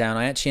Rafiki went down,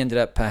 I actually ended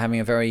up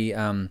having a very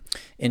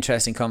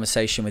interesting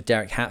conversation with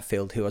Derek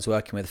Hatfield, who I was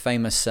working with, a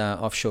famous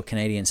offshore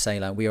Canadian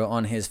sailor. We were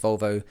on his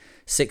Volvo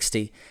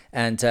 60,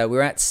 and we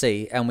were at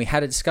sea, and we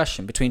had a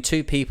discussion between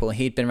two people.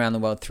 He'd been around the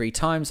world 3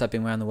 times. I've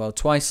been around the world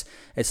twice.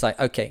 It's like,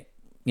 okay,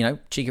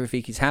 Cheeky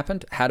Rafiki's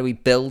happened. How do we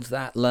build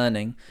that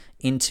learning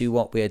into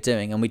what we're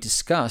doing? And we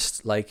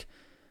discussed, like,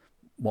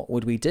 what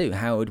would we do?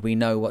 How would we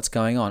know what's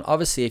going on?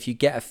 Obviously, if you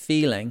get a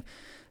feeling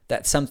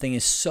that something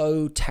is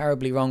so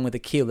terribly wrong with the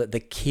keel that the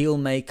keel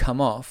may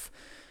come off,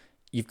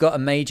 you've got a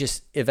major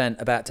event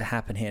about to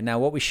happen here. Now,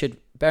 what we should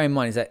bear in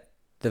mind is that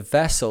the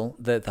vessel,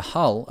 the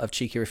hull of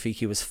Cheeky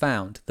Rafiki was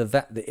found.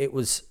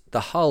 The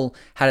hull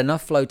had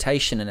enough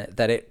flotation in it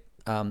that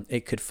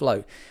it could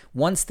float.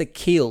 Once the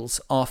keel's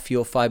off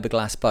your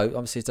fiberglass boat,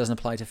 obviously it doesn't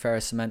apply to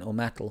ferrous cement or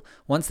metal.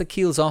 Once the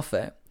keel's off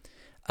it,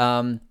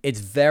 it's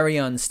very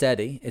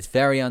unsteady, it's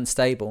very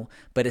unstable,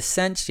 but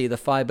essentially the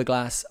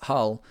fiberglass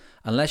hull,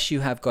 unless you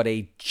have got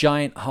a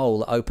giant hole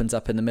that opens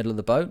up in the middle of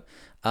the boat,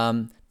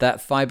 that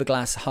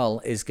fiberglass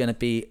hull is going to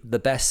be the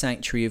best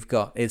sanctuary you've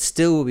got. It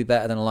still will be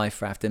better than a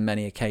life raft in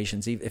many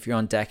occasions. Even if you're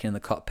on deck and in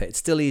the cockpit, it's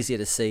still easier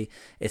to see.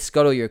 It's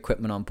got all your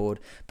equipment on board.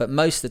 But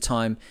most of the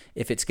time,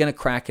 if it's going to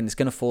crack and it's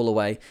going to fall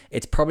away,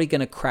 it's probably going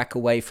to crack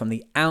away from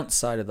the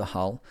outside of the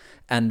hull.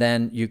 And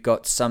then you've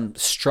got some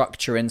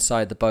structure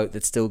inside the boat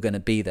that's still going to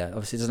be there.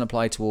 Obviously, it doesn't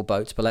apply to all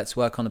boats, but let's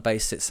work on the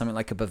basis it's something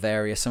like a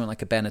Bavaria, something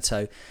like a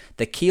Beneteau.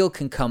 The keel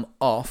can come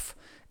off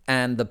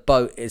and the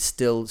boat is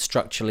still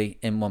structurally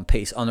in one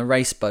piece. On the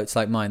race boats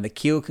like mine, the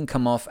keel can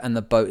come off and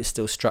the boat is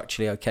still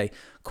structurally okay.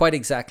 Quite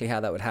exactly how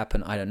that would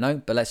happen, I don't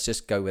know, but let's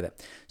just go with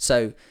it.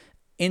 So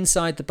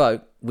inside the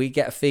boat, we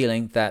get a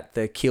feeling that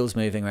the keel's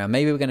moving around.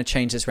 Maybe we're going to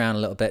change this around a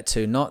little bit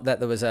too. Not that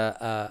there was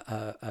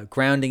a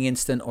grounding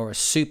incident or a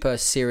super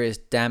serious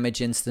damage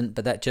incident,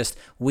 but that just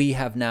we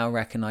have now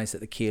recognized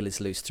that the keel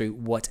is loose through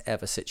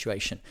whatever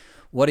situation.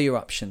 What are your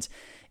options?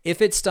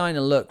 If it's starting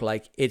to look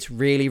like it's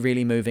really,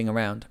 really moving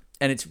around,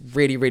 and it's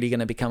really, really going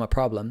to become a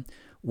problem,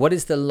 what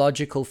is the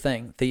logical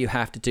thing that you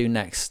have to do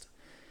next?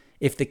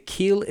 If the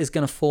keel is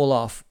going to fall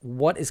off,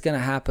 what is going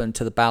to happen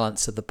to the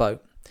balance of the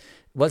boat?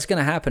 What's going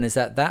to happen is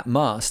that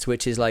mast,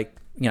 which is like,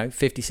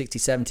 50, 60,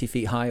 70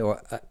 feet high,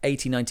 or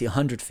 80, 90,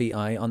 100 feet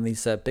high on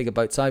these bigger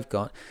boats I've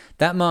got,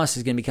 that mast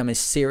is going to become a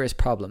serious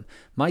problem.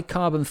 My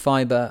carbon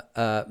fiber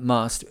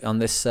mast on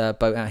this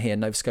boat out here,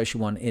 Nova Scotia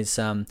One, is...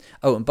 and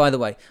by the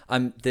way,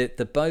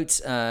 the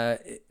boat,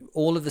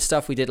 all of the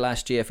stuff we did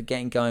last year for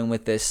getting going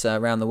with this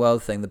around the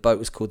world thing, the boat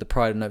was called the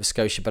Pride of Nova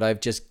Scotia, but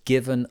I've just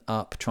given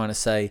up trying to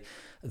say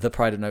the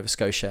Pride of Nova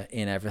Scotia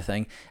in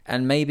everything.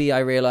 And maybe I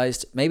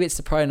realized, maybe it's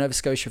the Pride of Nova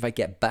Scotia if I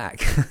get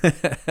back.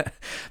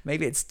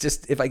 Maybe it's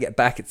just, if I get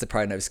back, it's the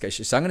Pride of Nova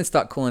Scotia. So I'm going to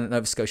start calling it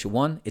Nova Scotia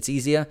One. It's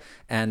easier,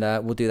 and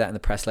we'll do that in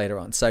the press later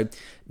on. So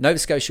Nova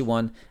Scotia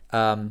One,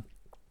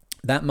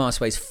 that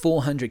mast weighs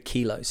 400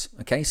 kilos,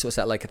 okay? So it's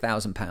at like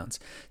 1,000 pounds.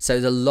 So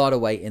there's a lot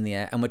of weight in the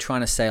air, and we're trying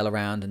to sail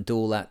around and do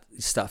all that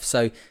stuff.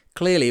 So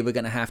clearly we're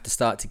going to have to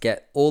start to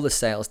get all the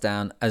sails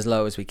down as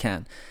low as we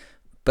can.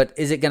 But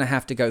is it going to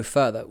have to go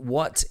further?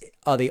 What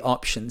are the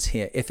options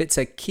here? If it's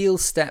a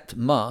keel-stepped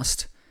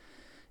mast,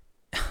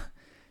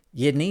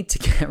 you need to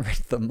get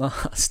rid of the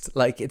mast.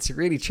 Like, it's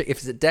really tricky. If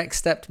it's a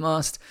deck-stepped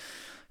mast,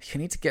 you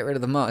need to get rid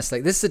of the mast.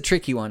 Like, this is a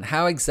tricky one.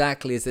 How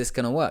exactly is this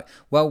going to work?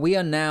 Well, we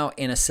are now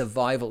in a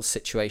survival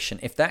situation.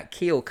 If that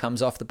keel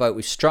comes off the boat,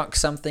 we've struck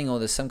something, or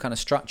there's some kind of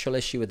structural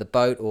issue with the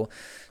boat, or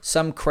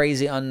some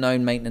crazy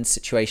unknown maintenance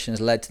situation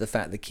has led to the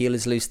fact the keel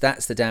is loose.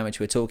 That's the damage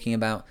we're talking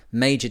about,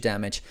 major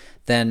damage.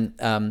 Then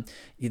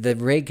the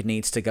rig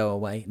needs to go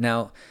away.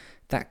 Now,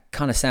 that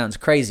kind of sounds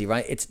crazy,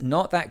 right? It's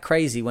not that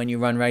crazy when you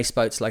run race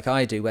boats like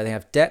I do, where they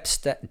have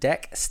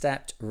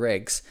deck-stepped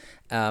rigs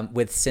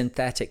with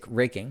synthetic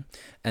rigging,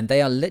 and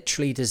they are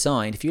literally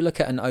designed. If you look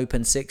at an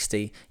Open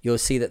 60, you'll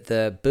see that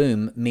the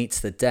boom meets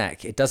the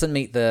deck. It doesn't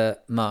meet the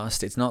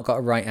mast. It's not got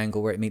a right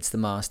angle where it meets the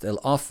mast.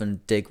 It'll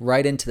often dig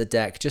right into the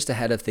deck, just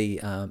ahead of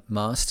the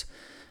mast.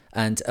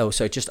 And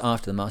just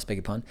after the mast, beg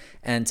your pardon.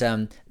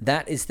 And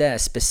that is there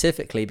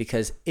specifically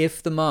because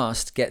if the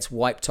mast gets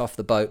wiped off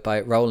the boat by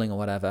it rolling or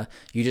whatever,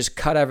 you just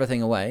cut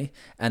everything away,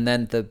 and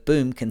then the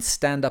boom can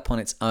stand up on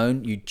its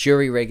own. You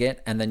jury rig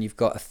it, and then you've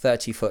got a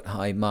 30-foot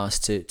high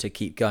mast to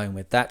keep going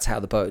with. That's how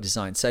the boat is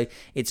designed. So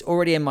it's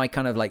already in my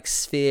kind of like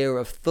sphere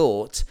of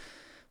thought.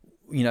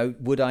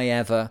 Would I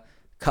ever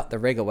cut the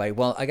rig away?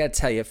 Well, I got to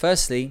tell you,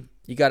 firstly,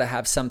 you got to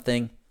have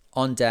something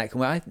on deck.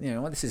 Well,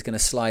 this is going to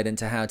slide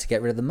into how to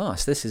get rid of the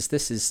mast. This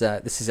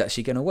is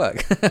actually going to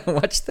work.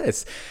 Watch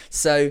this.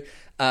 So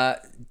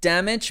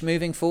damage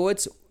moving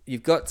forwards.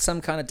 You've got some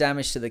kind of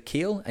damage to the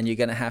keel, and you're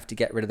going to have to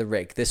get rid of the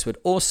rig. This would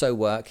also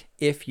work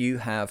if you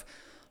have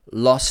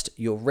lost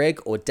your rig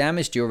or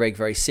damaged your rig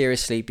very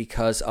seriously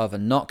because of a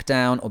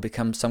knockdown or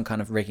become some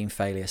kind of rigging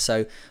failure.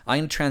 So I'm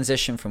going to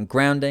transition from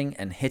grounding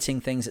and hitting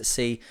things at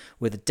sea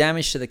with the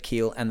damage to the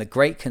keel, and the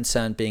great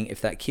concern being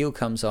if that keel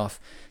comes off,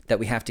 that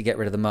we have to get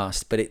rid of the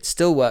mast. But it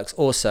still works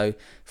also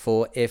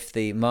for if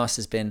the mast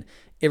has been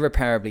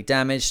irreparably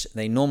damaged.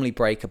 They normally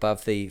break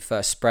above the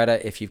first spreader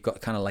if you've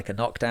got kind of like a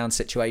knockdown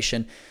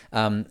situation,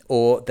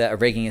 or that a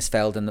rigging has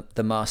failed and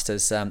the mast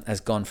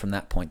has gone from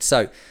that point.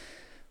 So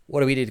what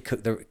do we do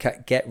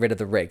to get rid of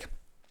the rig?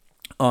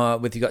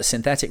 If you've got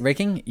synthetic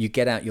rigging, you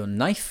get out your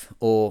knife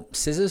or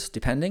scissors,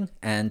 depending,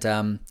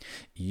 and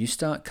you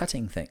start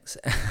cutting things.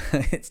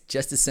 It's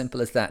just as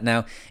simple as that.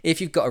 Now, if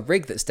you've got a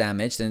rig that's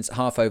damaged and it's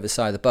half over the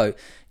side of the boat,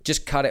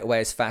 just cut it away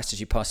as fast as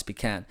you possibly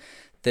can.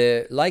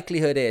 The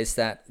likelihood is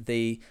that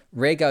the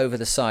rig over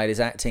the side is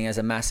acting as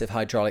a massive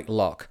hydraulic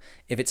lock.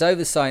 If it's over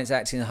the side, it's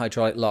acting as a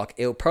hydraulic lock.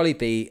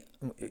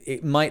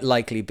 It might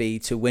likely be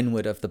to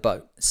windward of the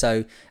boat.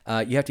 So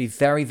you have to be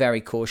very,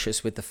 very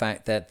cautious with the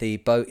fact that the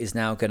boat is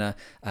now going to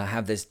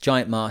have this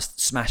giant mast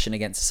smashing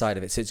against the side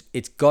of it. So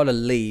it's got to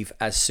leave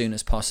as soon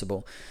as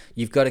possible.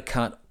 You've got to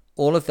cut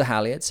all of the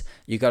halyards,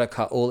 you've got to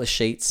cut all the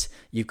sheets,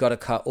 you've got to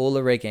cut all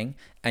the rigging,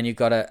 and you've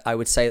got to, I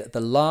would say that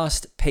the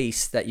last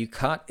piece that you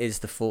cut is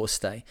the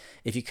forestay.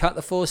 If you cut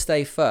the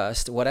forestay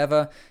first,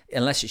 whatever,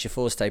 unless it's your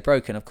forestay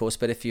broken, of course,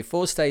 but if your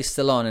forestay is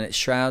still on and it's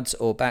shrouds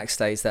or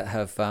backstays that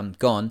have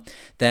gone,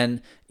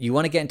 then you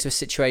want to get into a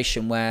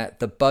situation where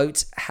the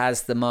boat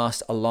has the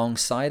mast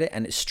alongside it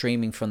and it's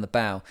streaming from the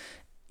bow.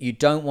 You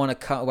don't want to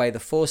cut away the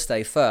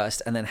forestay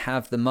first and then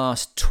have the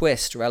mast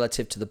twist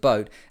relative to the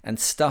boat and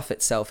stuff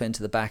itself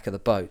into the back of the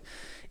boat.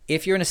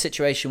 If you're in a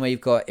situation where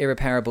you've got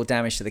irreparable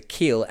damage to the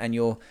keel and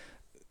your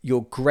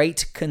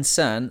great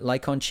concern,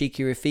 like on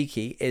Cheeky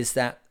Rafiki, is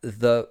that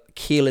the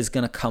keel is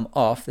going to come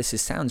off.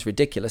 Sounds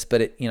ridiculous,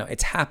 but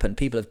it's happened.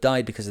 People have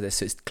died because of this,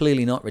 so it's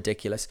clearly not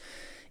ridiculous.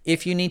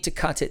 If you need to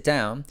cut it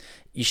down,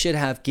 you should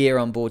have gear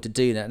on board to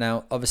do that.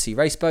 Now, obviously,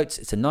 race boats,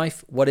 it's a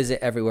knife. What is it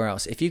everywhere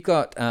else? If you've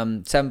got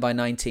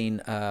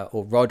 7x19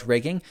 or rod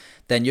rigging,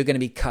 then you're going to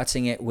be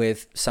cutting it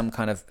with some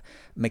kind of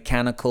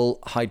mechanical,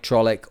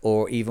 hydraulic,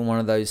 or even one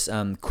of those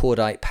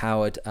cordite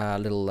powered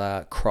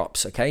little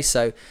crops. Okay,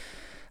 so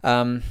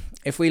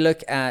if we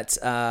look at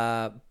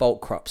bolt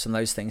crops and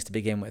those things to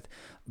begin with,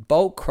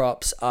 bolt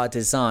crops are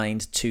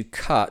designed to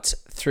cut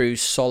through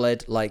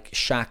solid like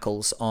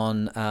shackles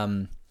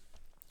on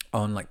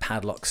like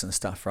padlocks and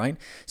stuff, right?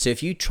 So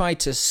if you try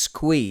to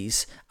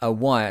squeeze a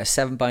wire,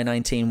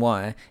 7x19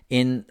 wire,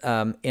 in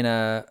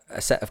a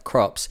set of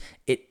crops,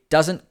 it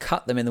doesn't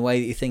cut them in the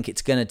way that you think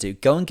it's going to do.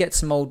 Go and get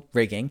some old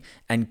rigging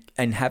and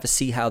have a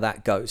see how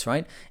that goes,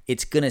 right?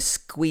 It's going to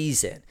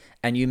squeeze it,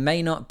 and you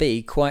may not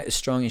be quite as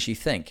strong as you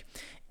think.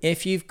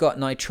 If you've got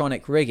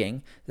nitronic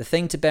rigging, the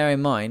thing to bear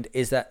in mind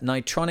is that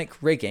nitronic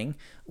rigging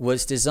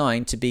was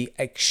designed to be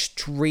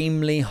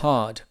extremely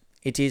hard.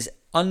 It is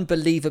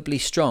unbelievably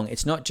strong.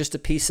 It's not just a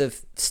piece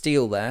of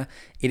steel there.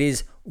 It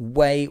is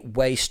way,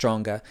 way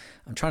stronger.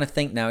 I'm trying to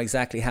think now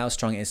exactly how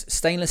strong it is.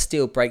 Stainless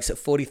steel breaks at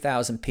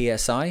 40,000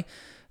 PSI.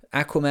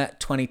 Aquamet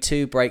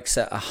 22 breaks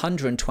at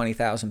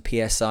 120,000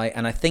 PSI.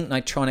 And I think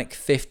Nitronic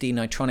 50,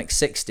 Nitronic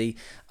 60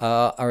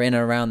 are in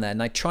and around there.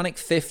 Nitronic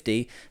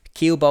 50,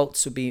 keel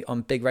bolts would be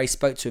on big race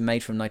boats were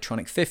made from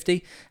Nitronic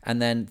 50,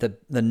 and then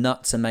the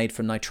nuts are made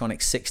from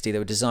Nitronic 60. They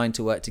were designed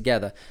to work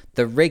together.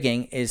 The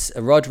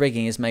rod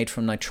rigging is made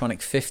from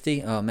Nitronic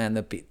 50. Oh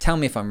man, tell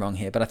me if I'm wrong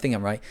here, but I think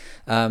I'm right.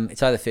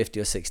 It's either 50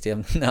 or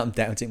 60. Now I'm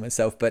doubting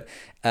myself, but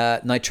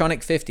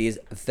Nitronic 50 is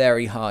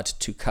very hard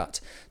to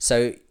cut.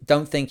 So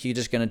don't think you're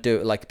just going to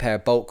do it like a pair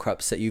of bolt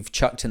crops that you've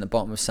chucked in the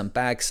bottom of some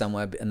bag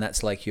somewhere, and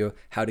that's like your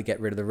how to get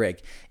rid of the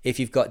rig. If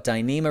you've got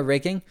Dyneema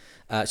rigging,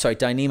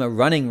 Dyneema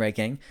running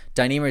rigging,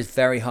 Dyneema is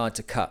very hard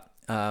to cut.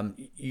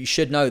 You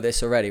should know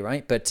this already,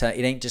 right? But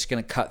it ain't just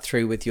going to cut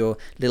through with your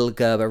little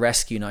Gerber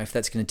rescue knife.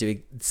 That's going to do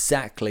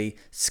exactly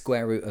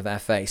square root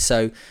of FA.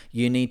 So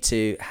you need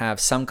to have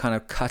some kind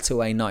of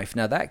cutaway knife.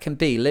 Now that can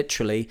be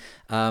literally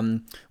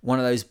one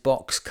of those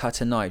box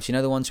cutter knives. You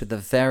know, the ones with the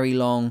very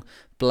long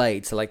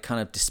blades, so like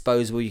kind of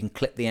disposable. You can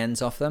clip the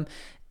ends off them.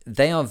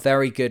 They are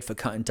very good for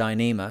cutting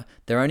Dyneema.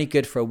 They're only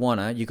good for a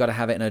wanna. You got to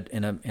have it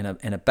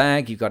in a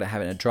bag. You got to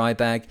have it in a dry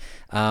bag,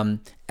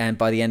 and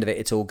by the end of it,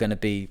 it's all going to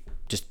be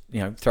just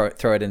throw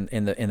it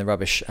in the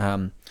rubbish.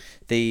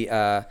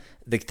 The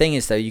thing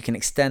is though, you can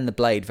extend the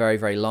blade very,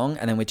 very long,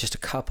 and then with just a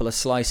couple of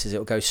slices, it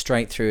will go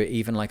straight through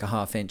even like a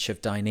 ½ inch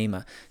of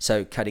Dyneema.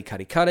 So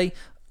cutty.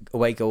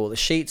 Away go all the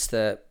sheets,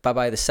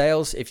 bye-bye the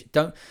sails. If you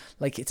don't,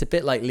 like, it's a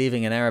bit like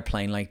leaving an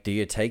airplane. Like, do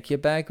you take your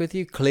bag with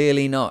you?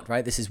 Clearly not,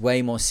 right? This is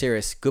way more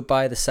serious.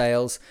 Goodbye the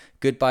sails,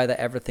 goodbye the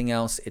everything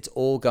else. It's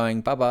all going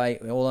bye-bye,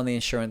 all on the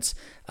insurance.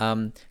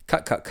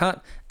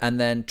 Cut, and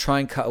then try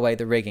and cut away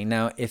the rigging.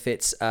 Now, if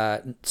it's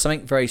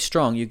something very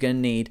strong, you're going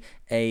to need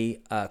a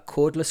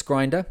cordless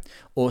grinder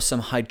or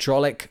some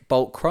hydraulic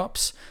bolt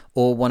crops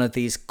or one of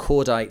these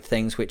cordite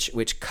things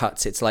which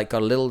cuts. It's like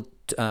got a little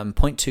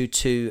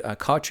 .22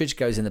 cartridge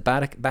goes in the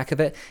back of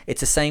it.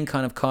 It's the same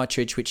kind of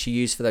cartridge which you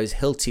use for those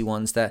Hilti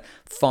ones that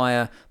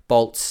fire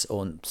bolts,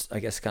 or I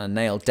guess kind of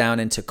nail down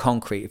into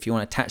concrete. If you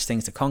want to attach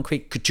things to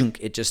concrete,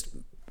 it just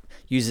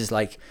uses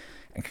like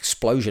an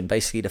explosion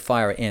basically to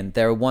fire it in.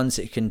 There are ones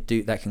that you can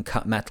do that can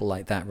cut metal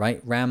like that,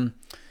 right? What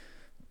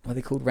are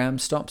they called? Ram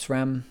stops?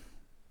 I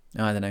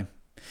don't know.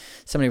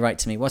 Somebody write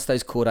to me. What's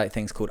those cordite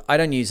things called? I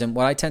don't use them.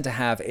 What I tend to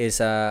have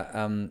is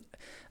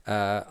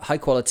high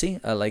quality,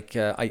 I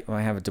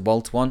have a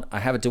DeWalt one. I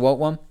have a DeWalt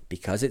one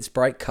because it's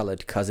bright colored,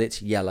 because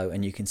it's yellow,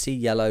 and you can see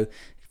yellow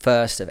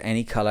first of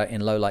any color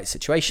in low light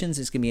situations.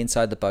 It's going to be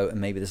inside the boat,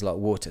 and maybe there's a lot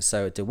of water.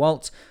 So a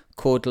DeWalt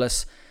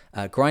cordless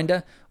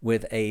grinder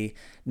with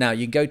now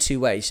you can go two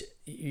ways.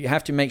 You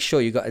have to make sure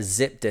you've got a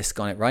zip disc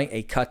on it, right?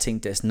 A cutting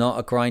disc, not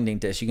a grinding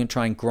disc. You can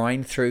try and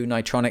grind through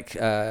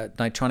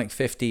Nitronic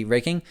 50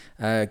 rigging.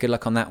 Good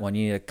luck on that one.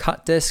 You need a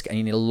cut disc, and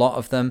you need a lot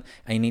of them,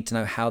 and you need to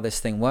know how this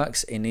thing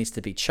works. It needs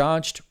to be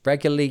charged,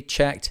 regularly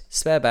checked,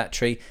 spare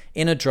battery,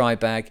 in a dry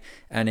bag,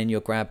 and in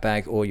your grab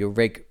bag or your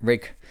rig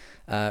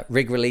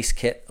rig release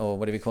kit, or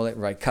whatever you call it,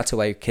 right?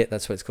 Cutaway kit,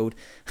 that's what it's called.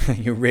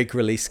 Your rig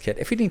release kit.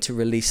 If you need to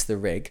release the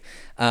rig,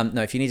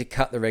 if you need to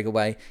cut the rig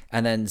away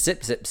and then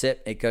zip,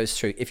 it goes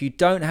through. If you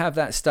don't have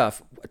that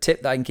stuff, a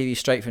tip that I can give you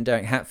straight from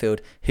Derek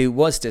Hatfield, who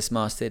was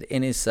dismasted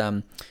in his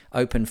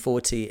open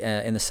 40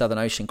 in the Southern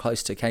Ocean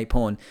close to Cape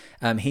Horn,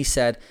 he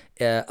said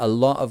a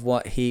lot of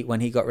when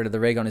he got rid of the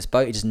rig on his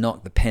boat, he just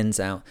knocked the pins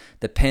out.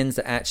 The pins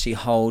that actually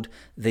hold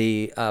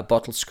the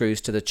bottle screws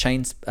to the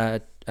chain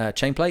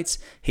plates,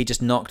 he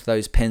just knocked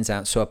those pins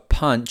out. So a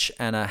punch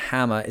and a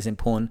hammer is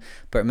important.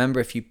 But remember,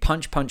 if you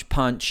punch,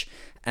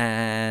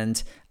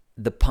 and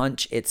the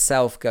punch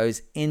itself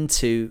goes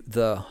into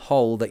the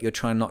hole that you're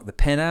trying to knock the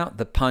pin out,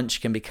 the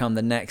punch can become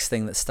the next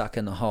thing that's stuck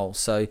in the hole.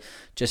 So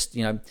just,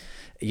 you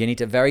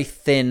need a very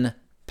thin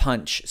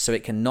punch so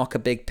it can knock a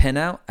big pin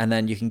out, and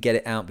then you can get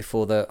it out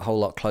before the whole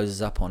lot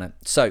closes up on it.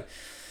 So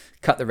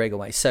cut the rig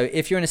away. So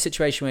if you're in a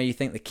situation where you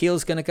think the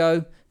keel's going to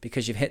go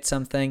because you've hit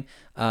something,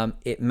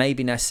 it may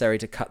be necessary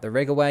to cut the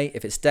rig away.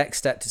 If it's deck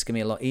stepped, it's going to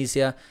be a lot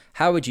easier.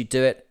 How would you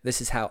do it?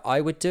 This is how I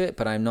would do it,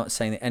 but I'm not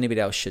saying that anybody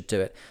else should do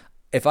it.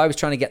 If I was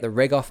trying to get the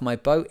rig off my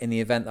boat in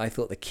the event that I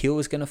thought the keel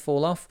was going to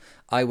fall off,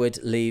 I would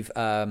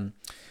probably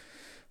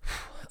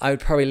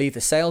leave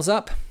the sails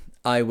up.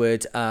 I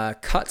would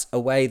cut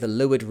away the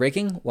leeward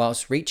rigging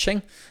whilst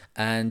reaching,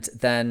 and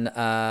then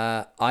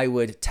I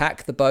would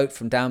tack the boat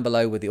from down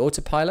below with the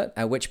autopilot,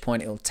 at which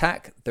point it'll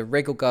tack, the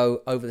rig will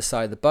go over the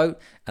side of the boat,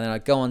 and then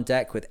I'd go on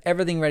deck with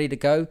everything ready to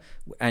go.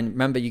 And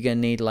remember, you're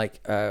going to need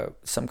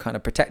some kind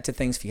of protective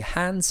things for your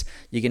hands.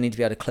 You're going to need to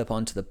be able to clip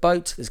onto the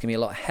boat. There's going to be a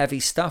lot of heavy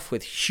stuff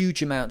with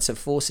huge amounts of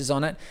forces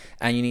on it,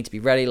 and you need to be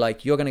ready.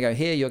 Like, you're going to go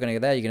here, you're going to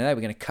go there, you're going to there.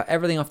 We're going to cut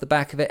everything off the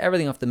back of it,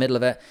 everything off the middle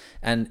of it,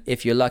 and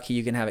if you're lucky,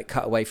 you can have it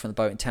cut away from the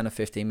boat in 10 or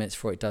 15 minutes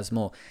before it does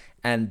more.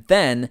 And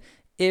then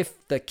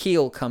if the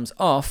keel comes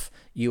off,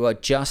 you are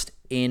just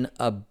in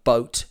a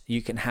boat.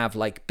 You can have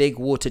like big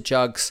water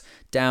jugs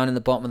down in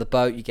the bottom of the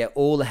boat. You get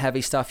all the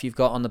heavy stuff you've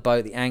got on the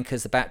boat, the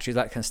anchors, the batteries,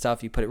 that kind of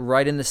stuff. You put it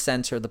right in the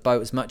center of the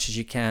boat as much as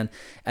you can,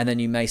 and then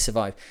you may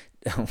survive.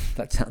 Oh,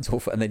 that sounds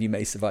awful. And then you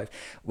may survive.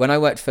 When I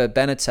worked for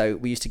Beneteau,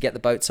 we used to get the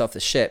boats off the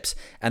ships,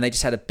 and they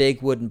just had a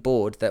big wooden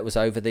board that was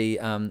over the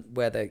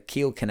where the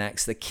keel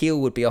connects. The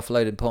keel would be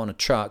offloaded and put on a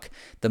truck.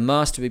 The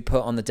mast would be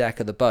put on the deck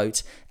of the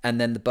boat,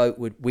 and then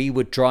we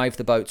would drive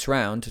the boats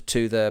round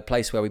to the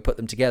place where we put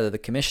them together, the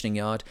commissioning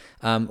yard.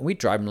 We'd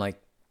drive them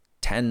like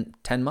 10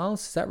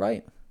 miles. Is that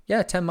right?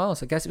 Yeah, 10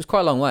 miles. I guess it was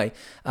quite a long way,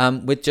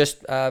 with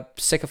just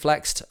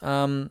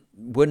Sikaflexed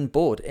wooden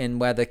board in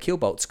where the keel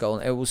bolts go,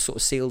 and it was sort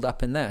of sealed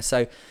up in there.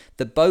 So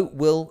the boat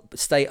will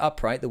stay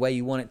upright the way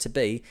you want it to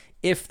be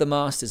if the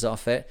mast is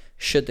off it,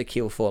 should the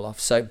keel fall off.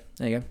 So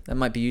there you go. That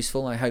might be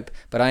useful, I hope.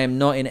 But I am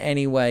not in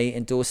any way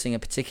endorsing a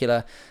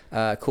particular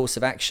course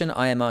of action.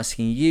 I am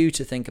asking you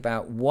to think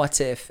about what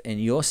if in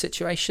your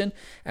situation,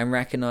 and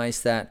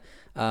recognize that...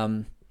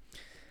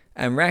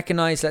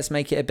 let's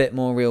make it a bit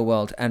more real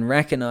world, and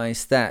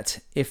recognize that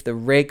if the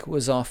rig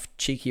was off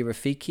Cheeky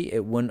Rafiki,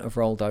 it wouldn't have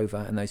rolled over,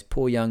 and those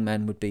poor young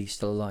men would be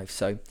still alive.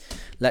 So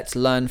let's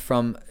learn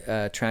from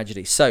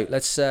tragedy. So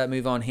let's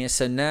move on here.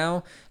 So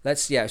now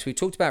so we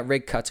talked about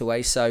rig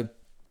cutaway. So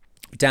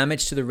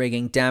damage to the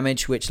rigging,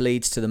 damage which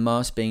leads to the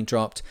mast being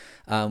dropped.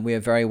 We are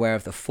very aware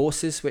of the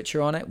forces which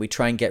are on it. We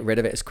try and get rid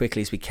of it as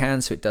quickly as we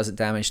can so it doesn't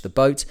damage the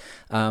boat.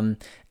 And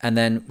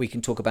then we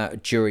can talk about a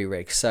jury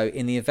rig. So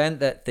in the event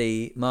that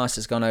the mast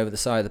has gone over the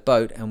side of the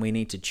boat and we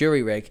need to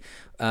jury rig,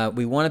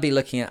 we want to be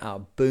looking at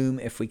our boom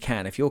if we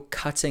can. If you're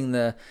cutting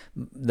the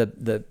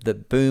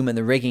boom and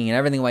the rigging and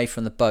everything away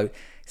from the boat,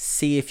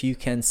 see if you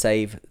can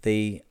save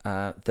the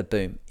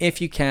boom.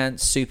 If you can,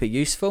 super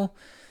useful.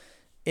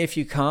 If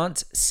you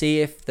can't, see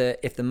if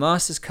the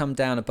mast has come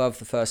down above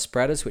the first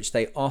spreaders, which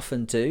they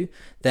often do,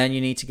 then you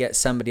need to get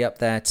somebody up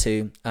there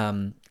to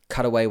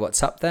cut away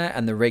what's up there,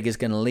 and the rig is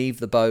going to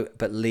leave the boat,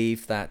 but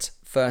leave that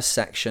first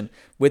section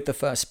with the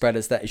first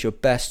spreaders. That is your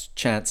best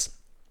chance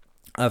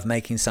of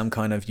making some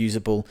kind of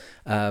usable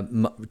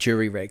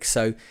jury rig.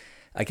 So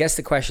I guess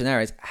the question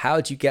there is, how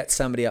do you get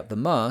somebody up the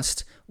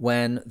mast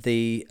when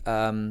the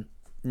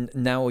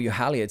now all your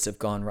halyards have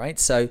gone, right?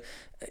 So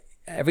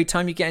every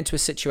time you get into a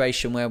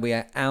situation where we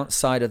are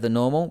outside of the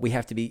normal, we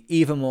have to be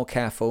even more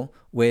careful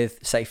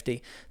with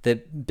safety. The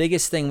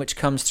biggest thing which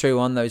comes through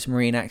on those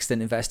Marine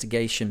Accident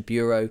Investigation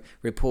Bureau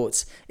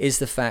reports is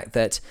the fact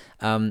that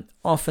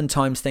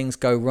oftentimes things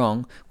go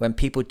wrong when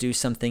people do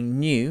something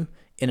new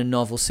in a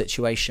novel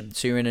situation.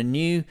 So you're in a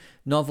new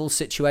novel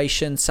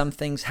situation,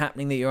 something's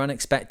happening that you're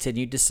unexpected,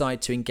 you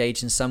decide to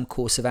engage in some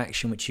course of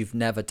action which you've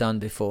never done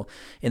before.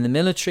 In the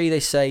military,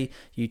 they say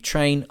you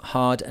train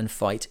hard and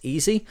fight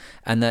easy,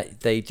 and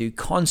that they do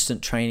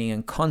constant training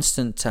and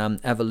constant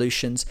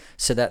evolutions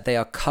so that they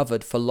are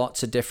covered for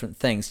lots of different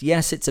things.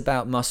 Yes, it's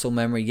about muscle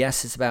memory.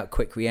 Yes, it's about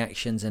quick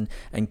reactions and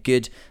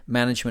good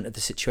management of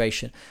the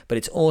situation, but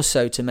it's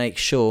also to make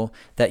sure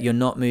that you're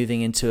not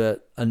moving into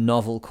a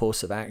novel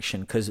course of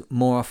action, because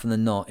more often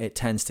than not, it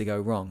tends to go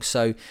wrong.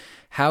 So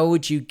how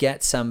would you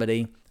get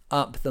somebody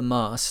up the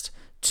mast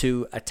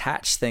to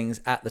attach things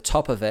at the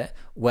top of it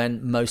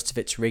when most of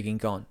its rigging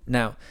gone.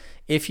 Now,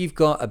 if you've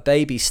got a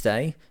baby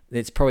stay,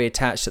 it's probably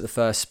attached at the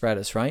first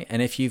spreaders, right?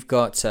 And if you've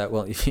got,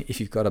 if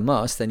you've got a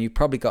mast, then you've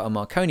probably got a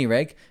Marconi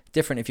rig.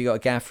 Different if you've got a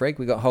gaff rig.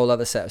 We've got a whole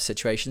other set of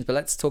situations, but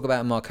let's talk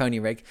about a Marconi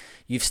rig.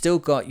 You've still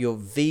got your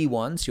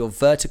V1s, your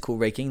vertical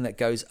rigging that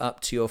goes up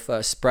to your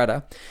first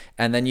spreader.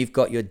 And then you've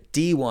got your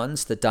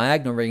D1s, the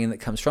diagonal rigging that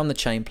comes from the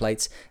chain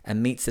plates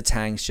and meets the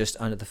tangs just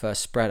under the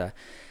first spreader.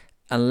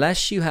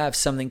 Unless you have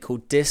something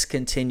called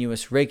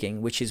discontinuous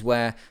rigging, which is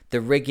where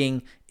the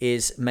rigging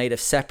is made of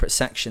separate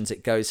sections.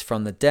 It goes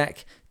from the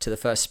deck to the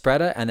first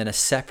spreader, and then a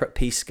separate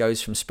piece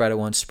goes from spreader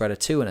 1 to spreader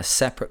 2, and a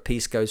separate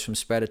piece goes from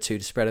spreader 2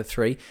 to spreader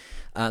 3.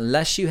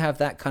 Unless you have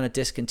that kind of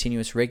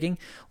discontinuous rigging,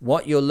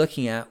 what you're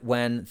looking at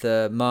when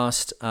the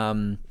mast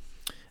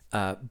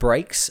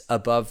breaks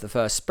above the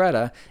first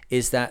spreader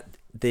is that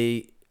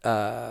the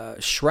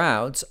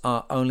shrouds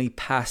are only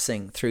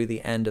passing through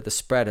the end of the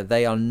spreader.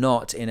 They are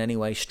not in any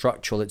way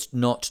structural. It's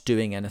not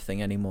doing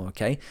anything anymore.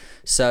 Okay,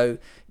 so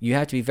you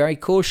have to be very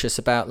cautious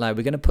about, like,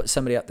 we're going to put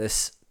somebody up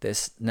this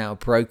now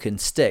broken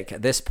stick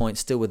at this point,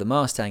 still with the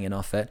mast hanging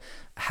off it.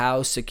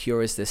 How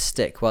secure is this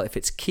stick? Well, if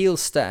it's keel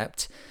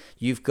stepped,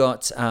 you've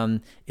got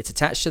it's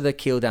attached to the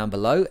keel down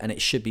below, and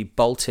it should be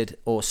bolted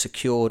or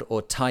secured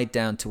or tied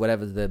down to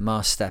whatever the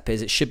mast step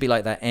is. It should be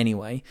like that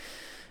anyway.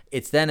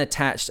 It's then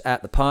attached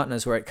at the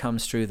partners where it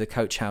comes through the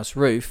coach house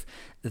roof.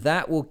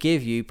 That will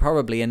give you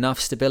probably enough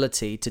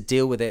stability to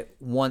deal with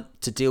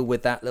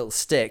that little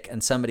stick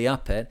and somebody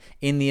up it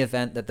in the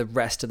event that the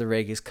rest of the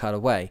rig is cut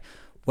away.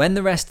 When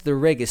the rest of the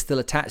rig is still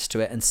attached to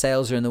it and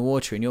sails are in the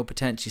water and you're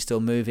potentially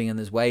still moving and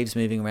there's waves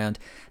moving around,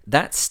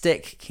 that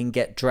stick can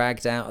get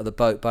dragged out of the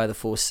boat by the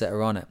force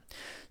setter on it.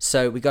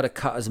 So we got to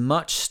cut as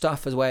much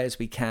stuff away as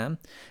we can,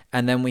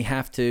 and then we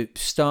have to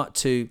start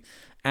to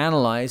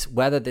analyze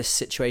whether this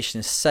situation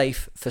is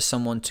safe for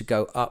someone to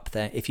go up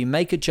there. If you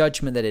make a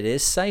judgment that it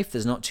is safe,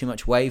 there's not too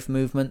much wave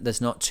movement, there's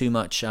not too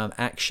much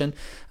action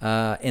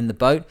in the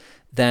boat,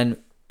 then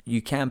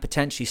you can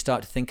potentially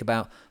start to think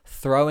about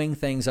throwing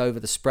things over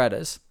the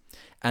spreaders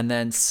and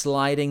then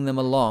sliding them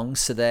along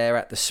so they're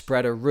at the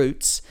spreader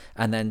roots,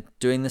 and then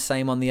doing the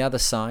same on the other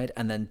side,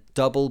 and then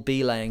double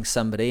belaying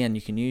somebody, and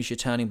you can use your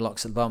turning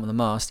blocks at the bottom of the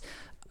mast,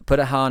 put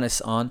a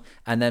harness on,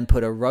 and then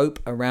put a rope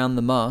around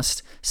the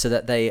mast so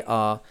that they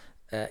are,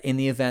 in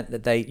the event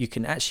that you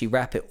can actually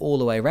wrap it all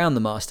the way around the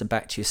mast and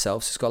back to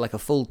yourself. So it's got like a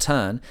full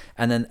turn.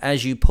 And then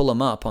as you pull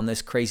them up on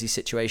this crazy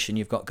situation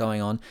you've got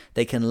going on,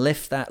 they can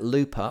lift the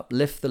loop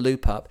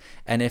up.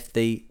 And if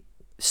the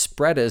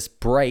spreaders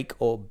break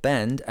or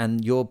bend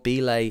and your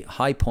belay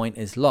high point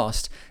is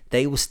lost,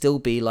 they will still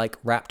be like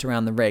wrapped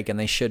around the rig, and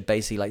they should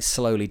basically like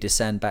slowly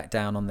descend back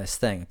down on this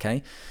thing.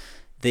 Okay.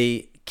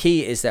 The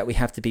key is that we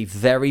have to be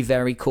very,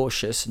 very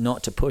cautious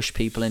not to push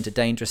people into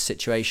dangerous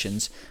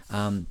situations,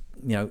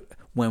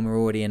 when we're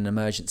already in an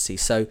emergency.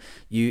 So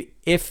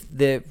if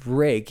the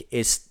rig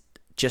is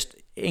just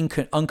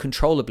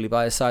uncontrollably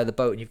by the side of the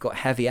boat and you've got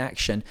heavy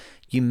action,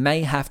 you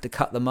may have to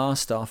cut the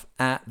mast off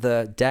at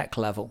the deck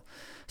level.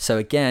 So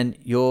again,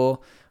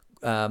 your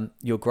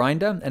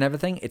grinder and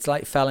everything, it's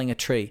like felling a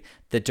tree.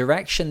 The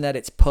direction that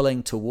it's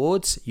pulling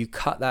towards, you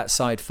cut that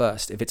side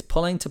first. If it's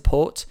pulling to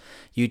port,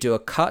 you do a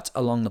cut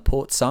along the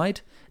port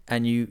side,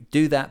 and you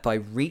do that by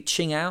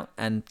reaching out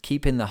and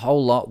keeping the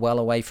whole lot well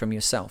away from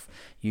yourself.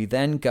 You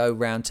then go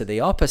round to the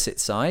opposite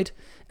side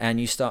and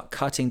you start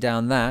cutting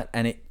down that,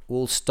 and it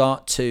will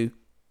start to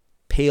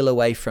peel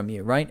away from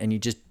you, right? And you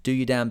just do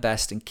your damn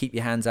best and keep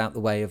your hands out the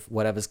way of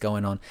whatever's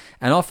going on.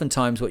 And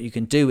oftentimes what you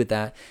can do with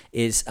that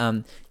is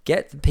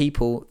get the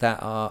people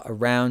that are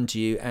around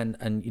you and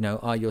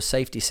are your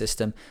safety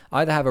system,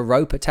 either have a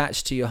rope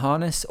attached to your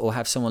harness or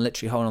have someone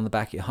literally hold on the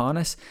back of your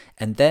harness,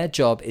 and their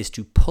job is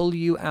to pull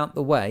you out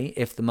the way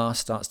if the mast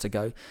starts to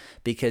go.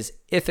 Because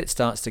if it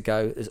starts to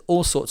go, there's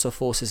all sorts of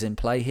forces in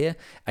play here,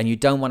 and you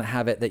don't want to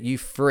have it that you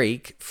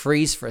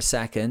freeze for a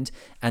second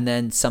and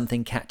then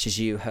something catches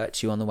you,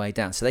 hurts you on the way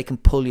down. So they can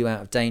pull you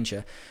out of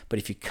danger. But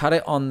if you cut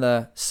it on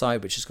the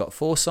side which has got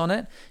force on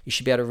it, you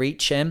should be able to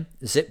reach in,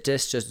 zip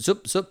disc, just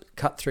zoop,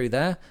 cut through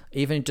there,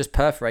 even just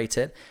perforate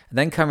it, and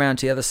then come around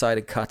to the other side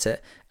and cut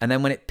it. And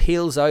then when it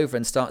peels over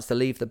and starts to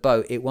leave the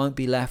boat, it won't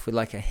be left with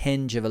like a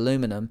hinge of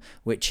aluminum,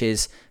 which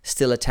is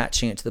still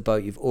attaching it to the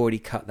boat. You've already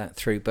cut that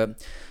through.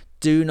 But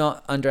do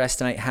not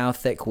underestimate how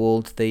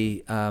thick-walled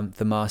the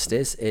mast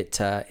is.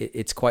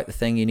 It's quite the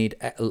thing. You need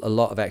a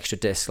lot of extra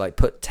discs. Like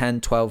put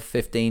 10, 12,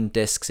 15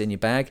 discs in your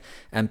bag,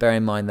 and bear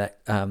in mind that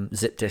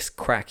zip discs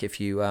crack if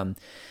you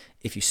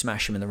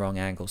smash them in the wrong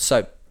angle.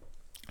 So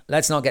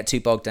let's not get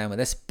too bogged down with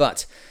this.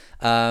 But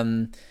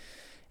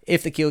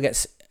if the keel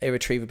gets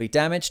irretrievably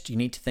damaged, you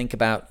need to think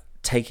about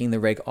taking the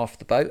rig off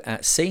the boat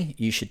at sea.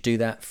 You should do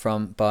that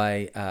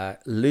by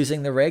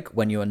losing the rig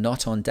when you are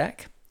not on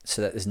deck, so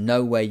that there's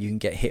no way you can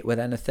get hit with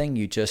anything.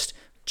 You just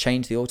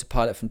change the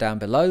autopilot from down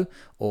below,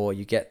 or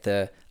you get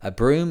a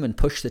broom and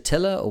push the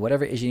tiller, or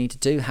whatever it is you need to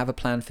do. Have a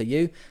plan for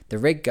you. The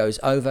rig goes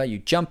over, you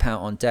jump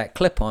out on deck,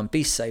 clip on,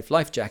 be safe,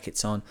 life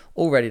jackets on,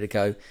 all ready to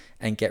go,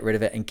 and get rid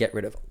of it, and get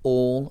rid of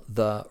all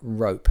the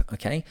rope,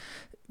 okay?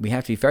 We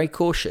have to be very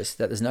cautious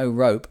that there's no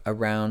rope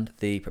around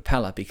the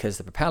propeller, because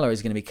the propeller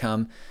is going to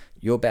become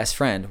your best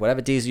friend. Whatever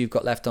diesel you've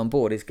got left on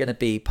board is going to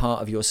be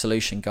part of your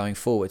solution going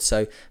forward.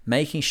 So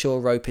making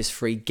sure rope is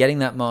free, getting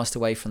that mast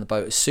away from the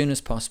boat as soon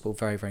as possible,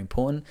 very, very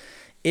important.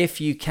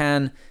 If you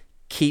can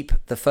keep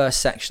the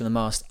first section of the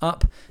mast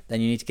up,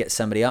 then you need to get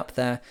somebody up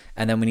there,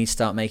 and then we need to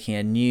start making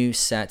a new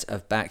set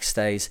of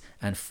backstays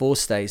and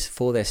forestays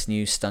for this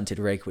new stunted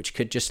rig, which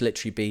could just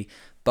literally be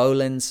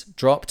bowlines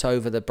dropped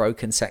over the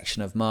broken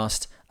section of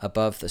mast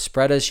above the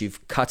spreaders.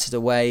 You've cut it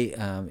away.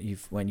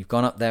 When you've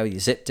gone up there with your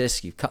zip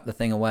disc, you've cut the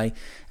thing away,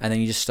 and then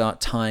you just start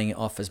tying it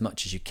off as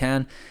much as you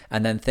can.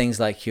 And then things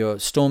like your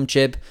storm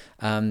jib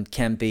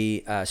can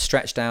be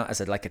stretched out as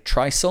like a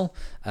trysail,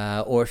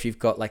 or if you've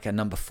got like a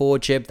number 4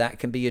 jib, that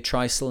can be your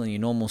trysail, and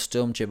your normal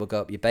storm jib will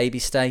go up your baby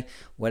stay.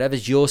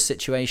 Whatever's your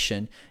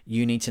situation,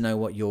 you need to know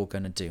what you're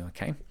going to do,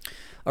 okay?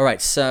 All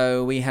right,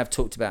 so we have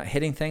talked about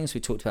hitting things.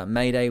 We talked about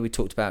mayday. We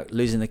talked about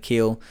losing the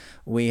keel.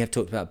 We have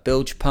talked about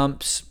bilge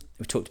pumps.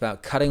 We've talked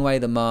about cutting away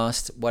the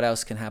mast. What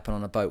else can happen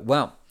on a boat?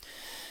 Well,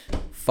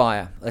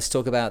 fire. Let's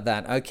talk about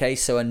that. Okay,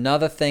 so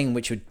another thing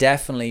which would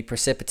definitely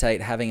precipitate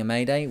having a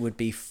mayday would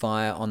be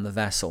fire on the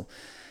vessel.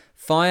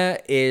 Fire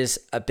is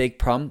a big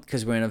problem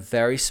because we're in a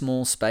very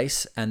small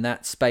space, and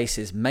that space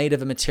is made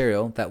of a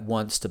material that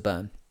wants to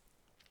burn.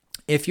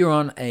 If you're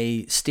on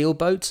a steel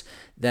boat,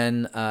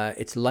 then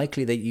it's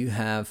likely that you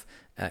have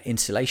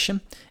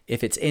insulation.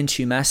 If it's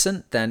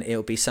intumescent, then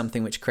it'll be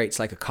something which creates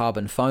like a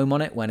carbon foam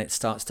on it when it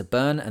starts to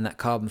burn, and that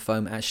carbon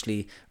foam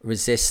actually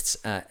resists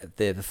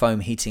the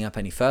foam heating up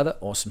any further.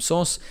 Awesome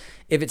sauce.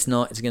 If it's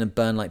not, it's going to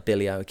burn like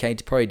Billy-O, okay?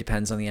 It probably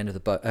depends on the end of the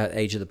boat,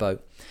 age of the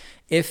boat.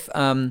 If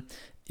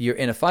you're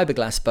in a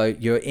fiberglass boat,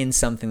 you're in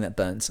something that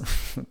burns.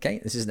 Okay,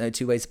 this is no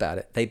two ways about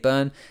it. They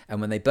burn,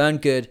 and when they burn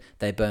good,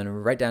 they burn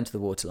right down to the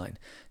waterline.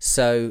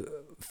 So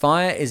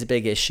fire is a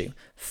big issue.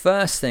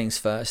 First things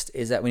first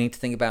is that we need to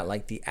think about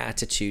like the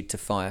attitude to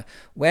fire.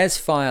 Where's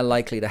fire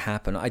likely to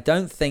happen? I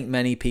don't think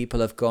many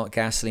people have got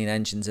gasoline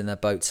engines in their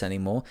boats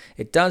anymore.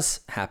 It does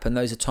happen.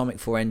 Those atomic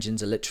 4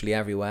 engines are literally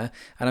everywhere,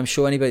 and I'm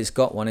sure anybody that's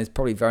got one is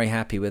probably very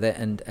happy with it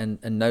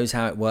and knows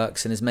how it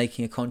works and is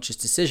making a conscious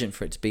decision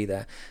for it to be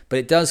there. But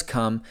it does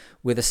come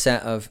with a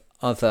set of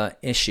other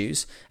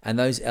issues, and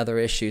those other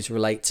issues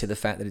relate to the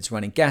fact that it's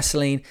running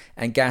gasoline,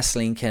 and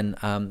gasoline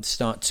can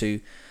start to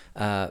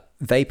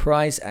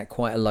vaporize at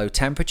quite a low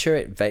temperature.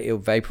 It'll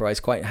vaporize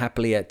quite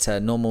happily at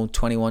normal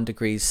 21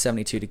 degrees,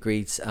 72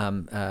 degrees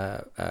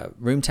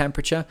room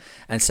temperature,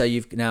 and so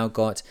you've now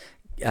got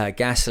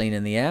gasoline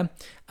in the air.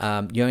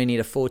 You only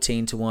need a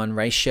 14:1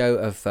 ratio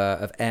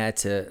of air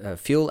to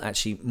fuel.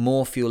 Actually,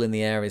 more fuel in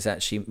the air is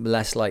actually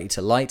less likely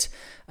to light.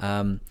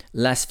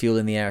 Less fuel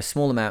in the air, a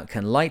small amount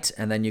can light,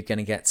 and then you're going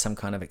to get some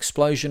kind of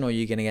explosion, or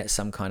you're going to get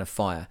some kind of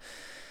fire.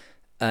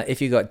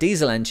 If you've got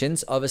diesel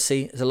engines,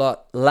 obviously it's a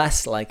lot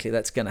less likely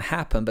that's going to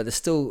happen, but there's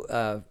still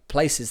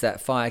places that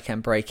fire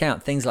can break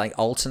out. Things like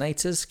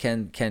alternators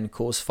can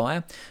cause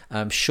fire.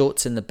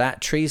 Shorts in the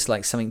batteries,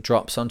 like something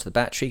drops onto the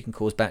battery, can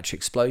cause battery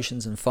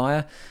explosions and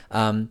fire.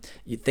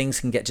 Things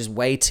can get just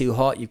way too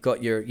hot. You've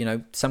got your,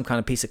 some kind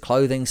of piece of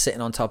clothing sitting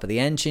on top of the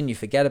engine. You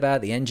forget about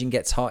it. The engine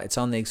gets hot. It's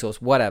on the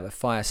exhaust. Whatever.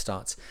 Fire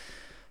starts.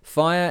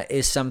 Fire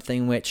is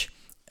something which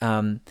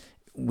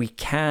we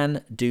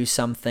can do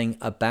something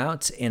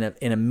about in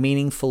a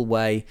meaningful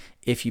way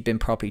if you've been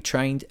properly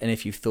trained and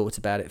if you've thought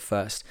about it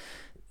first.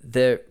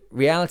 The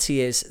reality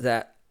is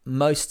that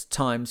most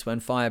times when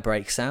fire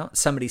breaks out,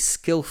 somebody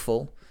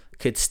skillful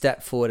could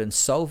step forward and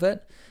solve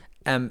it.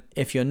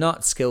 If you're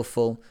not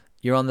skillful,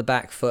 you're on the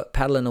back foot,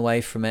 paddling away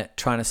from it,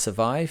 trying to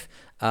survive.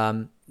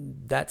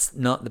 That's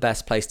not the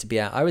best place to be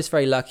at. I was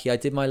very lucky. I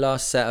did my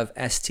last set of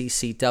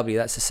STCW.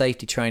 That's the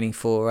safety training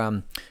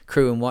for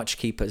crew and watch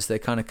keepers, the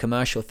kind of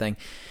commercial thing.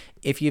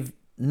 If you've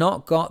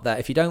not got that,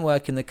 if you don't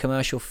work in the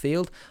commercial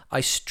field,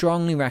 I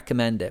strongly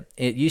recommend it.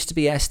 It used to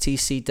be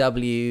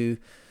STCW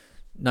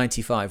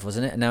 95,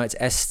 wasn't it? And now it's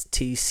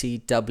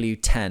STCW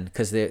 10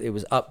 because it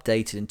was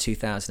updated in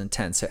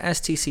 2010. So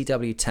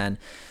STCW 10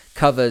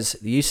 covers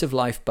the use of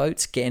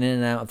lifeboats, getting in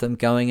and out of them,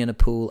 going in a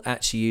pool,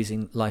 actually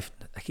using life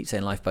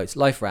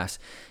rafts,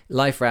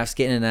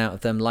 getting in and out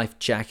of them, life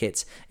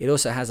jackets. It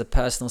also has a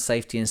personal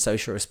safety and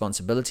social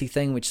responsibility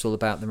thing, which is all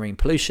about the Marine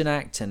Pollution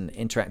Act and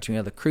interacting with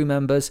other crew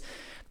members.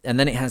 And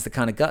then it has the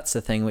kind of guts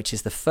of thing, which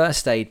is the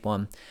first aid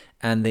one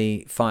and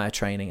the fire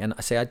training. And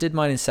I did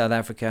mine in South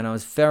Africa, and I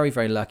was very,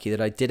 very lucky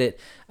that I did it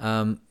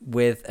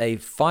with a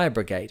fire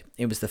brigade.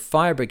 It was the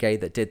fire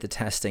brigade that did the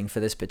testing for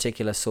this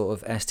particular sort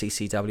of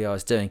STCW I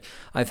was doing.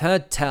 I've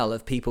heard tell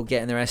of people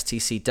getting their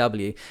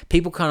STCW,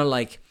 people kind of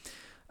like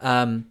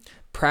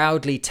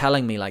proudly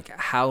telling me like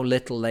how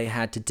little they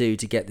had to do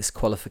to get this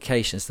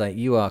qualification. It's like,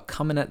 you are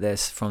coming at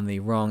this from the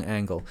wrong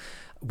angle.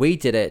 we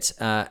did it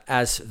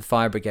as the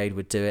fire brigade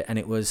would do it, and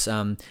it was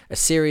a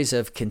series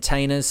of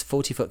containers,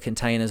 40-foot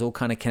containers, all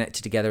kind of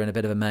connected together in a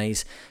bit of a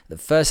maze.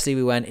 Firstly,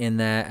 we went in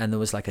there, and there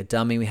was like a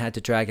dummy we had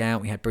to drag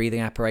out. We had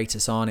breathing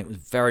apparatus on. It was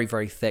very,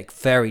 very thick,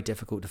 very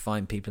difficult to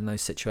find people in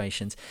those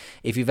situations.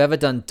 If you've ever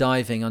done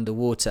diving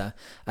underwater,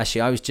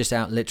 actually, I was just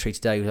out literally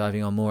today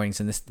diving on moorings,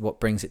 and this is what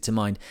brings it to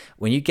mind.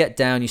 When you get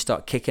down, you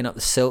start kicking up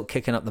the silt,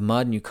 kicking up the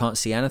mud, and you can't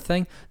see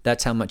anything.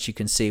 That's how much you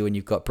can see when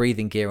you've got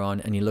breathing gear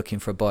on and you're looking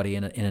for a body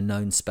in a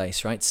known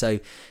space, right? So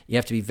you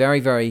have to be very,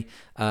 very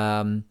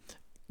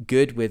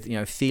good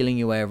with, feeling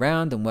your way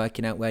around and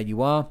working out where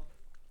you are.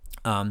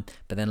 But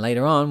then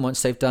later on,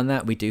 once they've done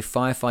that, we do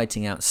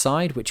firefighting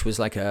outside, which was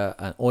like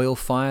an oil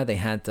fire. They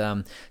had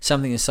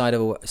something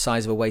the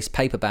size of a waste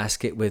paper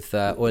basket with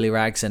oily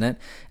rags in it,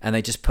 and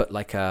they just put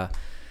like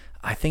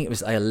I think it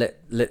was a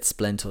lit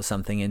splint or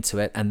something into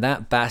it, and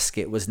that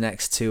basket was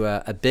next to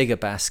a bigger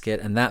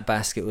basket, and that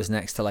basket was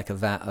next to like a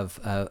vat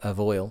of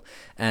oil,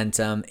 and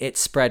it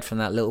spread from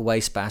that little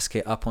waste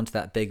basket up onto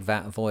that big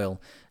vat of oil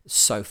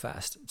so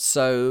fast,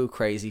 so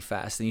crazy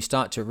fast. And you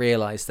start to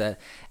realize that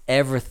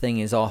everything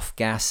is off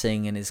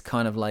gassing and is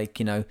kind of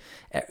like,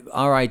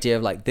 our idea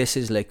of like, this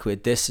is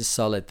liquid, this is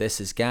solid, this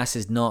is gas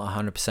is not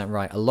 100%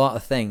 right. A lot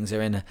of things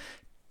are in a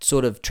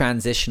sort of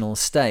transitional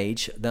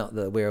stage that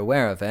we're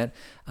aware of it,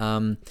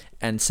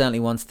 and certainly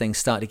once things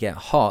start to get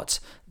hot,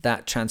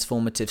 that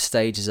transformative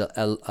stage is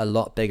a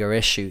lot bigger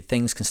issue.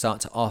 Things can start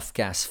to off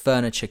gas,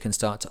 furniture can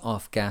start to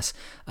off gas,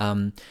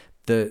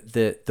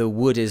 the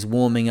wood is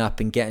warming up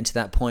and getting to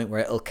that point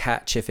where it'll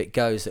catch if it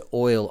goes. The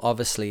oil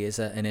obviously is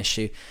an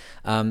issue.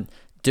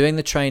 Doing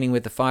the training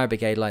with the fire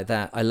brigade like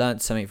that, I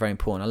learned something very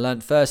important. I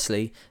learned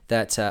firstly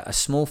that a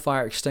small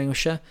fire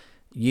extinguisher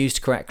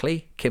used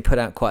correctly can put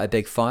out quite a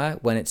big fire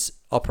when it's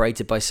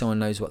operated by someone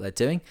who knows what they're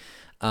doing.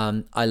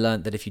 I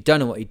learned that if you don't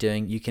know what you're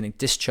doing, you can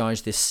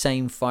discharge this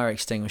same fire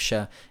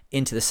extinguisher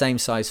into the same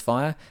size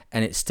fire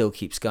and it still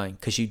keeps going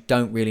because you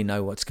don't really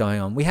know what's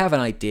going on. We have an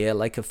idea,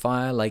 like a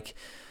fire, like,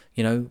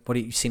 what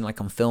you've seen like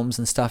on films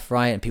and stuff,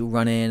 right? And people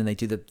run in and they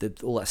do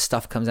all that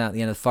stuff comes out at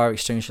the end of the fire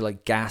extinguisher,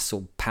 like gas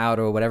or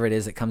powder or whatever it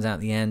is that comes out at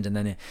the end, and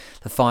then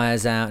the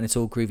fire's out and it's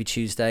all Groovy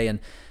Tuesday. And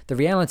the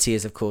reality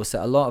is, of course,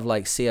 that a lot of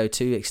like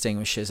CO2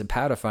 extinguishers and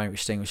powder fire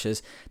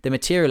extinguishers, the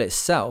material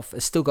itself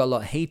has still got a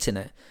lot of heat in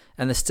it,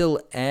 and there's still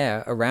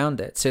air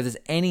around it. So if there's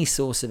any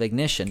source of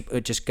ignition,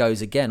 it just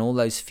goes again. All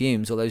those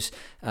fumes, all those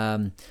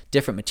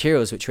different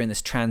materials which are in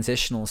this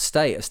transitional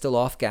state are still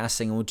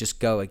off-gassing and will just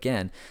go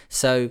again.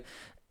 So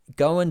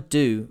go and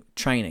do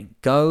training.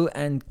 Go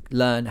and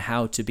learn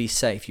how to be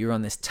safe. You're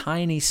on this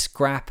tiny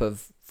scrap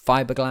of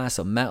fiberglass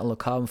or metal or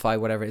carbon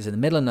fiber, whatever it is, in the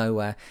middle of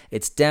nowhere.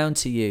 It's down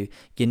to you.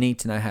 You need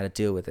to know how to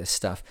deal with this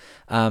stuff.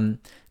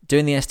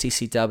 Doing the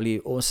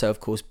STCW also, of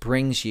course,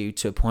 brings you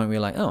to a point where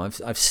you're like, oh,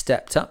 I've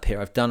stepped up here.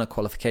 I've done a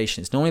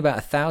qualification. It's normally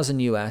about $1,000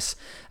 US.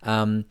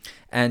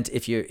 And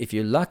if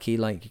you're lucky,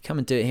 like you come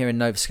and do it here in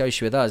Nova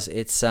Scotia with us,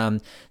 it's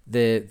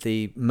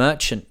the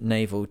Merchant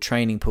Naval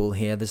Training Pool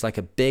here. There's like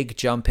a big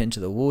jump into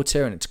the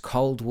water, and it's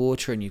cold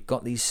water, and you've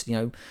got these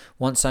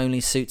once only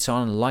suits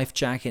on, life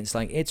jackets.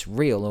 Like, it's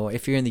real. Or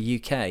if you're in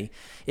the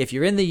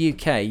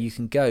UK, you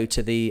can go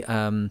to the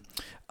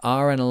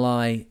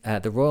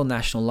RNLI, the Royal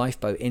National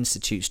Lifeboat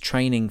Institute's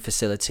training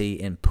facility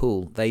in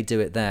Poole. They do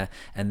it there,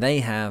 and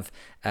they have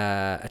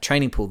a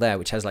training pool there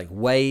which has like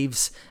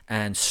waves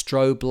and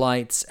strobe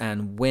lights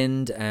and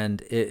wind, and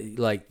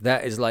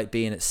that is like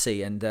being at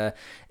sea. And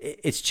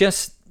it's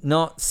just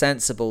not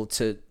sensible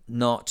to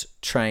not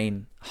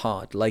train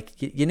hard.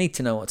 Like, you need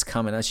to know what's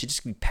coming. Else you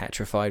just be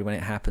petrified when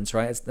it happens,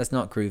 right? That's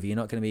not groovy. You're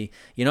not going to be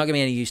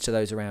any use to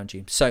those around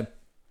you. So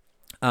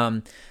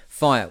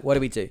fire, what do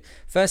we do?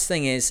 First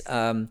thing is,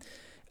 on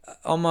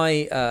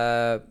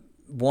my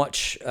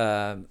watch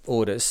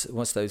orders,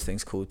 what's those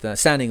things called?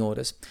 Standing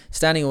orders.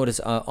 Standing orders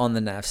are on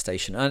the nav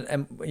station.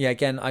 And yeah,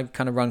 again, I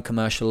kind of run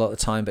commercial a lot of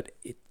the time, but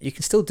you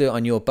can still do it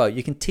on your boat.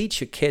 You can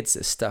teach your kids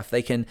this stuff.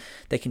 They can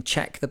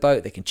check the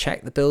boat. They can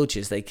check the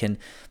bilges. They can,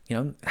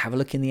 have a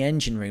look in the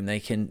engine room. They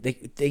can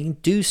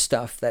do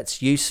stuff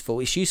that's useful.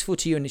 It's useful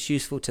to you and it's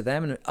useful to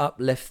them, and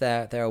uplift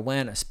their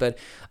awareness. But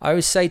I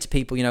always say to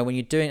people, when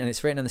you're doing it, and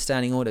it's written in the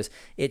standing orders,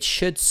 it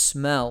should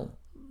smell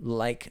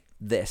like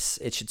this.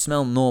 It should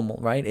smell normal,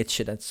 right? It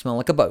should smell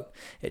like a boat.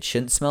 It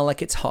shouldn't smell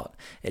like it's hot.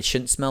 It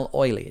shouldn't smell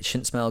oily. It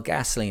shouldn't smell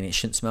gasoline. It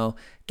shouldn't smell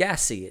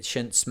gassy. It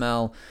shouldn't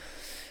smell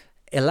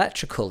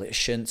electrical. It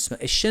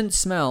shouldn't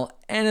smell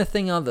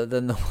anything other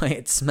than the way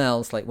it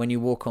smells, like when you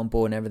walk on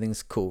board and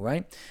everything's cool,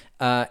 right?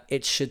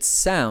 It should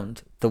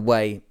sound the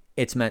way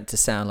it's meant to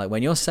sound. Like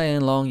when you're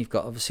sailing along, you've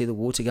got obviously the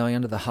water going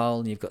under the hull,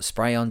 and you've got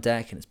spray on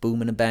deck, and it's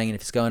booming and banging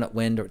if it's going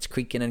upwind, or it's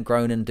creaking and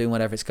groaning and doing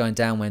whatever, it's going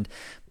downwind.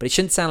 But it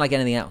shouldn't sound like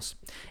anything else.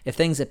 If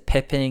things are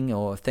pipping,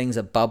 or things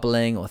are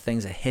bubbling, or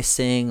things are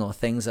hissing, or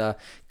things are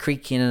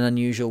creaking in an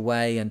unusual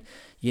way, and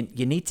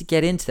you need to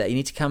get into that. You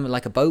need to come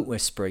like a boat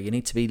whisperer. You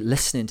need to be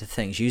listening to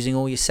things, using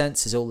all your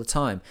senses all the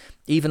time.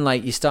 Even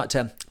like you start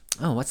to,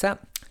 oh, what's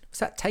that? what's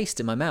that taste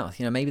in my mouth?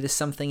 Maybe there's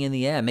something in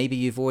the air. Maybe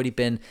you've already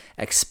been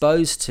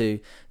exposed to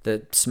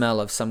the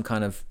smell of some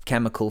kind of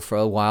chemical for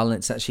a while and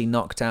it's actually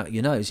knocked out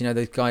your nose.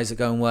 Those guys that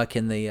go and work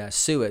in the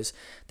sewers,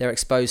 they're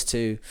exposed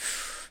to,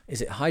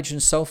 is it hydrogen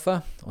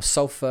sulfur or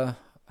sulfur?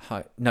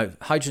 No,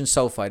 hydrogen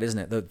sulfide,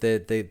 isn't it?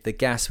 The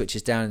gas which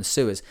is down in the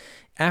sewers.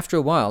 After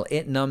a while,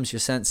 it numbs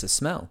your sense of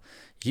smell.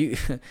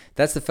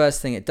 That's the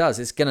first thing it does.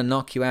 It's going to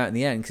knock you out in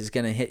the end because it's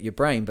going to hit your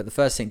brain. But the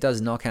first thing it does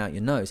is knock out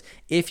your nose.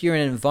 If you're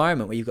in an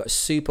environment where you've got a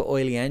super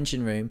oily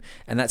engine room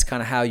and that's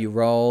kind of how you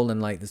roll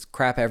and like there's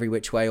crap every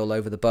which way all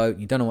over the boat,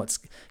 and you don't know what's,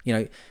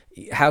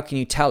 how can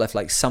you tell if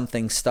like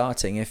something's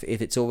starting if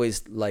it's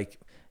always like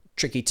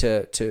tricky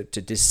to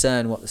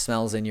discern what the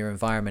smells in your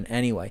environment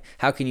anyway?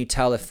 How can you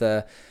tell if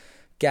the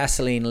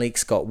gasoline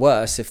leaks got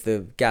worse if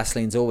the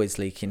gasoline's always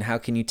leaking? How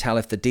can you tell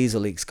if the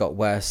diesel leaks got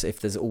worse if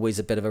there's always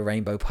a bit of a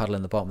rainbow puddle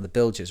in the bottom of the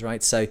bilges,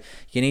 right? So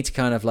you need to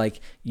kind of like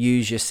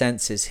use your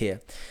senses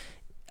here.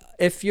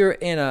 If you're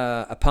in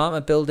a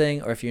apartment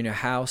building or if you're in your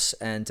house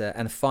and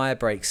a fire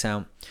breaks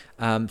out,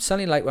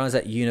 certainly like when I was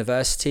at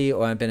university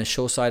or I've been in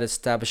shoreside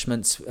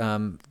establishments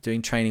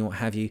doing training, what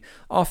have you,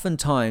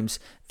 oftentimes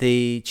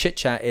the chit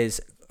chat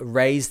is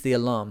raise the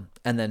alarm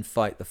and then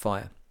fight the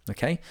fire.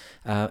 Okay,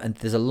 and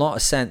there's a lot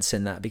of sense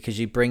in that because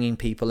you're bringing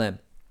people in.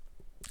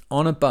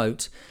 On a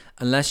boat,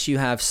 unless you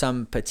have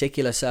some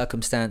particular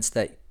circumstance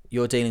that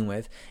you're dealing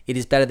with, it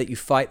is better that you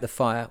fight the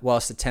fire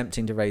whilst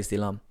attempting to raise the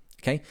alarm.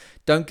 Okay,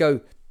 don't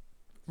go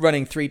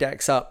running 3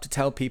 decks up to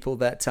tell people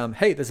that,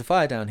 hey, there's a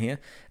fire down here,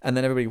 and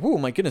then everybody, oh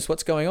my goodness,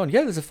 what's going on?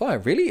 Yeah, there's a fire.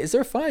 Really? Is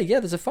there a fire? Yeah,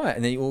 there's a fire.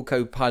 And then you all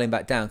go piling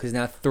back down because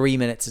now 3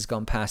 minutes has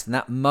gone past. And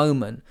that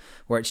moment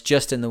where it's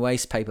just in the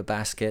waste paper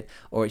basket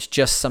or it's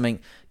just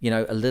something,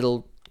 a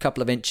little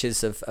couple of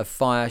inches of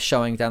fire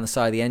showing down the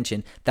side of the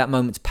engine, that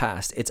moment's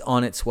passed. It's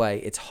on its way.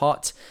 It's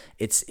hot.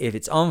 If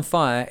it's on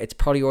fire, it's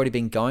probably already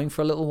been going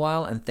for a little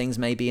while and things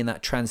may be in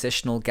that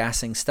transitional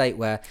gassing state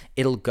where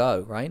it'll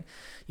go, right?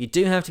 You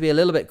do have to be a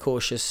little bit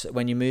cautious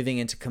when you're moving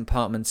into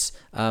compartments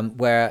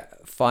where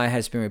fire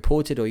has been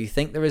reported or you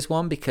think there is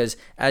one, because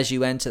as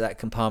you enter that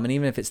compartment,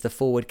 even if it's the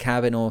forward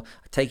cabin or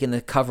taking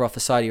the cover off the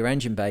side of your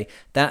engine bay,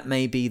 that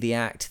may be the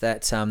act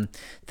that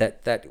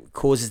that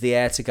causes the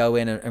air to go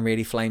in and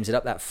really flames it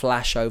up. That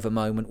flashover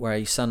moment where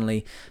you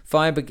suddenly,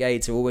 fire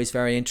brigades are always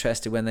very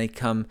interested when they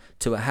come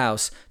to a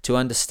house to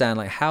understand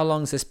like how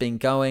long's this been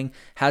going,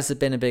 has there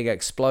been a big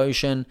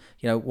explosion,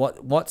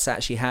 what's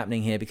actually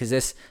happening here, because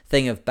this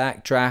thing of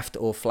backdraft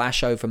or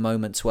flashover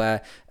moments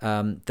where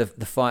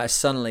the fire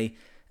suddenly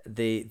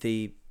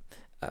the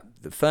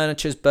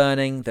furniture's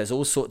burning, there's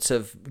all sorts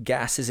of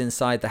gases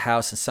inside the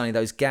house, and suddenly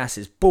those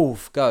gases,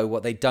 boof, go.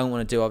 What they don't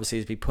want to do, obviously,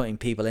 is be putting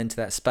people into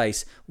that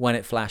space when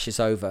it flashes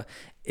over.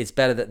 It's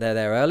better that they're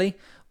there early,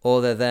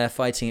 or they're there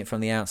fighting it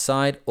from the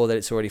outside, or that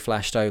it's already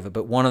flashed over.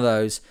 But one of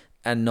those,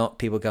 and not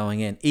people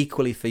going in.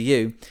 Equally for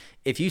you,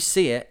 if you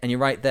see it and you're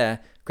right there,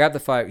 grab the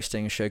fire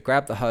extinguisher,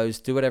 grab the hose,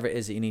 do whatever it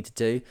is that you need to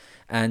do.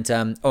 And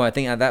I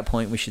think at that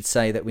point we should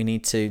say that we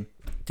need to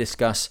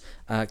discuss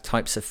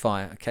types of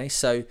fire. Okay,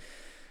 so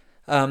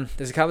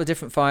there's a couple of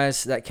different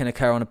fires that can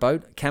occur on a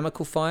boat.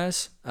 Chemical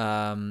fires,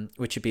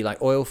 which would be like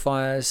oil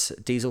fires,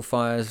 diesel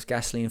fires,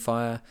 gasoline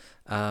fire,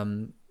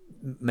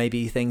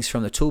 maybe things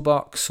from the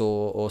toolbox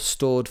or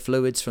stored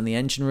fluids from the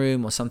engine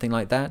room or something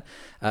like that,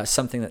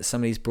 something that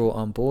somebody's brought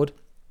on board.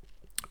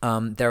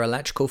 There are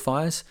electrical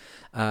fires,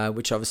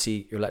 which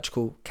obviously your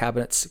electrical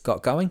cabinets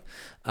got going,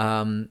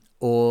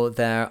 or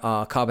there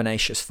are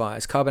carbonaceous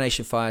fires.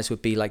 Carbonation fires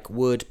would be like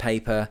wood,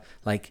 paper,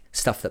 like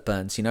stuff that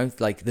burns,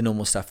 like the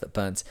normal stuff that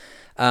burns.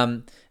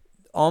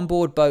 On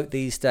board boat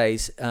these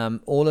days,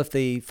 all of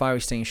the fire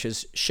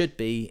extinguishers should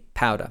be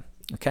powder.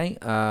 Okay,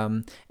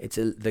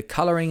 the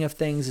colouring of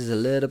things is a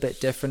little bit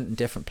different in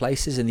different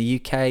places. In the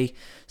UK,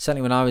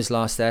 certainly when I was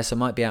last there, so it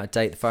might be out of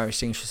date, the fire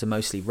extinguishers are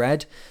mostly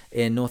red.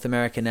 In North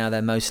America now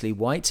they're mostly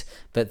white,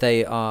 but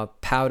they are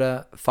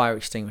powder fire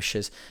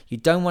extinguishers. You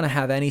don't want to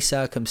have any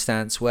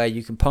circumstance where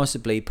you can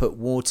possibly put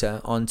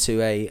water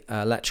onto a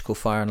electrical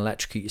fire and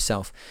electrocute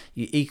yourself.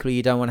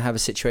 You don't want to have a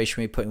situation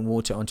where you're putting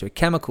water onto a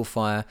chemical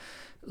fire,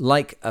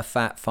 like a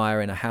fat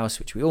fire in a house,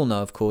 which we all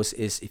know, of course,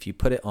 is if you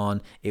put it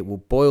on, it will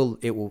boil.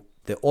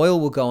 The oil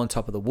will go on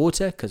top of the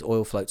water because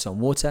oil floats on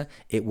water.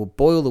 It will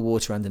boil the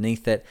water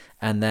underneath it,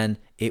 and then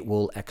it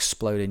will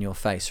explode in your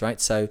face,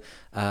 right? So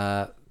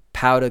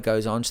powder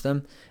goes onto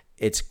them.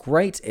 It's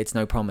great. It's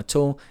no problem at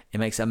all. It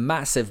makes a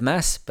massive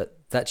mess, but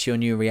that's your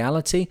new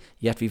reality.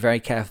 You have to be very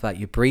careful about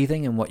your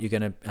breathing and what you're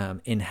going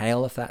to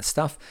inhale of that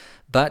stuff.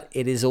 But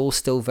it is all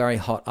still very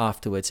hot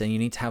afterwards, and you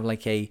need to have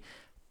like a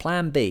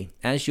Plan B.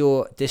 As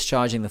you're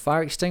discharging the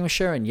fire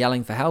extinguisher and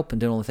yelling for help and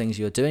doing all the things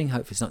you're doing,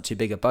 hopefully it's not too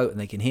big a boat and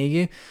they can hear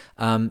you,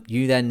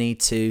 you then need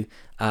to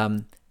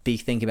be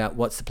thinking about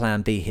what's the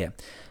plan B here.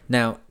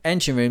 Now,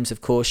 engine rooms, of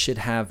course, should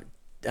have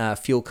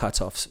fuel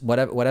cutoffs.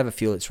 Whatever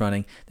fuel it's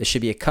running, there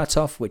should be a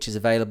cutoff which is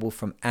available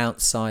from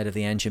outside of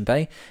the engine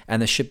bay,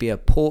 and there should be a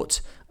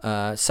port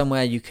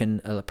somewhere you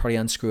can probably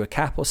unscrew a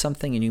cap or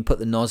something, and you can put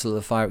the nozzle of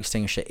the fire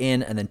extinguisher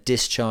in and then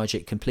discharge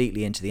it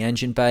completely into the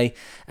engine bay,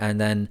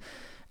 and then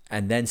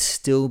and then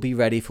still be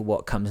ready for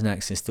what comes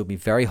next and still be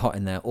very hot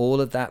in there.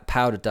 All of that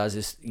powder does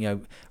is,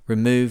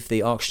 remove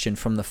the oxygen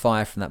from the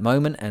fire from that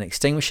moment and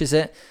extinguishes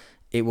it.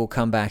 It will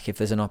come back if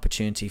there's an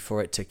opportunity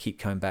for it to keep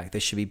coming back. There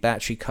should be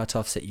battery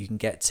cutoffs that you can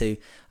get to.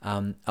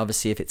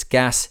 Obviously, if it's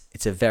gas,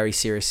 it's a very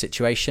serious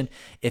situation.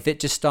 If it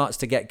just starts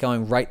to get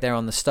going right there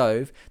on the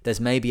stove, there's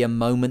maybe a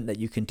moment that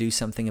you can do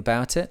something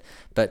about it.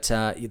 But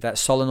that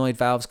solenoid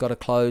valve's got to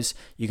close.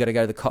 You got to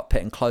go to the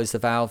cockpit and close the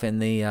valve in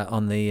the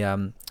on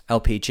the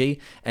LPG.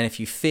 And if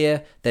you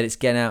fear that it's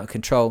getting out of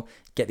control,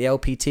 get the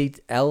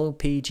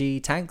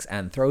LPG tanks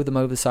and throw them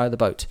over the side of the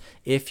boat.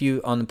 If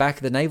you, on the back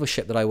of the naval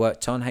ship that I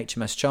worked on,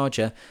 HMS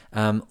Charger,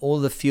 all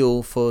the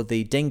fuel for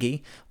the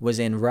dinghy was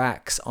in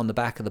racks on the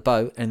back of the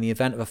boat. In the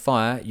event of a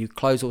fire, you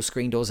close all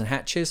screen doors and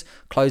hatches,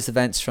 close the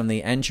vents from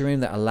the engine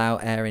room that allow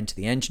air into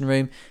the engine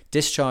room,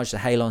 discharge the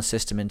halon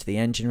system into the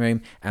engine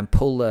room, and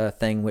pull the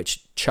thing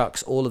which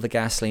chucks all of the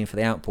gasoline for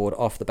the outboard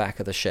off the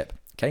back of the ship.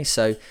 Okay,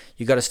 so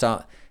you got to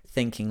start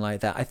thinking like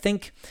that. I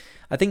think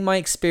my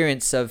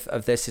experience of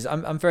this is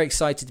I'm very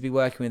excited to be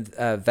working with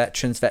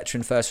veteran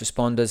first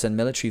responders and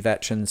military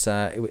veterans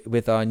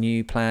with our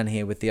new plan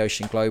here with the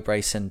Ocean Globe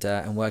Race and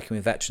working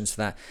with veterans for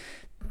that.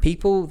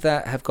 People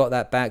that have got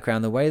that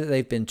background, the way that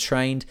they've been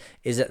trained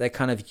is that they're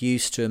kind of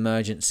used to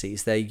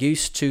emergencies. They're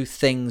used to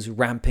things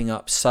ramping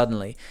up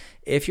suddenly.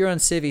 If you're on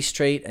Civvy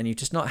Street and you've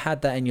just not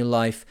had that in your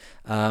life,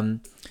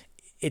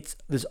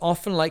 there's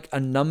often like a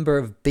number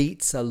of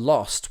beats are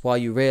lost while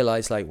you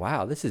realize like,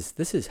 wow, this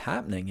is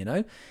happening,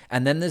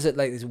 and then there's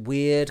like this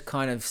weird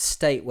kind of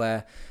state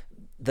where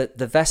the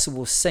vessel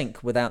will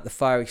sink without the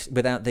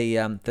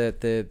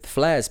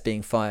flares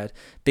being fired,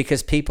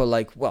 because people are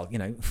like, well,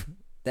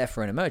 they're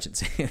for an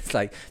emergency. It's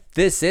like,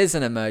 this is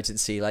an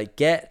emergency. Like,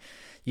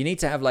 you need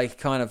to have like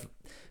kind of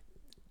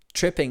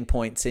tripping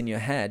points in your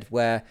head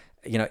where,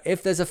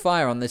 if there's a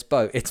fire on this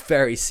boat, it's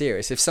very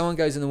serious. If someone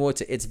goes in the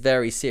water, it's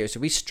very serious.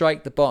 If we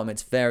strike the bottom,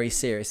 it's very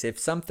serious.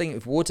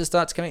 If water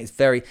starts coming,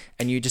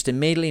 and you just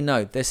immediately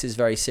know this is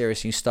very serious,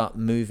 and you start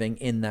moving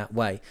in that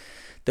way.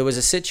 There was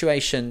a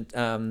situation,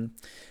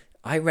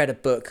 I read a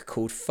book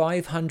called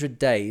 500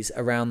 Days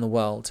Around the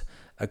World,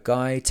 a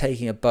guy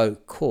taking a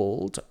boat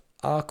called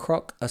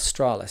Arcroc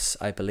Australis,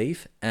 I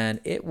believe,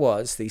 and it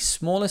was the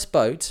smallest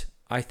boat,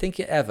 I think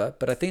it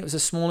was the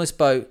smallest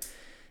boat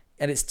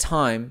at its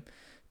time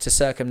to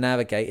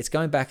circumnavigate. It's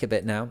going back a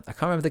bit now. I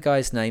can't remember the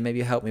guy's name. Maybe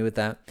you help me with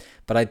that.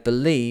 But I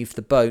believe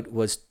the boat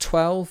was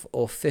 12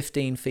 or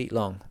 15 feet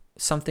long,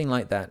 something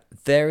like that.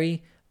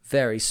 Very,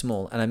 very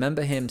small. And I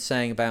remember him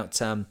saying about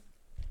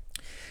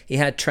he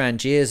had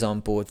Trangiers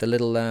on board, the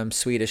little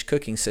Swedish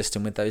cooking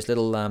system with those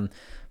little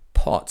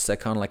pots. They're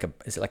kind of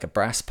is it like a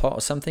brass pot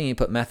or something? You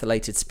put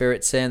methylated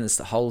spirits in, there's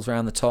the holes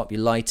around the top, you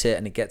light it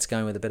and it gets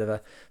going with a bit of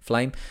a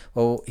flame.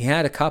 Well, he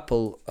had a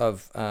couple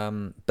of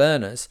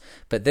burners,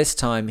 but this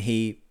time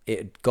it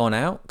had gone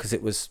out because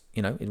it was,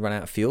 it'd run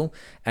out of fuel,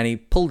 and he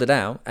pulled it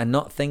out, and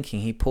not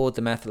thinking, he poured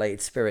the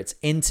methylated spirits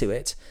into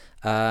it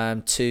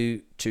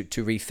to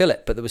refill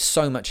it. But there was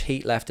so much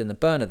heat left in the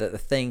burner that the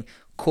thing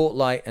caught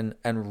light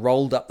and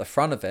rolled up the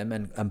front of him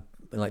and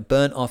like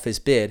burnt off his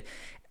beard.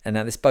 And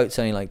now this boat's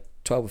only like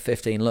 12 or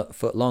 15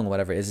 foot long, or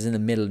whatever it is in the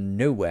middle of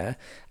nowhere,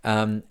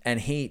 and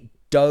he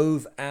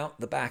dove out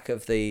the back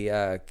of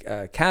the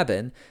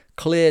cabin,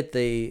 cleared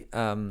the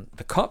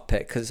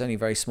cockpit, because it's only a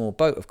very small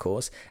boat, of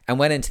course, and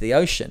went into the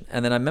ocean.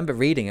 And then I remember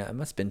reading it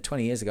must have been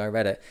 20 years ago I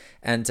read it,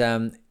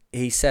 and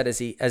he said as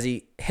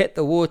he hit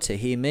the water,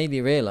 he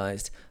immediately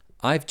realized,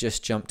 I've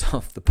just jumped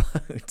off the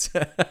boat.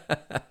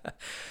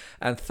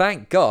 And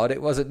thank God it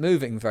wasn't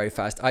moving very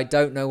fast. I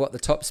don't know what the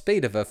top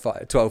speed of a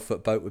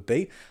 12-foot boat would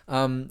be.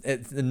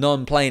 It's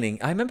non-planing.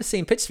 I remember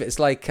seeing pictures of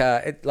it.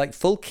 It's like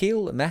full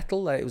keel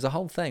metal. It was a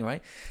whole thing,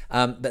 right?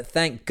 But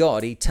thank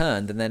God he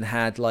turned and then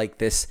had like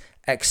this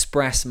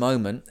express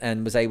moment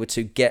and was able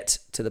to get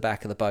to the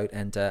back of the boat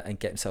and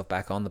get himself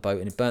back on the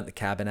boat. And he burnt the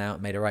cabin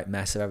out, made a right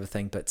mess of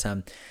everything. But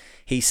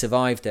he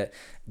survived it.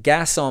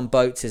 Gas on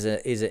boats is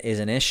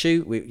an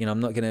issue. I'm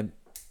not going to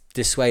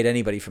dissuade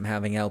anybody from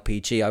having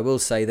LPG. I will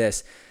say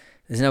this: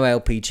 there's no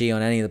LPG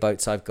on any of the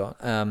boats I've got.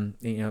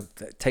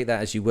 Take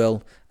that as you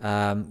will.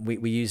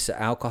 We use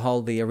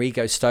alcohol. The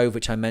Origo stove,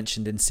 which I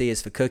mentioned in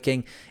Sears for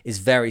cooking, is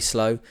very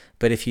slow.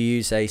 But if you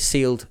use a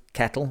sealed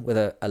kettle with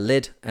a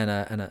lid and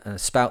a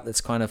spout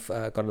that's kind of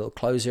got a little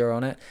closure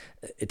on it,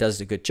 it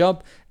does a good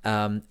job.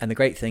 And the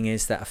great thing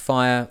is that a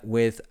fire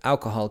with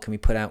alcohol can be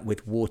put out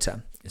with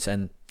water.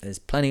 And there's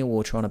plenty of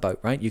water on a boat,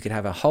 right? You could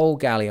have a whole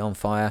galley on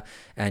fire,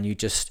 and you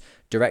just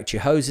direct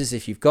your hoses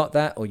if you've got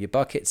that, or your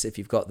buckets if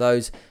you've got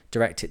those,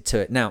 direct it to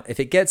it. Now, if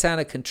it gets out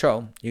of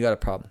control, you got a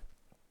problem.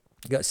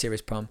 You got a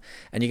serious problem,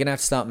 and you're gonna have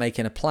to start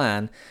making a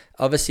plan.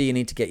 Obviously, you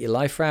need to get your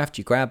life raft,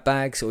 your grab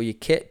bags, or your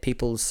kit.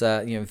 People's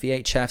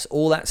VHFs,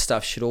 all that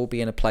stuff should all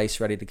be in a place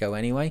ready to go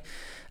anyway.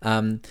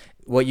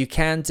 What you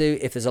can do,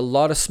 if there's a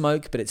lot of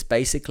smoke but it's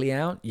basically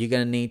out, you're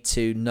going to need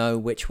to know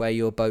which way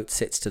your boat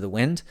sits to the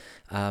wind.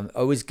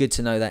 Always good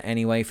to know that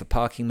anyway for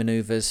parking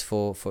maneuvers,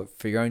 for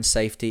your own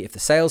safety. If the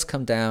sails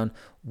come down,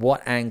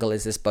 what angle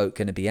is this boat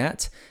going to be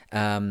at?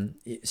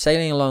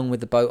 Sailing along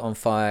with the boat on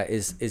fire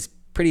is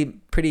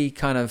pretty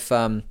kind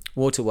of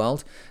water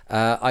world.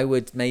 I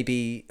would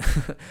maybe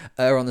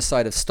err on the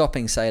side of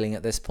stopping sailing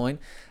at this point,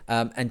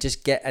 and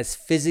just get as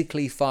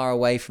physically far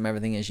away from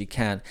everything as you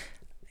can.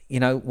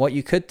 What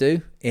you could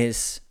do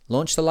is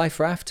launch the life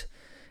raft.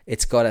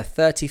 It's got a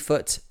 30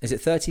 foot, is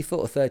it 30 foot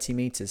or 30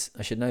 meters?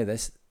 I should know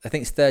this. I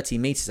think it's 30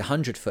 meters,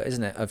 100 foot,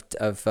 isn't it,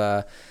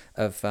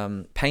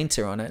 of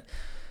painter on it.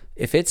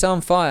 If it's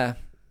on fire,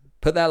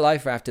 put that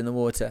life raft in the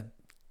water.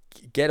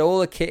 Get all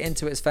the kit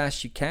into it as fast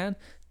as you can.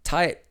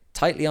 Tie it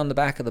tightly on the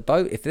back of the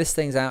boat. If this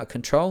thing's out of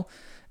control,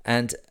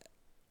 and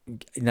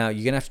now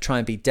you're going to have to try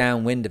and be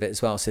downwind of it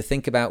as well. So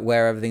think about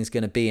where everything's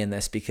going to be in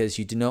this, because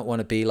you do not want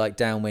to be like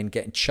downwind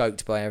getting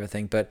choked by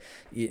everything. But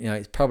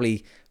it's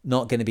probably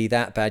not going to be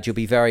that bad. You'll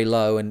be very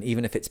low, and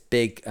even if it's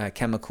big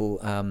chemical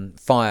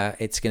fire,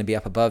 it's going to be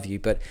up above you.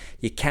 But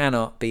you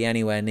cannot be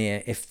anywhere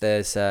near. If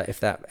there's if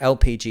that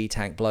LPG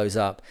tank blows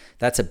up,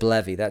 that's a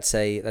BLEVE. That's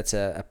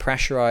a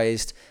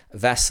pressurized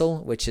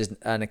vessel, which is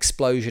an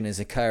explosion is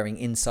occurring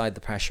inside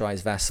the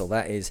pressurized vessel.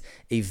 That is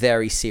a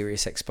very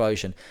serious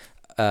explosion.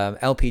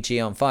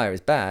 LPG on fire is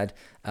bad.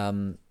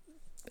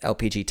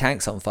 LPG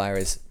tanks on fire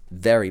is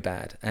very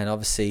bad. And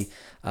obviously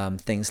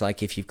things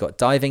like if you've got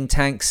diving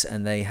tanks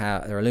and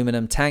they're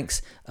aluminum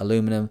tanks,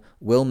 aluminum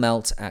will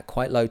melt at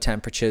quite low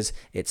temperatures.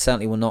 It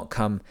certainly will not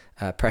come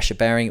pressure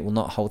bearing. It will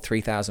not hold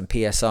 3000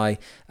 psi.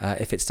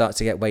 If it starts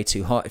to get way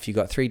too hot, if you've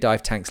got 3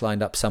 dive tanks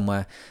lined up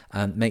somewhere,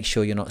 make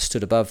sure you're not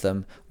stood above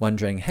them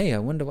wondering, hey, I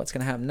wonder what's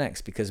going to happen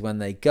next, because when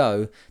they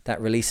go, that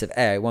release of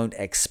air won't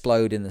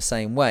explode in the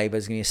same way, but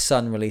it's going to be a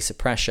sudden release of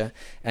pressure,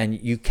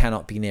 and you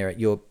cannot be near it.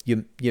 You're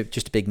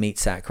just a big meat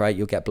sack, right?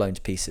 You'll get blown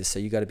to pieces, so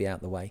you got to be out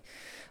of the way.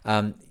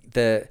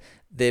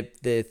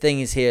 The thing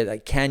is here,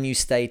 like, can you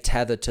stay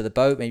tethered to the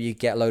boat? Maybe you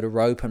get a load of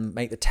rope and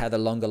make the tether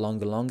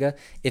longer.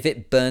 If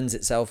it burns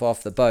itself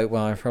off the boat,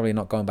 well, I'm probably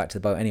not going back to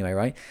the boat anyway,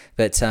 right?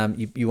 But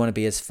you want to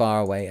be as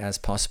far away as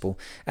possible.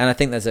 And I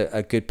think there's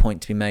a good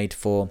point to be made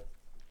for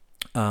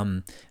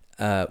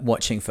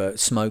watching for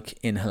smoke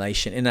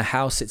inhalation. In a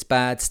house, it's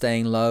bad.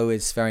 Staying low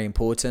is very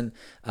important.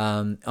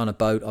 On a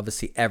boat,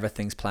 obviously,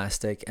 everything's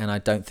plastic, and I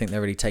don't think they're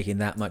really taking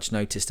that much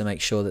notice to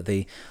make sure that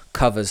the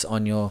covers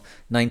on your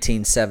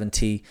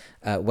 1970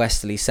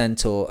 Westerly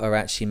Centaur are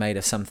actually made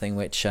of something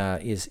which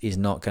is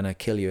not going to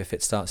kill you if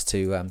it starts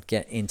to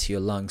get into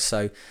your lungs.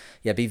 So,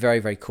 yeah, be very,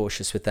 very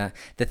cautious with that.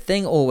 The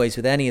thing always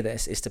with any of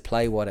this is to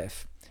play what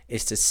if.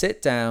 Is to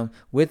sit down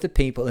with the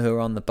people who are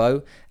on the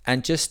boat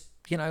and just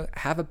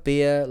have a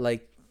beer,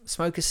 like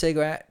smoke a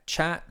cigarette,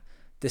 chat,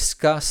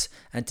 discuss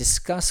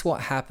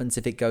what happens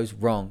if it goes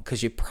wrong,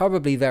 because you're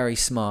probably very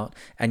smart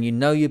and you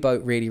know your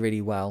boat really,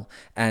 really well,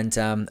 and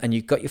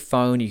you've got your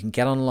phone, you can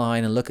get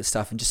online and look at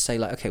stuff and just say,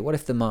 like, okay, what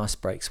if the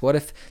mast breaks? What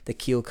if the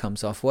keel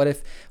comes off? What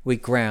if we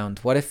ground?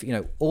 What if,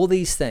 all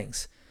these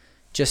things?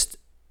 Just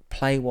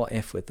play what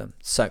if with them.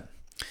 So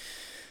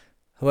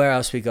where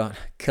else we got?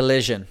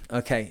 Collision.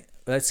 Okay.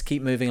 Let's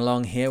keep moving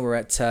along here. We're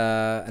at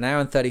an hour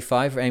and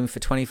 35. We're aiming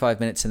for 25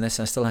 minutes in this,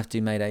 and I still have to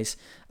do Maydays.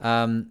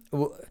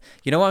 What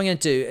I'm going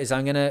to do is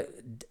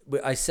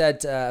I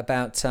said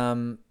about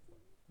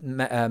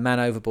Man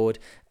Overboard.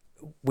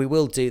 We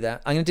will do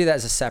that. I'm going to do that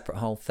as a separate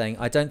whole thing.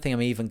 I don't think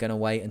I'm even going to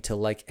wait until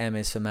like M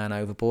is for Man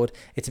Overboard.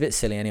 It's a bit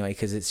silly anyway,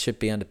 because it should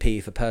be under P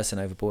for Person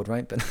Overboard,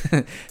 right? But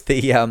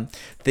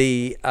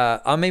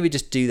I'll maybe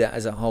just do that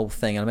as a whole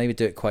thing, and I'll maybe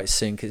do it quite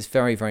soon, because it's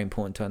very, very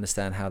important to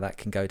understand how that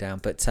can go down.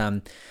 But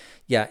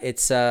yeah,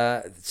 it's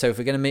so if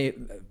we're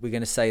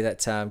going to say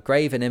that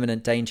grave and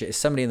imminent danger is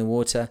somebody in the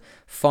water,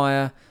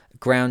 fire,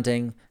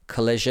 grounding,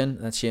 collision.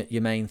 That's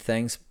your main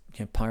things.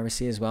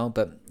 Piracy as well,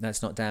 but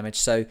that's not damage.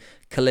 So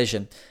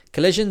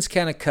collisions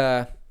can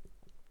occur.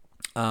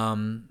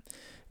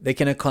 They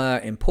can occur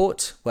in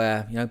port,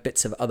 where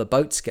bits of other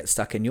boats get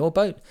stuck in your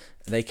boat.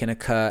 They can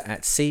occur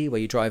at sea, where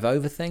you drive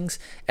over things.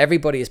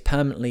 Everybody is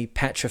permanently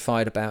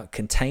petrified about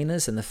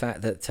containers and the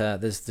fact that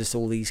there's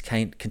all these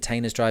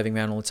containers driving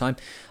around all the time.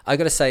 I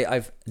got to say,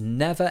 I've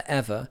never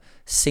ever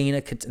seen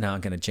now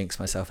I'm going to jinx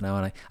myself now,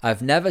 aren't I?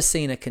 I've never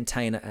seen a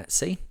container at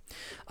sea.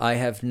 I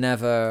have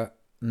never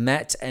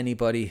met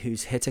anybody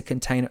who's hit a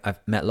container.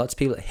 I've met lots of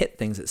people that hit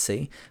things at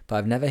sea, but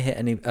I've never heard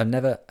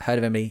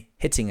of anybody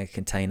hitting a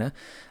container.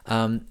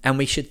 And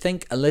we should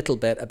think a little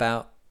bit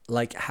about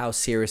like how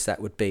serious that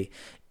would be.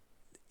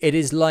 it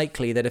is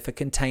likely that if a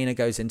container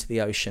goes into the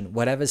ocean,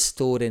 whatever's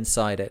stored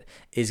inside it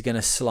is going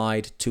to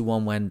slide to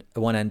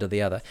one end or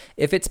the other.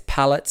 If it's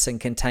pallets and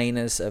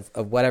containers of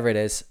whatever it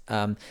is,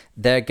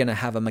 they're going to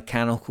have a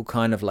mechanical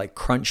kind of like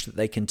crunch that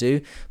they can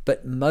do.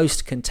 But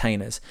most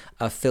containers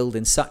are filled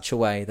in such a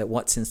way that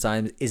what's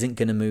inside isn't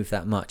going to move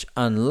that much,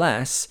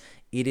 unless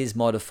it is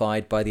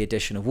modified by the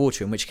addition of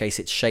water, in which case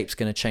its shape's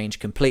going to change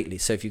completely.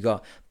 So if you've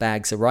got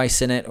bags of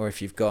rice in it, or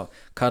if you've got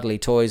cuddly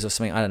toys or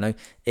something, I don't know,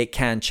 it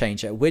can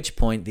change, at which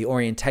point the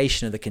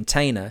orientation of the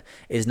container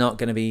is not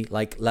going to be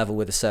like level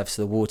with the surface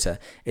of the water.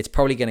 It's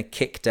probably going to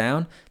kick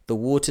down. The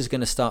water's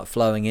going to start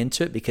flowing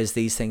into it because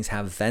these things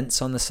have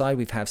vents on the side.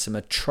 We've had some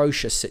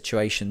atrocious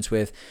situations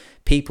with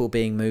people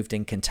being moved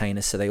in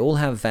containers, so they all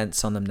have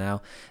vents on them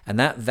now, and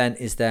that vent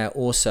is there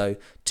also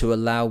to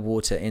allow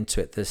water into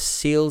it. The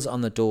seals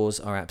on the doors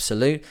are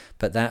absolute,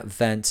 but that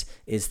vent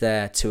is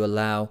there to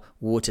allow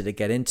water to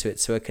get into it.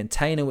 So a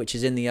container which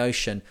is in the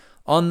ocean,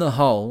 on the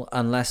whole,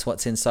 unless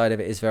what's inside of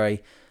it is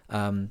very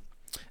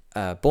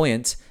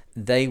buoyant,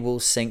 they will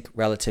sink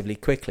relatively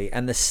quickly.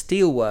 And the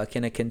steel work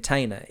in a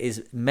container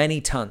is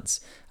many tons.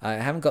 I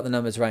haven't got the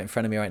numbers right in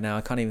front of me right now,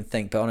 I can't even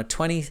think, but on a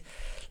 26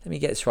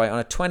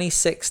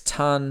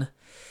 ton,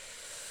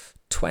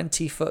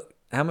 20 foot,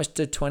 how much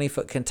do 20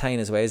 foot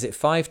containers weigh? Is it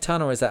 5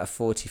 ton or is that a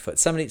 40 foot?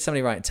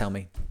 Somebody write and tell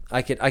me.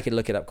 I could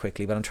look it up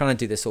quickly, but I'm trying to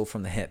do this all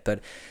from the hip. But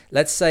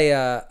let's say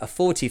a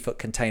 40 foot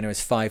container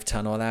is 5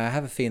 ton, or I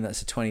have a feeling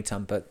that's a 20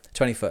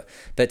 foot,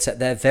 but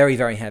they're very,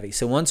 very heavy.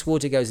 So once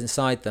water goes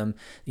inside them,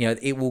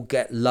 it will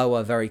get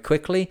lower very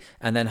quickly,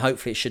 and then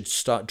hopefully it should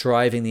start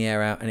driving the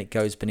air out and it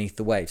goes beneath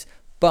the waves.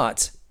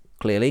 But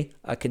clearly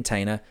a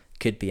container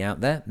could be out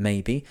there,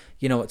 maybe.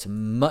 You know what's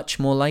much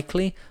more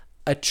likely?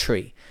 A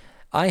tree.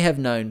 I have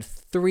known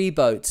 3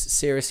 boats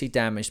seriously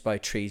damaged by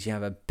trees. You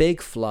have a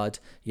big flood,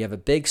 you have a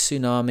big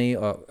tsunami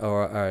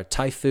or a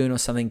typhoon or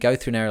something go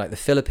through an area like the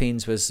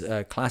Philippines was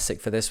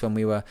classic for this when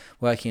we were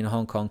working in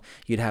Hong Kong.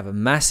 You'd have a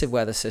massive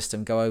weather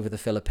system go over the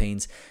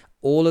Philippines.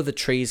 All of the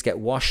trees get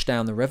washed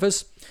down the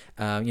rivers,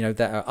 that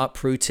are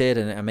uprooted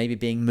and are maybe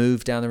being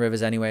moved down the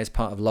rivers anyway as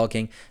part of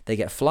logging. They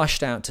get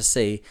flushed out to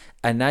sea,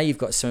 and now you've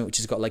got something which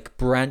has got like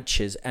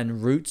branches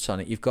and roots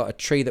on it. You've got a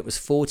tree that was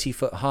 40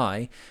 foot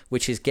high,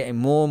 which is getting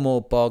more and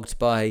more bogged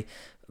by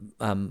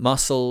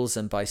mussels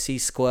and by sea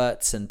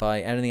squirts and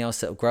by anything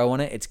else that will grow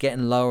on it. It's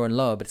getting lower and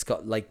lower, but it's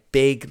got like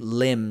big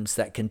limbs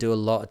that can do a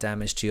lot of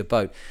damage to your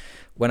boat.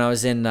 When I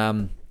was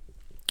in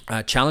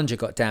Challenger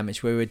got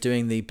damaged. We were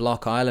doing the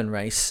Block Island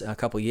race a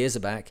couple of years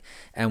back,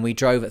 and we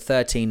drove at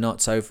 13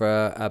 knots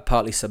over a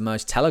partly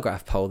submerged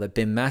telegraph pole. There'd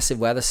been massive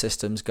weather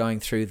systems going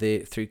through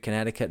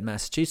Connecticut and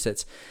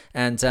Massachusetts,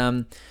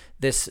 and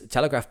this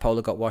telegraph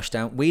pole got washed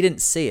down. We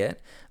didn't see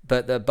it,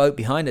 but the boat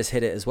behind us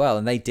hit it as well,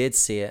 and they did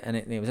see it, and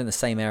it was in the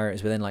same area. It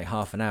was within like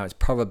half an hour. It's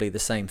probably the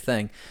same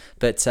thing,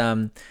 but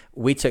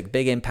we took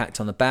big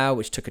impact on the bow,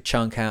 which took a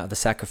chunk out of the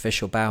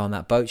sacrificial bow on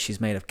that boat.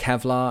 She's made of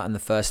Kevlar, and the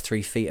first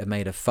 3 feet are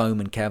made of foam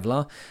and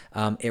Kevlar.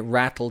 It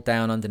rattled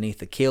down underneath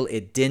the keel.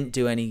 It didn't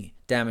do any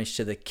damage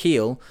to the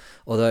keel,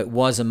 although it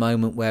was a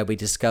moment where we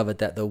discovered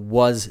that there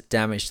was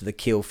damage to the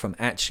keel from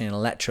actually an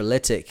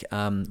electrolytic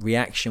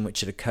reaction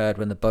which had occurred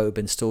when the boat had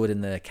been stored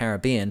in the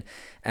Caribbean,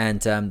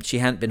 and she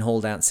hadn't been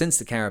hauled out since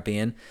the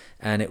Caribbean,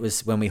 and it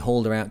was when we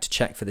hauled her out to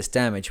check for this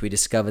damage we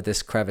discovered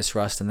this crevice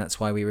rust, and that's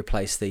why we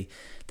replaced the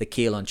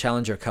keel on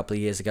Challenger a couple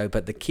of years ago.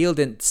 But the keel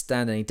didn't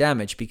stand any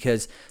damage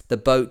because the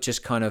boat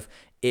just kind of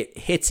it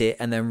hit it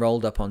and then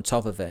rolled up on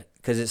top of it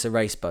because it's a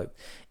race boat.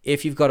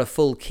 If you've got a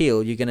full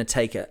keel, you're going to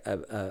take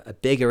a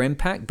bigger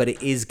impact, but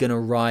it is going to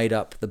ride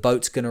up. The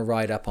boat's going to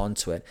ride up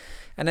onto it.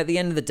 And at the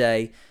end of the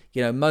day,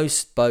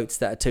 most boats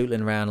that are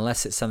tootling around,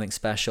 unless it's something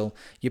special,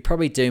 you're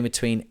probably doing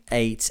between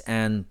 8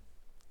 and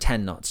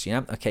 10 knots.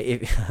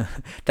 Okay,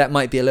 that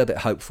might be a little bit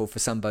hopeful for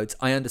some boats.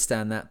 I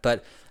understand that,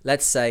 but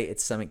let's say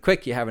it's something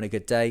quick. You're having a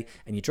good day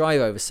and you drive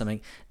over something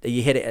that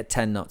you hit it at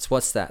 10 knots.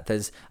 What's that?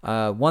 There's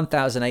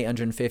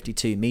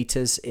 1,852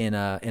 meters in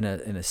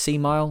a sea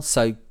mile.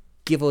 So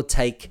give or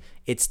take,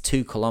 it's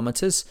 2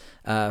 kilometers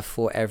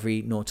for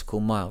every nautical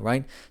mile,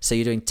 right? So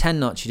you're doing 10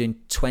 knots, you're doing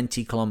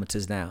 20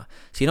 kilometers an hour.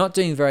 So you're not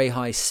doing very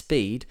high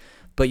speed,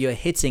 but you're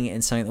hitting it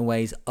in something that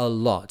weighs a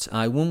lot.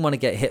 I wouldn't want to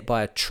get hit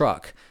by a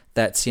truck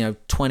that's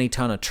 20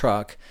 ton of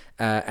truck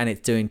and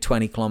it's doing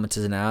 20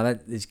 kilometers an hour.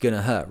 That is going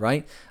to hurt,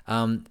 right?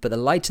 But the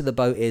lighter the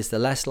boat is, the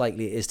less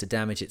likely it is to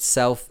damage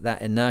itself.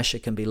 That inertia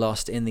can be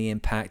lost in the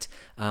impact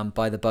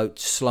by the boat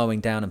slowing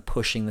down and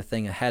pushing the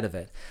thing ahead of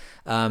it.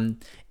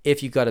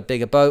 If you've got a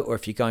bigger boat or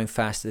if you're going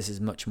fast, this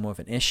is much more of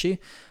an issue.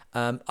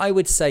 I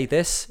would say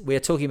this: we are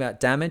talking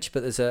about damage,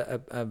 but there's a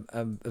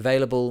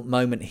available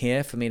moment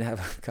here for me to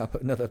have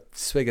another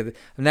swig of it.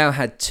 I've now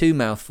had 2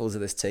 mouthfuls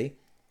of this tea.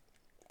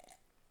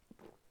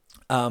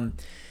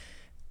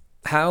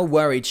 How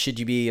worried should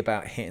you be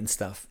about hitting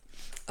stuff?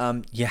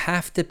 You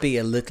have to be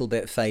a little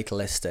bit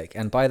fatalistic,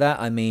 and by that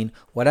I mean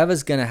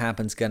whatever's going to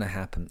happen is going to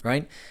happen,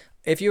 right?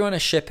 If you're on a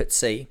ship at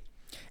sea,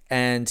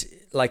 and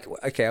like,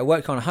 okay, I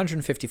work on a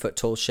 150-foot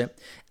tall ship,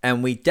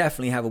 and we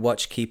definitely have a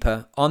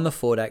watchkeeper on the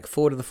foredeck,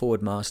 forward of the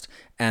forward mast,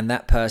 and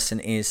that person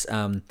is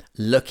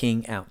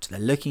looking out. They're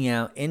looking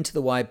out into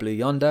the wide blue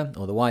yonder,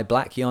 or the wide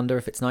black yonder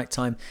if it's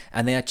nighttime,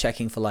 and they are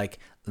checking for like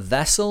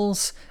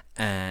vessels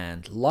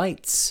and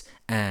lights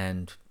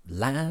and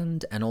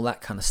land and all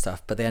that kind of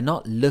stuff, but they are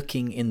not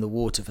looking in the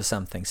water for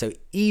something. So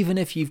even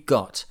if you've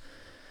got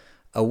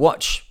a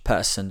watch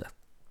person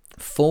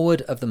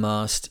forward of the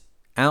mast,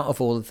 out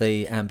of all of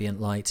the ambient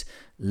light,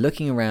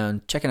 looking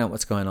around, checking out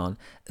what's going on,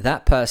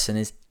 that person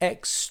is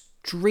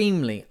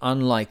extremely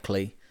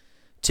unlikely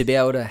to be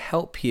able to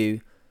help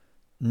you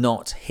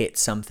not hit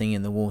something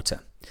in the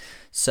water.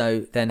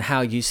 So then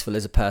how useful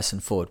is a person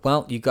forward?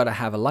 Well, you've got to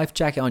have a life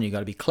jacket on, you've got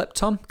to be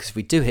clipped on, because if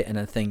we do hit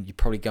anything, you're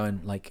probably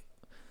going like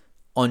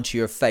onto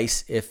your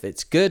face if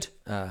it's good,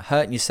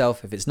 hurting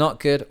yourself if it's not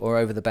good, or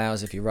over the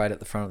bows if you're right at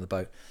the front of the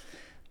boat.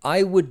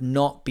 I would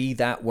not be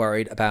that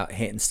worried about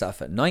hitting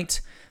stuff at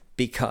night,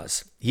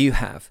 because you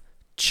have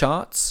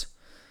charts,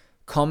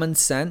 common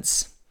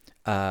sense,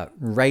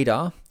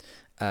 radar,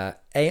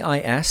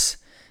 AIS.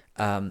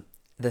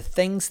 The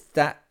things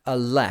that are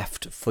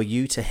left for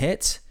you to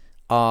hit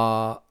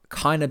are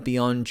kind of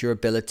beyond your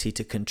ability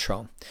to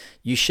control.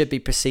 You should be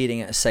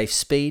proceeding at a safe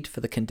speed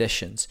for the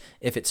conditions.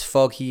 If it's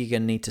foggy, you're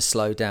going to need to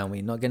slow down.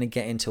 We're not going to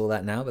get into all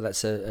that now, but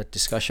that's a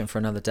discussion for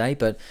another day.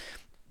 But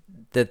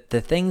the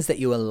things that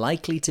you are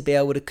likely to be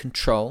able to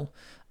control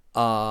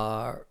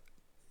are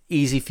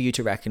easy for you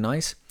to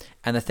recognize,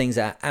 and the things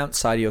that are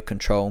outside of your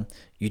control,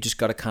 you just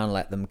got to kind of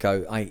let them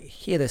go. I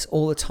hear this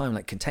all the time,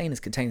 like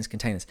containers.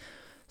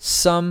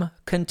 Some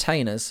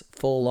containers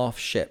fall off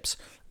ships,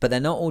 but they're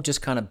not all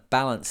just kind of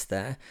balanced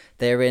there.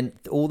 They're in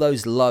all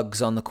those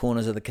lugs on the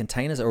corners of the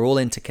containers are all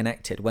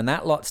interconnected. When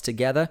that lot's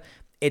together,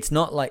 it's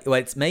not like, well,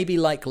 it's maybe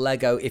like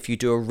Lego if you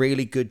do a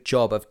really good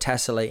job of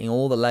tessellating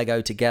all the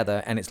Lego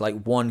together and it's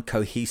like one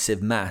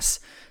cohesive mass.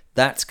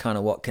 That's kind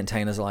of what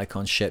containers are like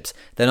on ships.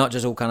 They're not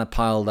just all kind of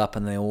piled up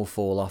and they all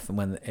fall off, and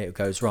when it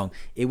goes wrong,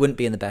 it wouldn't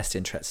be in the best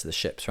interest of the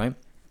ships, right?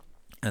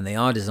 And they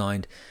are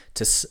designed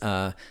to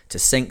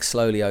sink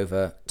slowly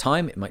over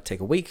time. It might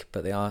take a week,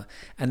 but they are.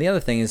 And the other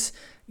thing is,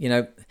 you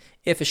know,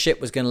 if a ship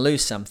was going to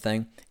lose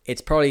something,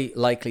 it's probably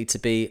likely to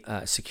be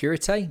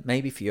security,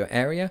 maybe for your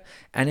area.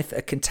 And if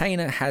a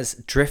container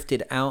has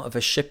drifted out of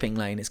a shipping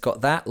lane, it's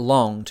got that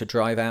long to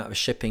drive out of a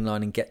shipping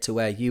line and get to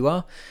where you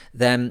are,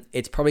 then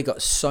it's probably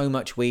got so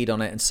much weed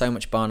on it and so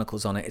much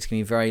barnacles on it, it's going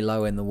to be very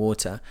low in the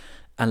water.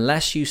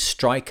 Unless you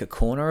strike a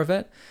corner of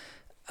it,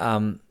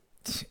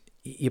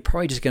 you're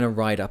probably just going to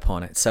ride up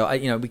on it. So,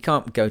 we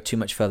can't go too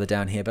much further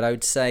down here, but I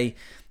would say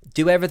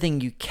do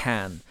everything you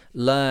can.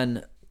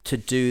 Learn to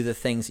do the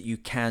things that you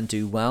can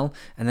do well,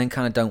 and then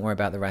kind of don't worry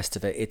about the rest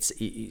of it. It's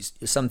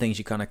some things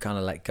you kind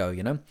of let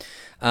go,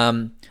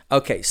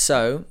 Okay,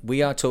 so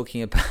we are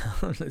talking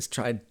about, let's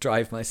try and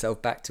drive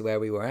myself back to where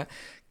we were at,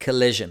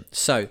 collision.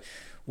 So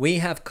we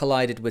have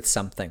collided with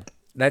something.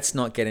 Let's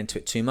not get into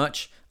it too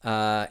much.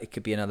 It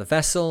could be another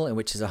vessel,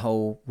 which is a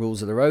whole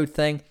rules of the road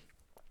thing.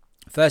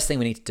 First thing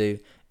we need to do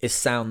is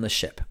sound the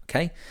ship,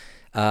 okay?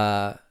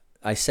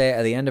 I say it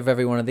at the end of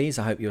every one of these,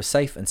 I hope you're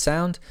safe and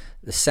sound.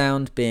 The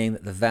sound being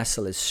that the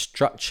vessel is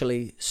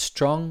structurally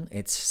strong,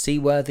 it's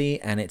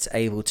seaworthy, and it's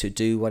able to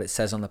do what it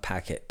says on the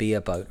packet, be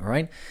a boat, all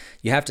right?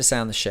 You have to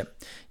sound the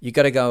ship. You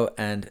got to go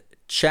and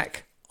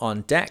check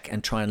on deck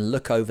and try and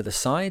look over the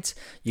sides.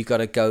 You got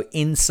to go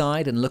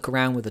inside and look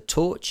around with a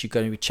torch. You've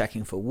got to be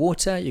checking for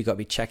water. You've got to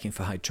be checking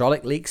for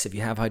hydraulic leaks if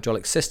you have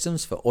hydraulic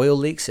systems, for oil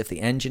leaks if the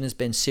engine has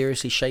been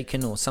seriously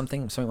shaken or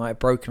something might have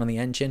broken on the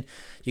engine.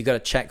 You've got to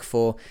check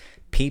for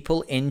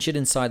people injured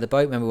inside the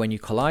boat. Remember, when you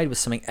collide with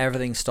something,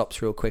 everything stops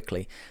real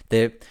quickly.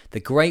 The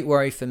great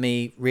worry for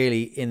me,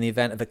 really, in the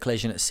event of a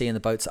collision at sea in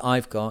the boats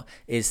I've got,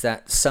 is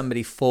that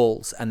somebody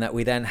falls and that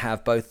we then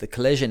have both the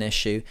collision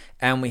issue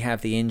and we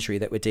have the injury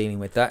that we're dealing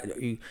with. That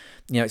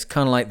it's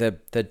kind of like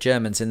the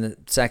Germans in the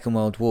Second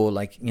World War.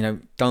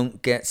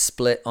 Don't get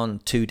split on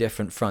two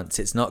different fronts.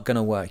 It's not going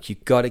to work.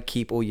 You've got to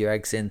keep all your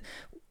eggs in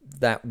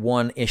that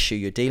one issue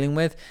you're dealing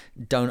with.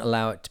 Don't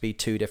allow it to be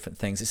two different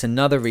things. It's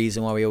another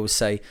reason why we always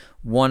say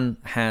one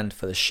hand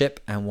for the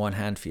ship and one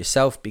hand for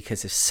yourself,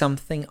 because if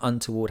something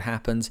untoward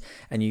happens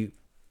and your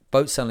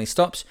boat suddenly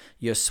stops,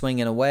 you're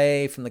swinging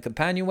away from the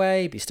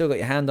companionway, but you still got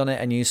your hand on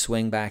it and you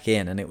swing back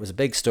in, and it was a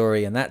big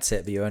story and that's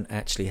it, but you weren't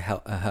actually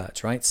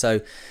hurt, right? So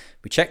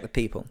we check the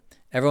people.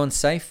 Everyone's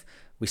safe.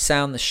 We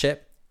sound the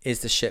ship.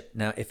 Is the ship.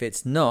 Now, if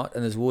it's not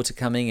and there's water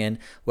coming in,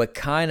 we're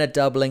kind of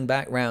doubling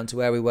back round to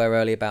where we were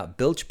earlier about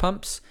bilge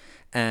pumps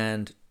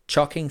and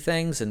chocking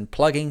things and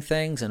plugging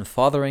things and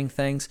fothering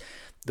things.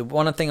 The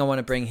one thing I want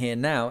to bring here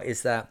now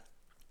is that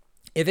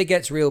if it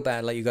gets real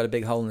bad, like you've got a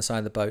big hole in the side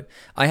of the boat,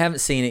 I haven't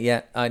seen it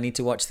yet. I need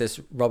to watch this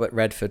Robert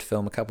Redford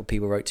film. A couple of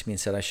people wrote to me and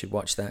said I should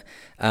watch that.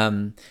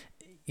 Can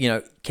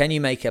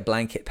you make a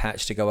blanket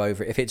patch to go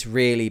over it? If it's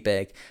really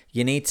big,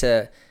 you need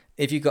to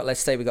if you've got, let's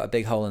say we've got a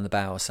big hole in the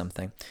bow or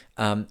something,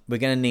 we're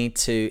going to need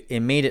to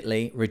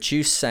immediately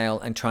reduce sail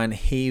and try and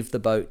heave the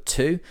boat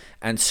to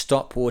and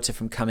stop water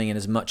from coming in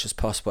as much as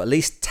possible. At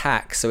least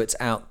tack so it's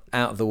out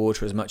of the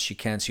water as much as you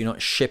can, so you're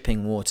not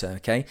shipping water,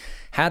 okay?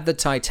 Had the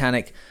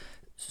Titanic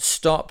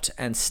stopped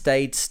and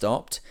stayed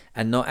stopped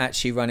and not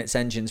actually run its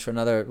engines for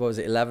another,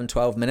 11,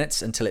 12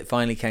 minutes until it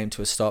finally came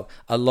to a stop,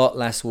 a lot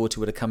less water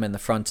would have come in the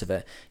front of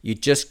it. You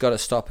just got to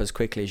stop as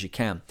quickly as you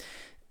can.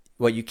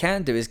 What you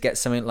can do is get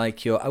something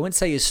like I wouldn't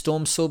say your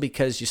storm saw,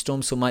 because your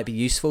storm saw might be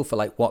useful for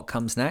like what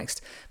comes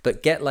next,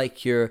 but get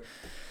like your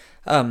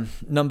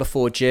number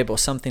 4 jib or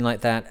something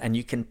like that, and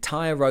you can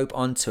tie a rope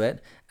onto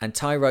it and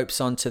tie ropes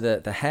onto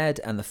the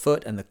head and the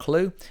foot and the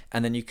clew,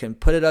 and then you can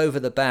put it over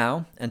the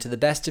bow and to the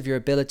best of your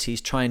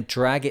abilities try and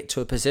drag it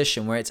to a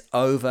position where it's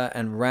over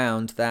and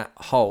round that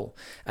hole,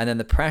 and then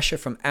the pressure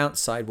from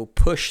outside will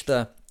push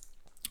that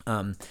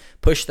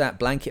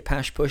blanket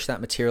patch, push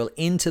that material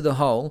into the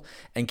hole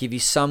and give you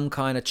some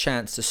kind of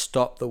chance to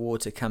stop the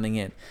water coming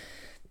in.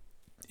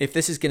 If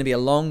this is going to be a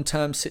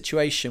long-term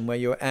situation where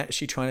you're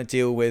actually trying to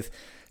deal with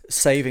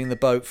saving the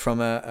boat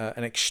from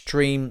an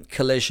extreme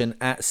collision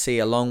at sea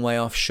a long way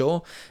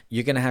offshore,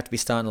 you're going to have to be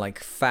starting like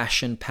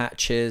fashion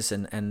patches,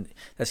 and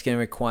that's going to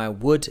require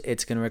wood,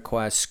 it's going to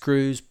require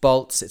screws,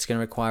 bolts, it's going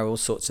to require all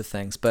sorts of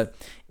things. But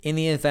in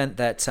the event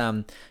that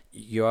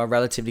you are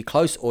relatively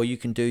close, or you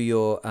can do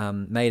your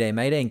mayday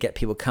and get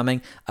people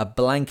coming, a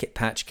blanket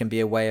patch can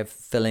be a way of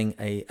filling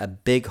a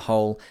big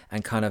hole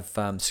and kind of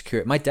secure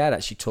it. My dad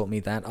actually taught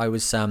me that. I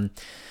was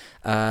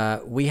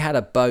we had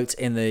a boat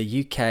in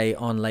the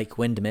UK on Lake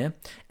Windermere,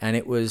 and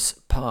it was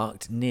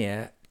parked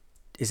near,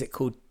 is it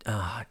called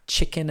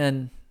Hen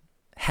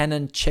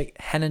and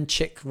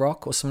Chick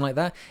Rock or something like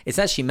that? It's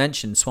actually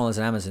mentioned Swallows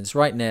and Amazons. It's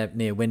right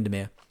near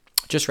Windermere,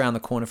 just around the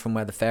corner from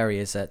where the ferry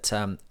is at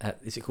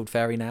is it called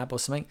Ferry Nab or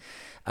something?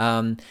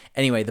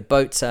 Anyway, the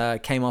boat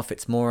came off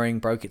its mooring,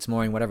 broke its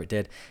mooring, whatever it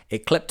did.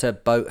 It clipped a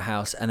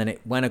boathouse and then it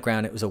went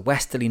aground. It was a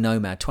westerly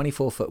Nomad,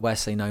 24-foot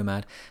westerly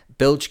Nomad,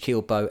 bilge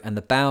keel boat, and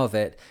the bow of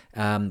it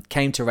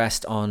came to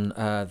rest on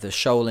the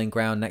shoaling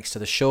ground next to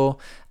the shore.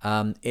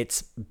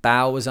 Its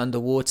bow was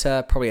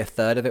underwater, probably a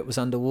third of it was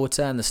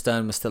underwater, and the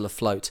stern was still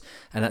afloat,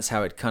 and that's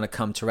how it kind of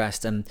come to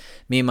rest. And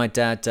me and my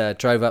dad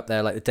drove up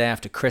there like the day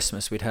after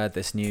Christmas. We'd heard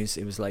this news.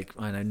 It was like,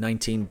 I don't know,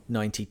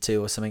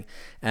 1992 or something,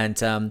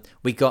 and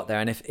we got there.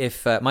 And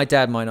if my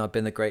dad might not have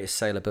been the greatest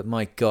sailor, but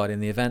my God,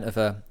 in the event of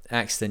a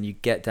accident, you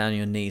get down on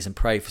your knees and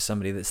pray for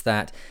somebody that's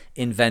that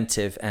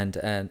inventive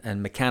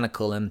and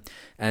mechanical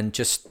and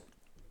just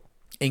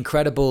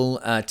incredible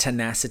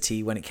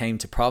tenacity when it came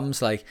to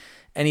problems. Like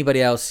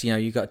anybody else,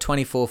 you got a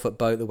 24-foot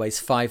boat that weighs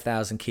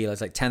 5,000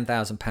 kilos, like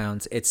 10,000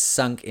 pounds. It's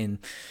sunk in,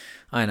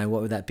 I don't know,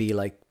 what would that be,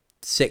 like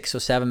 6 or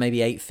 7,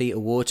 maybe 8 feet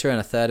of water, and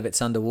a third of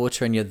it's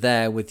underwater, and you're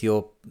there with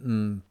your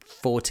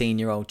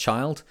 14-year-old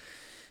child.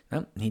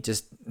 Well, he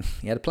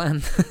had a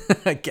plan.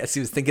 I guess he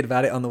was thinking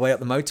about it on the way up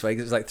the motorway,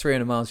 because it was like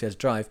 300 miles he had to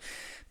drive.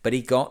 But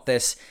he got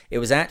this. It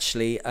was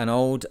actually an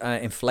old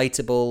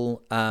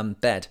inflatable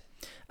bed.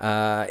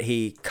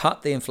 He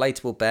cut the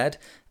inflatable bed,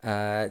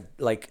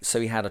 so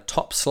he had a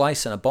top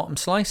slice and a bottom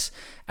slice,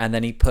 and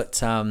then he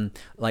put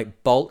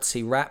bolts.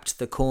 He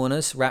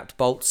wrapped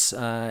bolts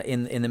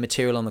in the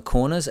material on the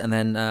corners, and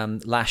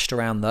then lashed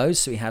around those.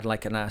 So he had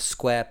like a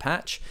square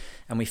patch,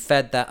 and we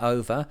fed that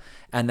over,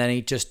 and then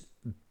he just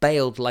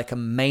bailed like a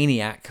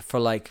maniac for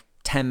like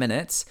 10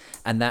 minutes,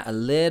 and that a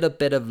little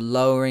bit of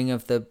lowering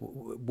of the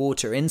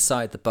water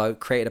inside the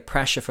boat created a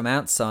pressure from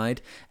outside,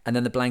 and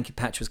then the blanket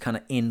patch was kind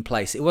of in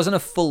place. It wasn't a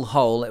full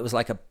hole, it was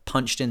like a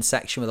punched in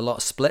section with a lot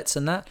of splits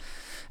and that,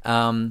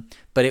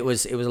 but it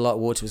was a lot of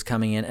water was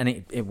coming in, and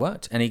it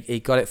worked, and he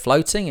got it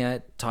floating.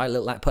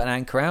 Put an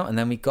anchor out, and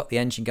then we got the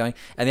engine going.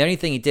 And the only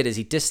thing he did is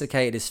he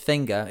dislocated his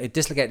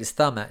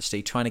thumb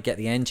actually, trying to get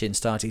the engine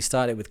started. He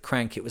started with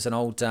crank. It was an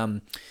old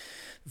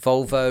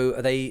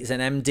Volvo, is an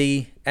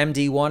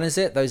MD1, is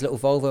it? Those little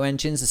Volvo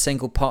engines, the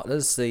single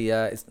potlers,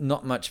 it's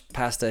not much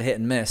past a hit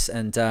and miss,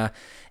 and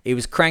he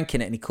was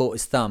cranking it and he caught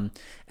his thumb.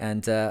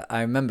 And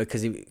I remember,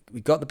 because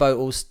we got the boat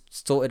all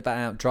sorted back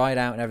out, dried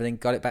out and everything,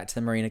 got it back to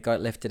the marina, got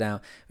it lifted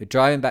out. We're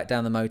driving back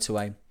down the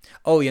motorway.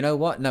 Oh, you know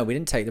what? No, we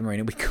didn't take the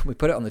marina. We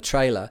put it on the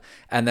trailer,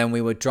 and then we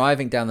were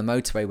driving down the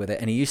motorway with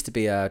it. And he used to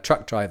be a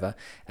truck driver,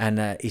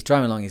 and he's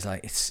driving along. He's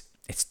like,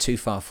 it's too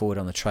far forward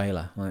on the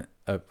trailer. I'm like,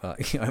 I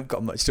haven't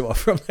got much to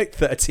offer. I'm like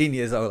 13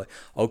 years old. Like,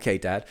 okay,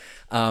 Dad.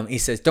 He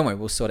says, don't worry,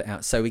 we'll sort it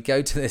out. So we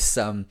go to this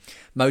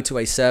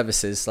motorway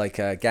services, like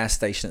a gas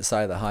station at the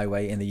side of the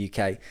highway in the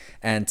UK.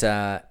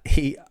 And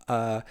he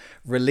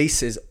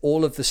releases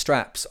all of the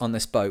straps on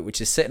this boat, which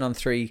is sitting on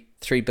three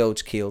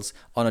bilge keels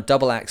on a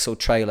double axle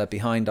trailer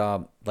behind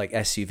our like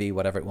SUV,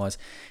 whatever it was.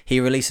 He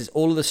releases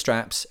all of the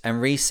straps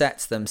and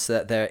resets them so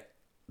that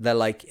they're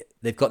like,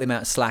 they've got the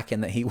amount of slack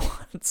in that he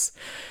wants.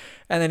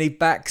 And then he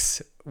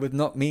backs with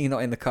me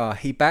not in the car,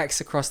 he backs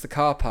across the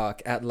car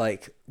park at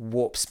like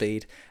warp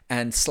speed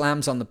and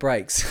slams on the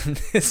brakes. And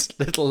this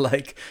little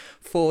like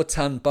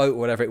 4-ton boat,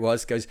 whatever it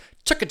was, goes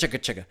chugga chugga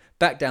chugga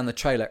back down the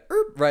trailer,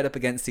 right up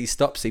against these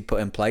stops he put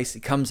in place. He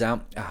comes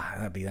out,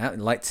 that'll be that,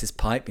 and lights his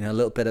pipe, a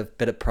little bit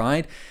of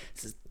pride,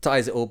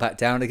 ties it all back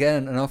down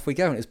again, and off we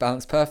go, and it's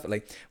balanced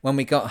perfectly. When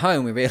we got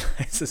home, we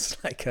realised there's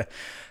like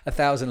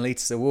 1,000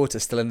 litres of water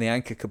still in the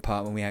anchor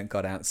compartment we hadn't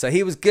got out. So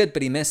he was good,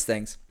 but he missed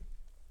things.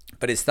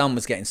 But his thumb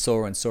was getting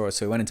sorer and sorer,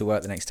 so he went into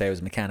work the next day as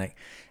a mechanic,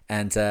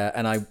 and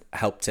I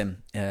helped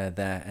him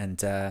there.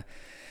 And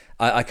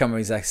I can't remember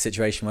exactly the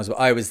situation was, but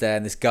I was there,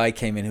 and this guy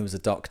came in who was a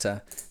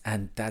doctor,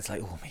 and Dad's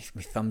like, "Oh,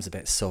 my thumb's a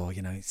bit sore,"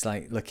 It's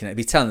like looking at,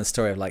 he's telling the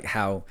story of like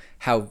how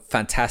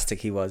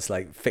fantastic he was,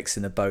 like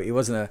fixing the boat. He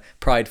wasn't a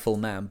prideful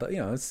man, but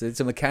it's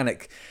a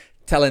mechanic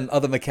telling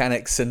other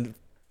mechanics and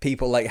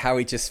people like how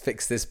he just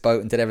fixed this boat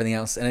and did everything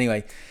else. And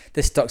anyway,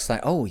 this doc's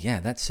like, "Oh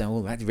yeah, that's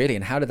really,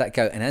 and how did that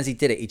go?" And as he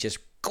did it, he just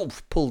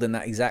pulled in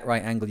that exact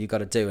right angle you got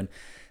to do. And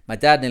my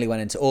dad nearly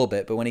went into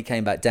orbit, but when he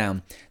came back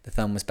down, the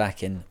thumb was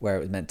back in where it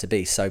was meant to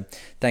be. So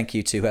thank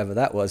you to whoever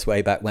that was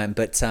way back when.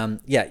 But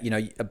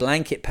a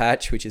blanket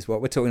patch, which is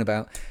what we're talking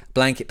about,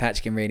 blanket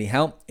patch can really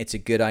help. It's a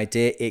good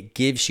idea. It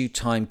gives you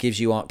time,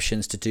 gives you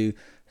options to do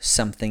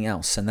something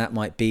else. And that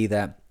might be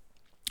that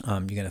you're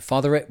going to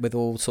father it with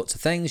all sorts of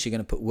things. You're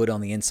going to put wood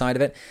on the inside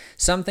of it.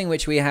 Something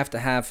which we have to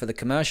have for the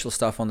commercial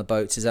stuff on the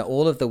boats is that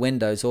all of the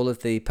windows, all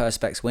of the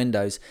Perspex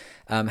windows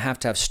have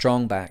to have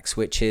strong backs,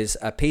 which is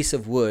a piece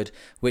of wood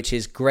which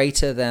is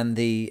greater than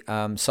the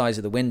size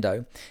of the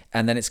window.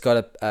 And then it's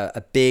got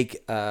a big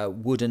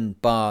wooden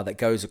bar that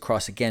goes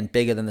across, again,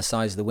 bigger than the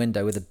size of the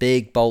window, with a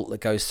big bolt that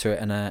goes through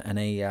it and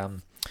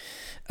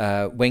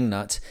a wing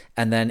nut.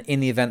 And then in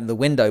the event that the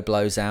window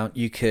blows out,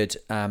 you could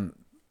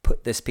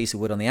put this piece of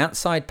wood on the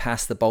outside,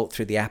 pass the bolt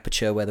through the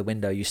aperture where the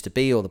window used to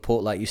be or the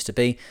port light used to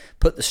be,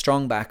 put the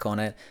strong back on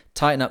it,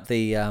 tighten up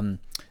the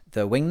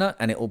wing nut,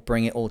 and it will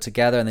bring it all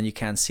together, and then you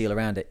can seal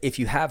around it. If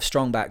you have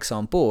strong backs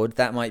on board,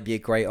 that might be a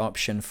great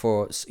option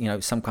for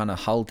some kind of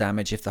hull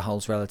damage if the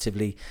hull's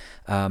relatively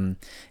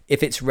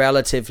if it's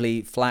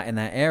relatively flat in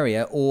that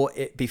area, or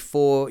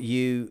before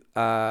you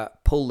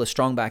pull the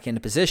strong back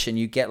into position,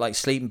 you get like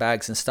sleeping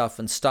bags and stuff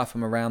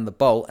them around the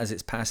bolt as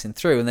it's passing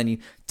through, and then you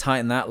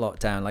tighten that lot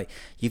down. Like,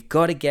 you've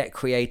got to get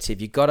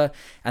creative.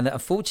 And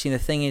unfortunately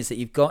the thing is that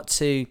you've got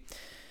to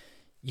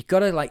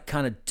like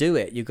kind of do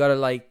it. You've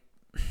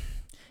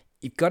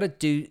got to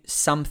do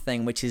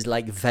something which is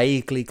like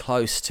vaguely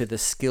close to the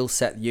skill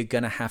set you're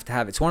going to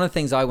have. It's one of the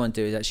things I want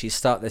to do is actually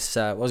start this,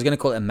 I was going to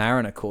call it a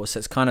Mariner course.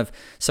 It's kind of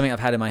something I've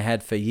had in my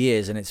head for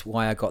years, and it's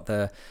why I got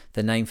the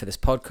name for this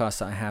podcast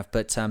that I have.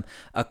 But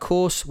a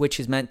course which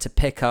is meant to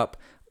pick up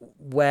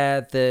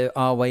where the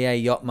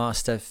RYA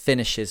Yachtmaster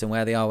finishes and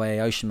where the RYA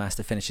Ocean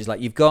Master finishes.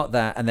 Like, you've got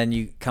that, and then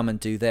you come and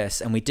do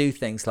this. And we do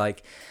things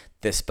like,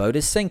 this boat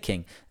is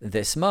sinking,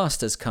 this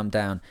master's come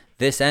down,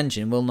 this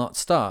engine will not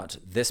start,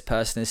 this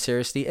person is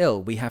seriously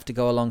ill, we have to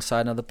go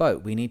alongside another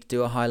boat, we need to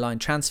do a high line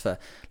transfer.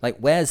 Like,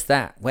 where's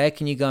that? Where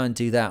can you go and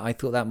do that? I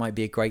thought that might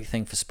be a great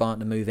thing for Spartan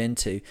to move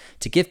into,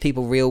 to give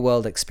people real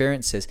world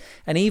experiences.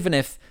 And even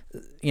if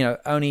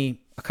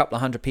only a couple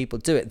of hundred people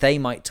do it, they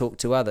might talk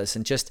to others,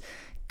 and just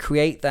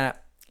create that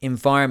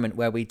environment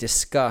where we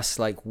discuss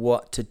like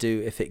what to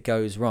do if it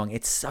goes wrong.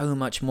 It's so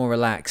much more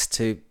relaxed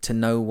to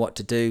know what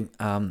to do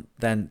than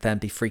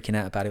be freaking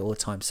out about it all the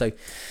time. So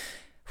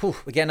we're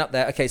getting up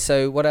there. Okay,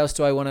 so what else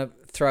do I want to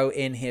throw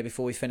in here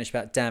before we finish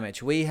about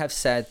damage? We have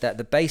said that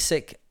the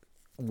basic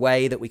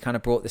way that we kind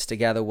of brought this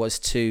together was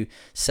to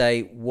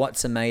say,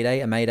 what's a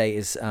mayday? A mayday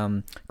is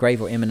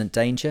grave or imminent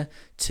danger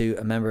to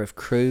a member of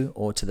crew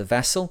or to the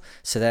vessel.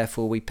 So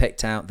therefore we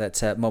picked out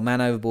that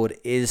man overboard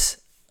is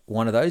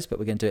one of those, but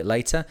we're going to do it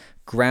later.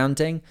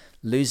 Grounding,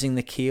 losing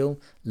the keel,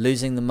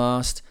 losing the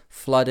mast,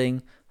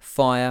 flooding,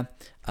 fire.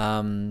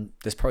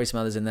 There's probably some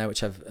others in there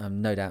which I've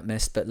no doubt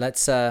missed, but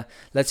let's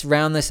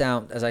round this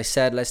out. As I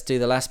said, let's do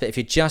the last bit. If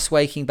you're just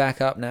waking back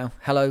up now,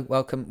 hello,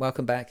 welcome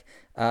back.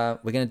 We're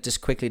going to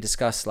just quickly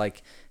discuss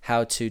like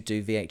how to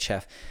do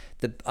VHF.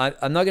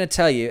 I'm not going to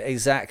tell you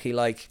exactly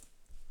like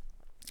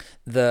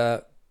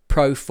the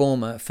pro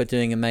forma for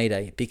doing a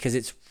mayday, because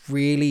it's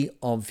really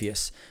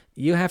obvious.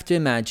 You have to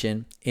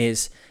imagine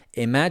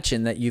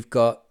that you've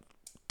got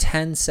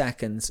 10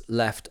 seconds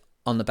left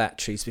on the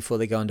batteries before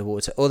they go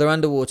underwater, or they're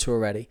underwater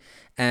already,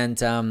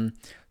 and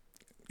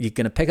you're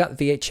going to pick up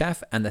the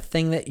VHF, and the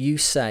thing that you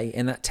say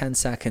in that 10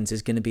 seconds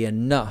is going to be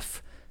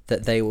enough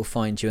that they will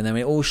find you. And then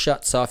when it all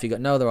shuts off, you've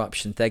got no other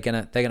option. They're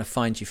gonna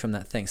find you from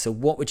that thing. So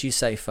what would you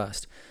say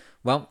first?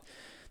 Well,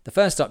 the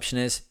first option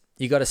is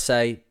you got to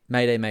say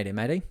mayday, mayday,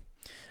 mayday.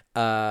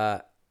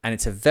 And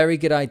it's a very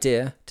good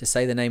idea to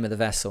say the name of the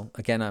vessel.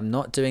 Again, I'm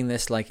not doing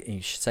this like you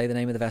should say the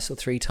name of the vessel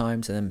 3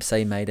 times and then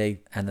say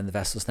mayday and then the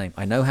vessel's name.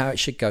 I know how it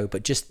should go,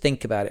 but just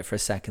think about it for a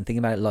second. Think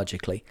about it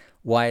logically.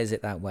 Why is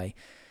it that way?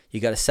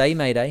 You got to say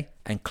mayday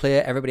and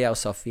clear everybody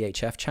else off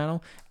VHF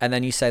channel, and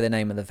then you say the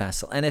name of the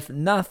vessel. And if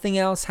nothing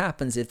else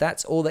happens, if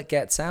that's all that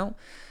gets out,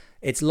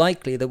 it's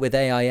likely that with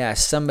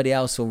AIS, somebody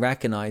else will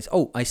recognize,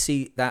 oh, I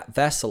see that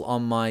vessel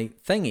on my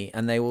thingy,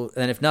 and they will.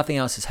 And if nothing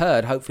else is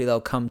heard, hopefully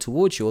they'll come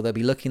towards you, or they'll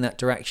be looking that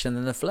direction,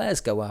 and the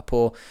flares go up.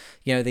 Or,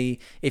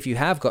 if you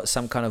have got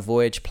some kind of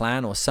voyage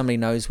plan, or somebody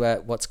knows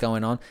what's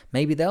going on,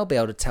 maybe they'll be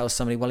able to tell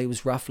somebody, well, he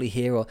was roughly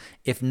here. Or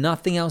if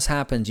nothing else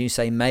happens, you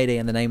say Mayday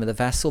in the name of the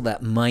vessel.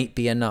 That might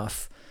be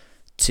enough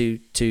to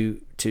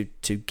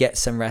get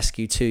some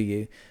rescue to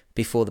you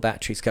before the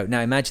batteries go.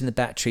 Now imagine the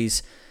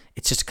batteries,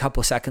 it's just a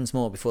couple of seconds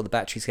more before the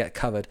batteries get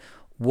covered.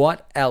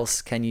 What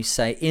else can you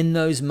say in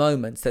those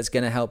moments that's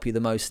going to help you the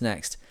most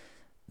next?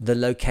 The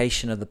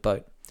location of the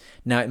boat.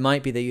 Now, it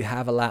might be that you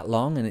have a lat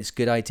long, and it's a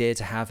good idea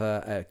to have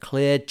a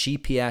clear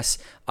GPS.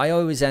 I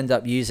always end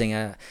up using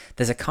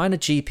there's a kind of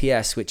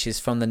GPS which is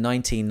from the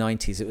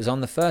 1990s. It was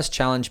on the first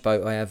challenge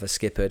boat I ever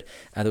skippered.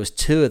 There was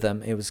two of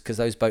them. It was because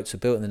those boats were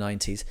built in the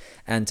 90s.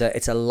 And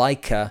it's a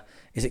Leica.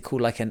 Is it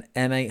called like an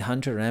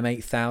M800 or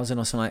M8000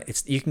 or something like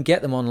that? You can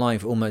get them online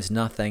for almost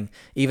nothing,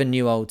 even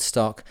new old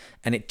stock,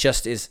 and it's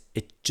just a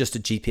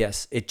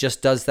GPS. It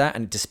just does that,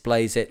 and it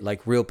displays it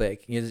like real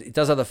big. It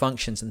does other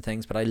functions and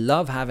things, but I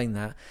love having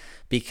that,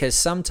 because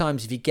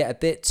sometimes if you get a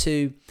bit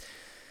too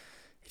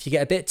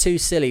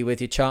silly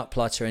with your chart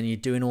plotter and you're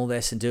doing all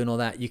this and doing all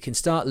that, you can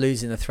start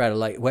losing the thread of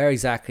like, where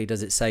exactly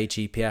does it say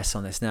GPS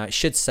on this? Now, it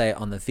should say it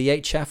on the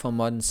VHF on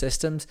modern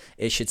systems.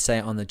 It should say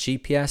it on the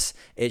GPS.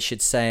 It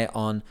should say it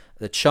on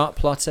the chart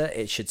plotter.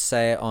 It should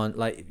say it on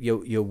like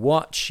your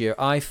watch, your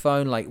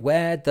iPhone. Like,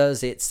 where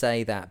does it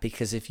say that?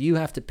 Because if you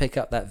have to pick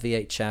up that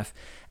VHF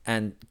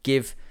and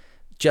give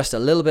just a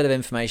little bit of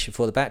information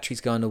before the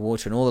batteries go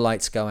underwater and all the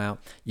lights go out,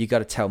 you got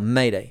to tell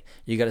Mayday.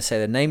 You got to say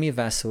the name of your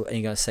vessel, and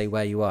you got to say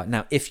where you are.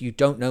 Now, if you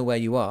don't know where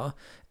you are,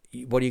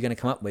 what are you going to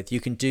come up with? You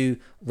can do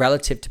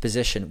relative to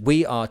position.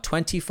 We are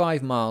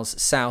 25 miles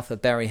south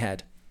of Berry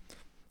Head.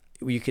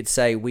 You could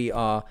say we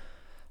are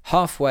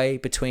halfway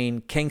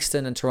between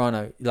Kingston and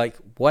Toronto, like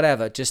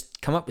whatever. Just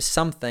come up with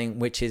something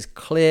which is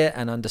clear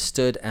and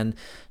understood, and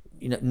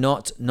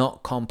not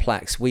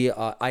complex.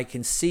 I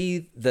can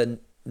see the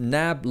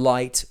NAB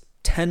light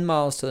 10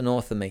 miles to the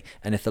north of me,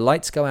 and if the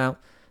lights go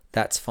out,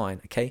 that's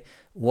fine. Okay,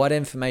 what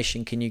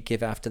information can you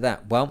give after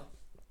that? Well,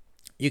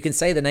 you can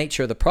say the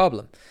nature of the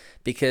problem,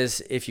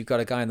 because if you've got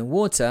a guy in the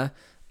water,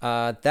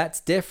 that's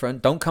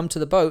different. Don't come to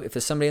the boat. If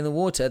there's somebody in the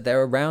water,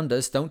 they're around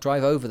us. Don't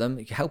drive over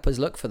them. Help us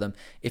look for them.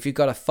 If you've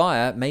got a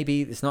fire,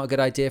 maybe it's not a good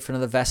idea for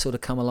another vessel to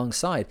come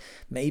alongside.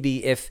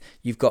 Maybe if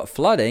you've got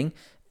flooding,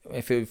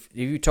 if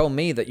you told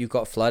me that you've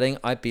got flooding,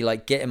 I'd be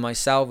like getting my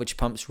salvage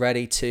pumps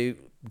ready to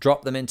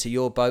drop them into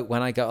your boat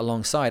when I go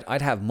alongside.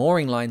 I'd have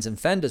mooring lines and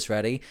fenders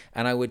ready,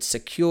 and I would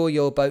secure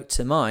your boat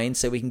to mine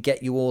so we can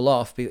get you all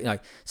off.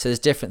 So there's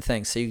different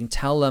things. So you can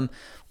tell them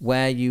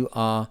where you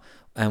are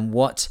and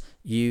what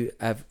is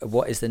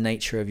the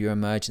nature of your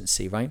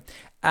emergency, right?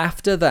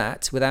 After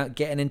that, without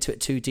getting into it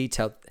too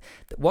detailed,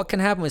 what can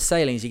happen with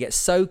sailing is you get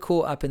so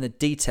caught up in the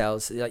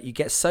details, like you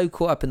get so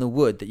caught up in the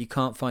wood that you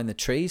can't find the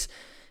trees.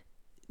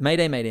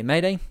 Mayday, mayday,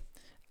 mayday.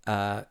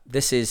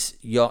 This is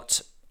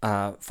yacht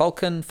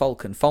Falcon,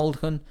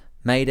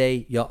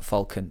 Mayday, yacht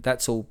Falcon.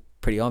 That's all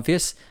pretty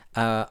obvious.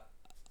 I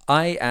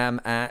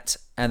am at,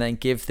 and then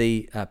give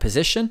the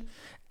position,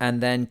 and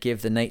then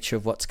give the nature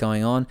of what's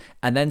going on,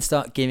 and then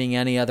start giving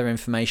any other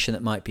information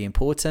that might be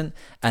important.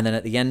 And then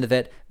at the end of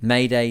it,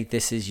 Mayday,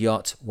 this is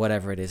yacht,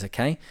 whatever it is,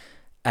 okay?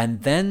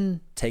 And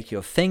then take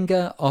your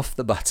finger off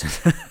the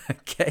button,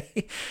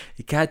 okay?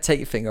 You gotta take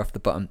your finger off the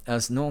button,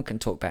 else no one can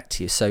talk back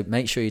to you. So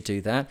make sure you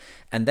do that,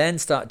 and then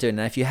start doing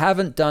that. If you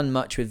haven't done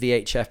much with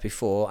VHF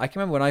before, I can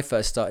remember when I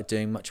first started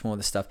doing much more of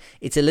this stuff,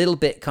 it's a little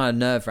bit kind of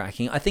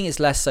nerve-wracking. I think it's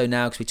less so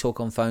now because we talk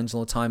on phones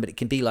all the time, but it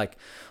can be like,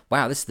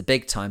 wow, this is the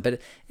big time, but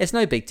it's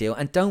no big deal.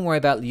 And don't worry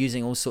about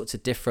using all sorts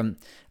of different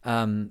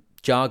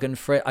jargon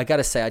for it. I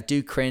gotta say, I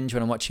do cringe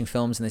when I'm watching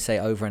films and they say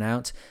over and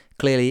out.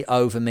 Clearly,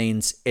 over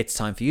means it's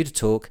time for you to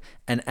talk,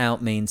 and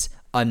out means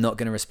I'm not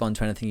going to respond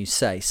to anything you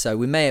say. So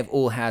we may have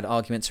all had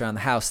arguments around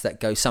the house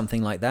that go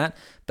something like that.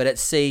 But at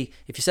sea,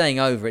 if you're saying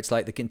over, it's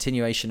like the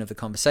continuation of the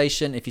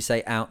conversation. If you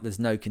say out, there's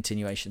no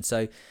continuation.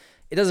 So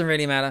it doesn't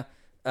really matter.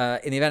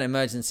 In the event of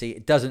emergency,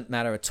 it doesn't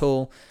matter at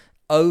all.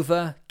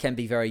 Over can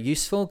be very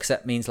useful because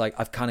that means like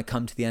I've kind of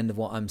come to the end of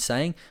what I'm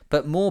saying.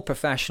 But more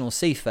professional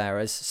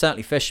seafarers,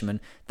 certainly fishermen,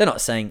 they're not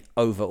saying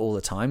over all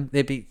the time.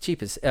 They'd be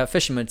cheapest.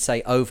 Fishermen would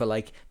say over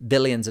like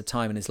billions of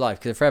time in his life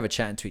because they're forever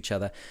chatting to each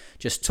other.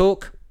 Just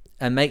talk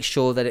and make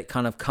sure that it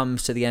kind of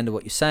comes to the end of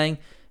what you're saying,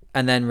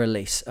 and then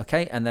release,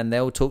 okay? And then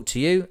they'll talk to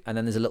you, and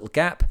then there's a little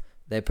gap.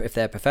 If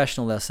they're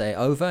professional, they'll say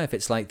over. If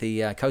it's like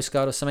the Coast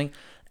Guard or something,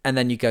 and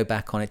then you go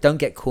back on it. Don't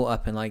get caught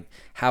up in like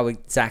how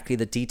exactly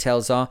the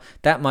details are.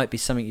 That might be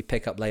something you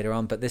pick up later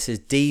on, but this is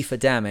D for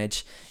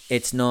damage.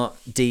 It's not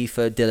D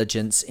for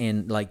diligence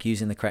in like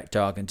using the correct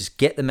jargon. Just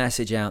get the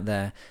message out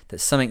there that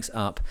something's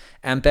up,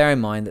 and bear in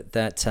mind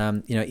that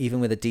even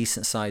with a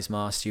decent sized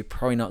mast, you're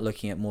probably not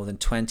looking at more than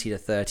 20 to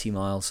 30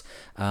 miles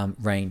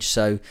range.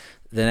 So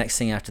the next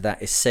thing after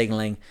that is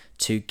signaling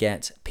to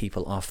get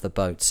people off the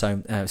boat.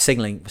 So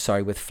signaling,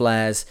 with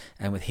flares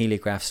and with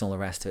heliographs and all the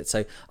rest of it.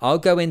 So I'll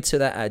go into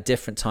that at a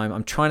different time.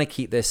 I'm trying to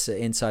keep this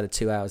inside of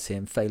 2 hours here.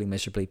 I'm failing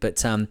miserably.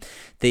 But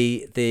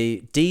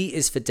the D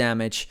is for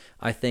damage.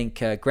 I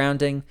think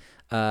grounding,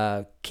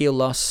 keel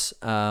loss,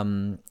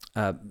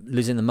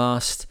 losing the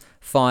mast,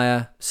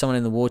 fire, someone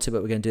in the water,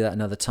 but we're going to do that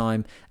another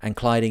time, and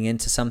colliding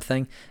into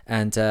something.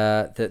 And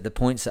the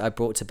points that I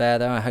brought to bear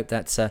there, I hope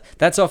that's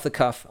off the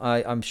cuff.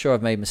 I'm sure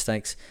I've made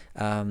mistakes,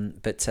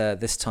 but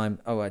this time,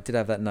 I did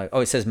have that note.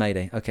 It says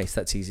Mayday. Okay,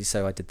 so that's easy,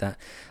 so I did that.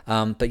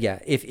 But yeah,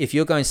 if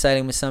you're going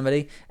sailing with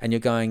somebody and you're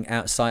going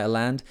outside of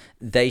land,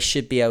 they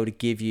should be able to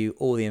give you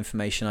all the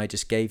information I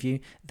just gave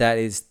you. That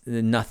is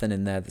nothing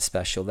in there that's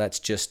special. That's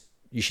just,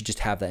 you should just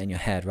have that in your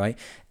head, right?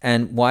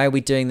 And why are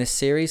we doing this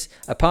series?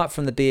 Apart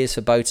from the B is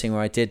for boating,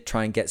 where I did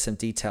try and get some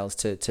details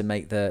to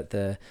make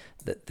the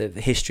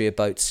history of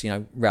boats,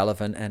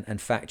 relevant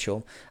and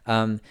factual.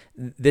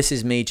 This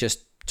is me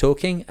just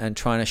talking and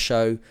trying to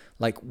show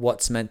like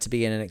what's meant to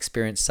be in an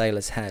experienced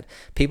sailor's head.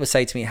 People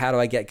say to me, how do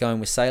I get going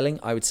with sailing?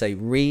 I would say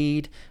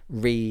read.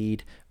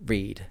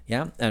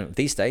 Yeah. And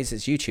these days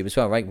it's YouTube as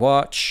well, right?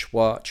 Watch.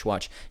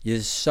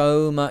 There's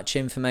so much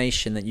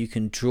information that you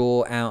can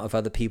draw out of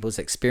other people's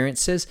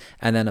experiences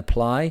and then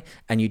apply,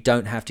 and you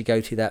don't have to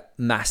go through that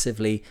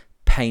massively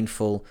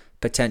painful,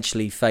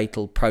 potentially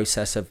fatal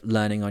process of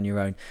learning on your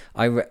own.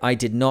 I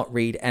did not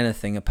read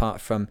anything apart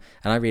from,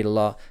 and I read a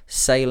lot,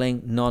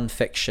 sailing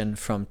non-fiction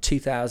from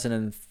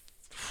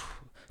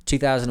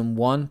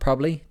 2001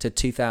 probably to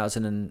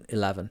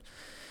 2011.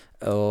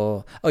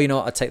 Or, you know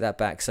what, I'll take that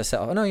back. So I said,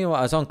 I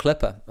was on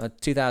Clipper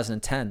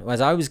 2010. As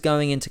I was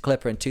going into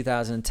Clipper in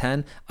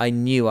 2010, I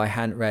knew I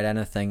hadn't read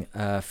anything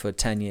for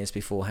 10 years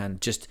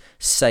beforehand. Just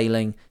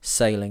sailing.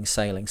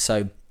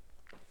 So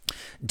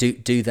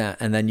do that,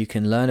 and then you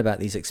can learn about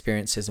these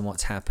experiences and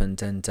what's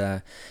happened, and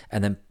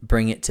then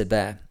bring it to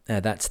bear.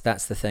 That's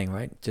the thing,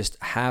 right? Just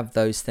have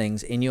those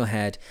things in your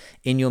head,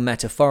 in your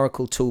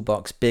metaphorical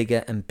toolbox,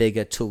 bigger and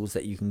bigger tools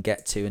that you can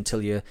get to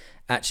until you're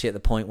actually at the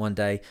point one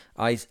day.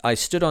 I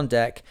stood on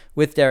deck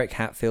with Derek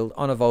Hatfield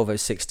on a Volvo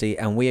 60,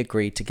 and we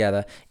agreed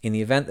together, in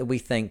the event that we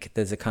think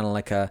there's a kind of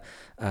like an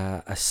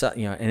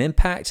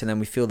impact, and then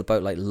we feel the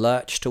boat like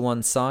lurch to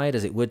one side,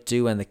 as it would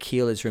do when the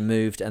keel is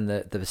removed and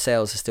the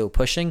sails are still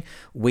pushing.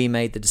 We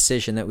made the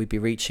decision that we'd be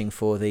reaching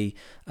for the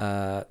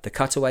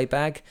cutaway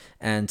bag,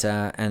 and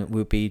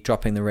we'd be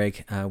dropping the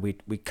rig.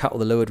 We'd cut all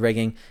the leeward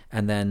rigging,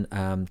 and then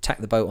tack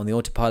the boat on the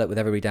autopilot with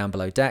everybody down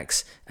below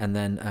decks, and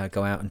then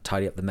go out and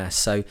tidy up the mess.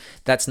 So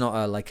that's not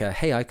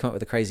hey, I come up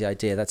with a crazy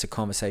idea. That's a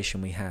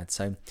conversation we had.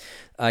 So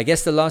I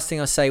guess the last thing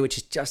I'll say, which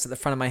is just at the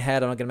front of my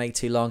head, I'm not going to make it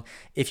too long.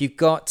 If you've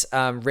got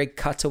rig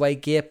cutaway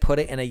gear, put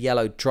it in a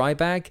yellow dry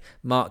bag,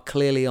 mark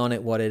clearly on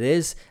it what it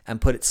is,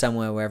 and put it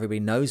somewhere where everybody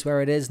knows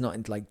where it is, not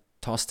in, like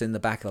tossed in the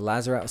back of the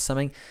lazarette or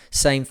something.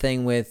 Same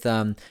thing with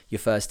your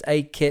first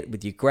aid kit,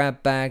 with your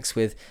grab bags,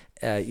 with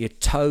your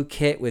tow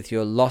kit, with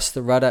your lost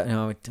the rudder.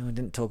 No, I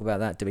didn't talk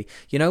about that, did we?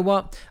 You know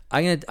what?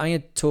 I'm gonna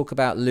talk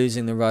about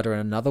losing the rudder in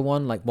another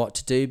one, like what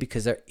to do,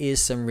 because there is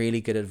some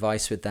really good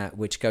advice with that,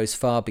 which goes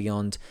far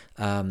beyond.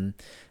 I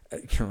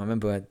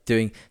remember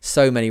doing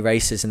so many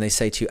races, and they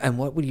say to you, and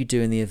what will you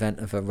do in the event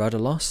of a rudder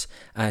loss?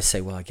 And I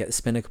say, well, I get the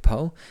spinnaker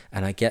pole,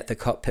 and I get the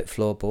cockpit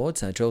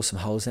floorboards, and I drill some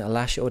holes in it, I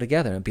lash it all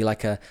together, and it'd be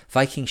like a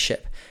Viking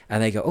ship.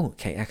 And they go, oh,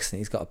 okay, excellent,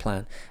 he's got a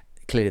plan.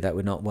 Clearly that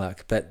would not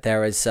work, but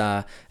there is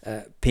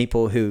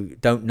people who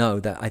don't know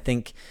that. I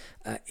think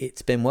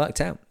it's been worked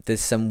out.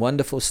 There's some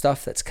wonderful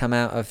stuff that's come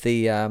out of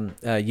the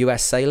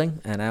US sailing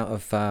and out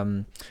of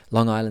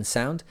Long Island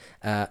Sound,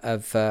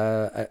 of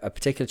a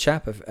particular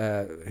chap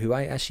who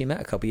I actually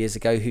met a couple of years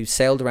ago, who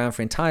sailed around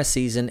for an entire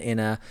season in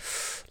an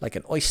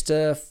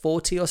Oyster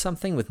 40 or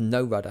something with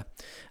no rudder.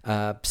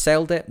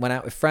 Sailed it, went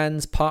out with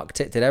friends,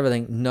 parked it, did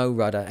everything, no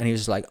rudder, and he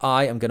was just like,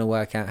 I am going to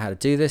work out how to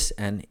do this,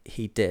 and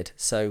he did.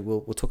 So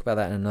we'll talk about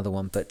that in another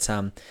one, but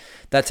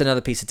that's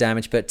another piece of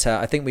damage. But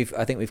I think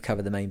we've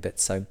covered the main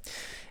bits. So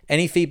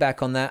any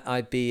feedback on that,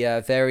 I'd be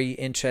very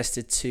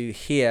interested to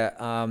hear.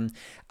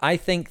 I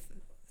think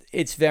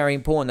it's very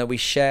important that we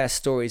share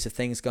stories of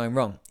things going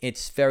wrong.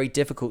 It's very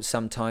difficult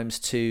sometimes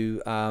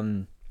to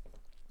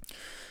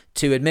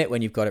admit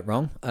when you've got it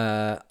wrong.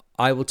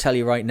 I will tell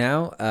you right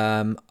now,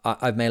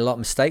 I've made a lot of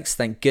mistakes.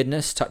 Thank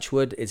goodness, touch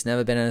wood, it's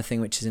never been anything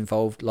which has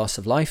involved loss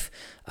of life.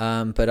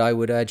 But I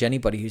would urge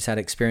anybody who's had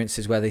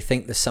experiences where they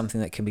think there's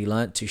something that can be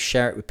learnt to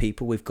share it with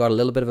people. We've got a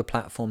little bit of a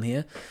platform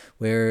here.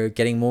 We're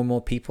getting more and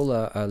more people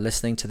are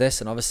listening to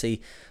this. And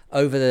obviously,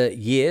 over the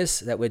years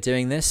that we're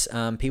doing this,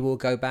 people will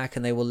go back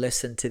and they will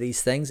listen to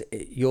these things.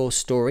 Your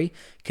story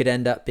could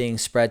end up being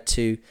spread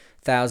to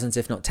thousands,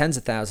 if not tens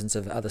of thousands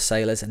of other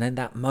sailors. And then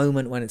that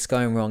moment when it's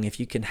going wrong, if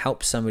you can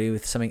help somebody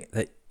with something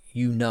that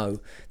you know,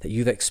 that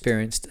you've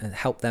experienced, and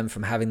help them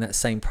from having that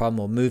same problem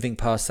or moving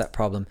past that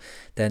problem,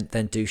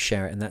 then do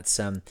share it. And that's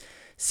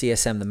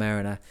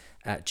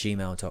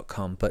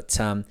csmthemariner@gmail.com. But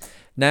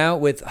now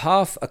with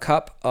half a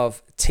cup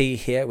of tea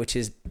here, which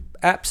is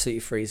absolutely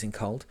freezing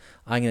cold,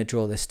 I'm going to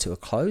draw this to a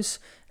close.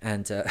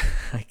 And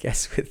I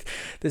guess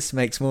this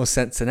makes more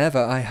sense than ever.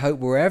 I hope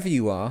wherever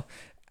you are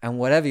and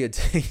whatever you're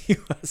doing,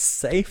 you are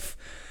safe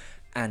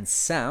and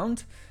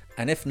sound.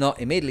 And if not,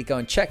 immediately go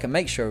and check and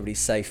make sure everybody's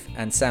safe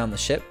and sound the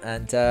ship.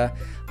 And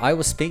I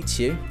will speak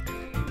to you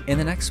in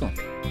the next one.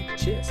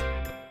 Cheers.